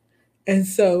 right? And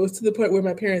so it was to the point where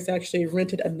my parents actually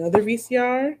rented another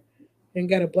VCR and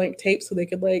got a blank tape so they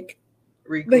could they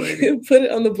Recorded. could put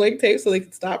it on the blank tape so they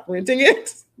could stop renting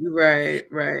it. Right,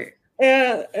 right.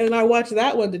 And I watched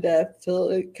that one to death till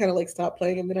it kind of like stopped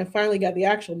playing, and then I finally got the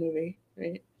actual movie,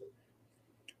 right?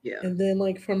 Yeah. And then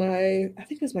like for I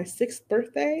think it was my 6th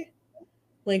birthday,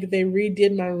 like they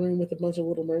redid my room with a bunch of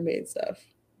Little Mermaid stuff.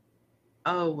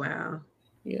 Oh wow.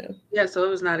 Yeah, Yeah, so it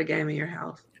was not a game in your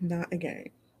house. not a game.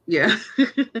 Yeah.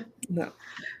 No.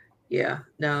 Yeah.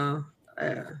 No.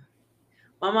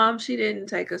 My mom, she didn't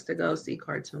take us to go see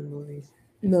cartoon movies.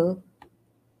 No.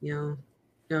 You know.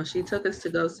 No, she took us to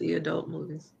go see adult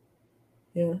movies.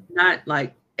 Yeah. Not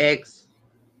like X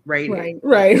rated. Right.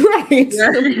 Right. Right.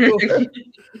 Yeah. Of course.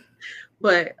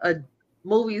 But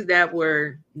movies that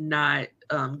were not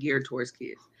geared towards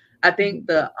kids. I think Mhm.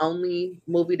 the only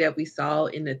movie that we saw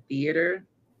in the theater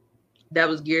that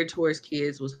was geared towards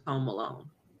kids was Home Alone,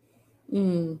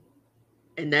 Mm,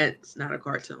 and that's not a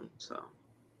cartoon. So,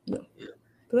 no, yeah.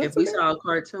 but If that's we okay. saw a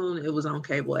cartoon, it was on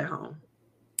cable at home.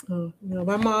 Oh, no,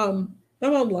 my mom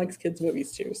likes kids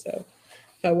movies too. So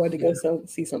if I wanted to Yeah. go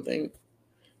see something,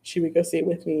 she would go see it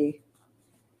with me.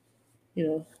 You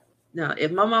know, No,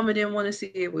 if my mama didn't want to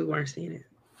see it, we weren't seeing it.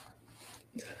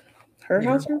 her You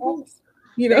know, house, her rules.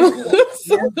 You know,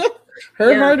 basically. Yeah. so,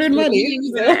 her Yeah. hard-earned And we money. didn't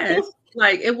even So ask.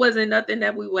 Like it wasn't nothing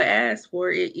that we would ask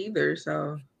for it either.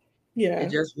 So yeah, it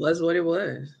just was what it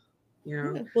was. You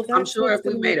know, yeah. Well, I'm that's sure what's if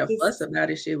we gonna made make a this fuss about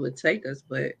it, she would take us.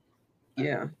 But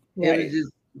yeah, it was right.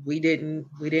 just we didn't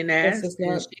That's ask, just and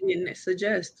not. she didn't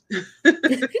suggest.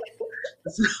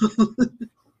 So,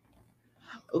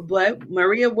 but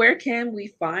Maria, where can we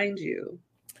find you?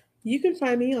 You can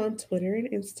find me on Twitter and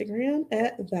Instagram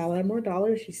at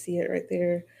 @ValorMoreDollars. You see it right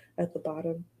there at the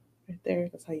bottom, right there.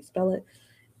 That's how you spell it.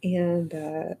 And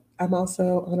I'm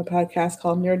also on a podcast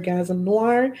called Nerdgasm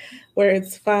Noir, where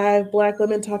it's 5 Black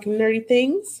women talking nerdy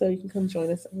things. So you can come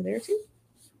join us over there too.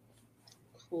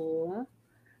 Cool.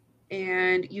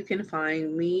 And you can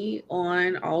find me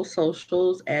on all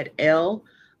socials at L_Ranelle.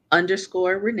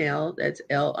 That's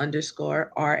L_RANELLE.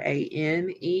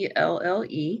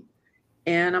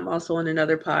 And I'm also on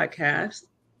another podcast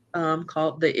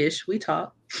called The Ish We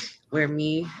Talk, where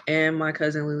me and my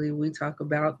cousin Lily, we talk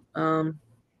about a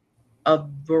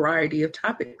variety of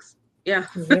topics. Yeah.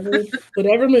 Whatever,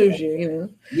 whatever moves you, you know.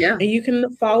 Yeah. And you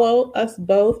can follow us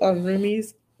both on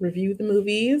Roomies Review the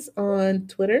Movies on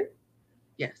Twitter.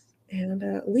 Yes. And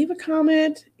leave a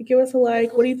comment, give us a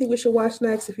like. What do you think we should watch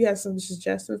next? If you have some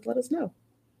suggestions, let us know.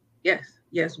 Yes.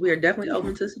 Yes. We are definitely Yeah.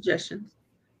 open to suggestions.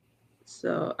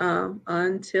 So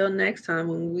until next time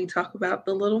when we talk about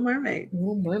The Little Mermaid.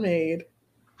 Little Mermaid.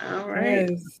 All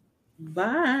right. Yes.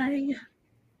 Bye.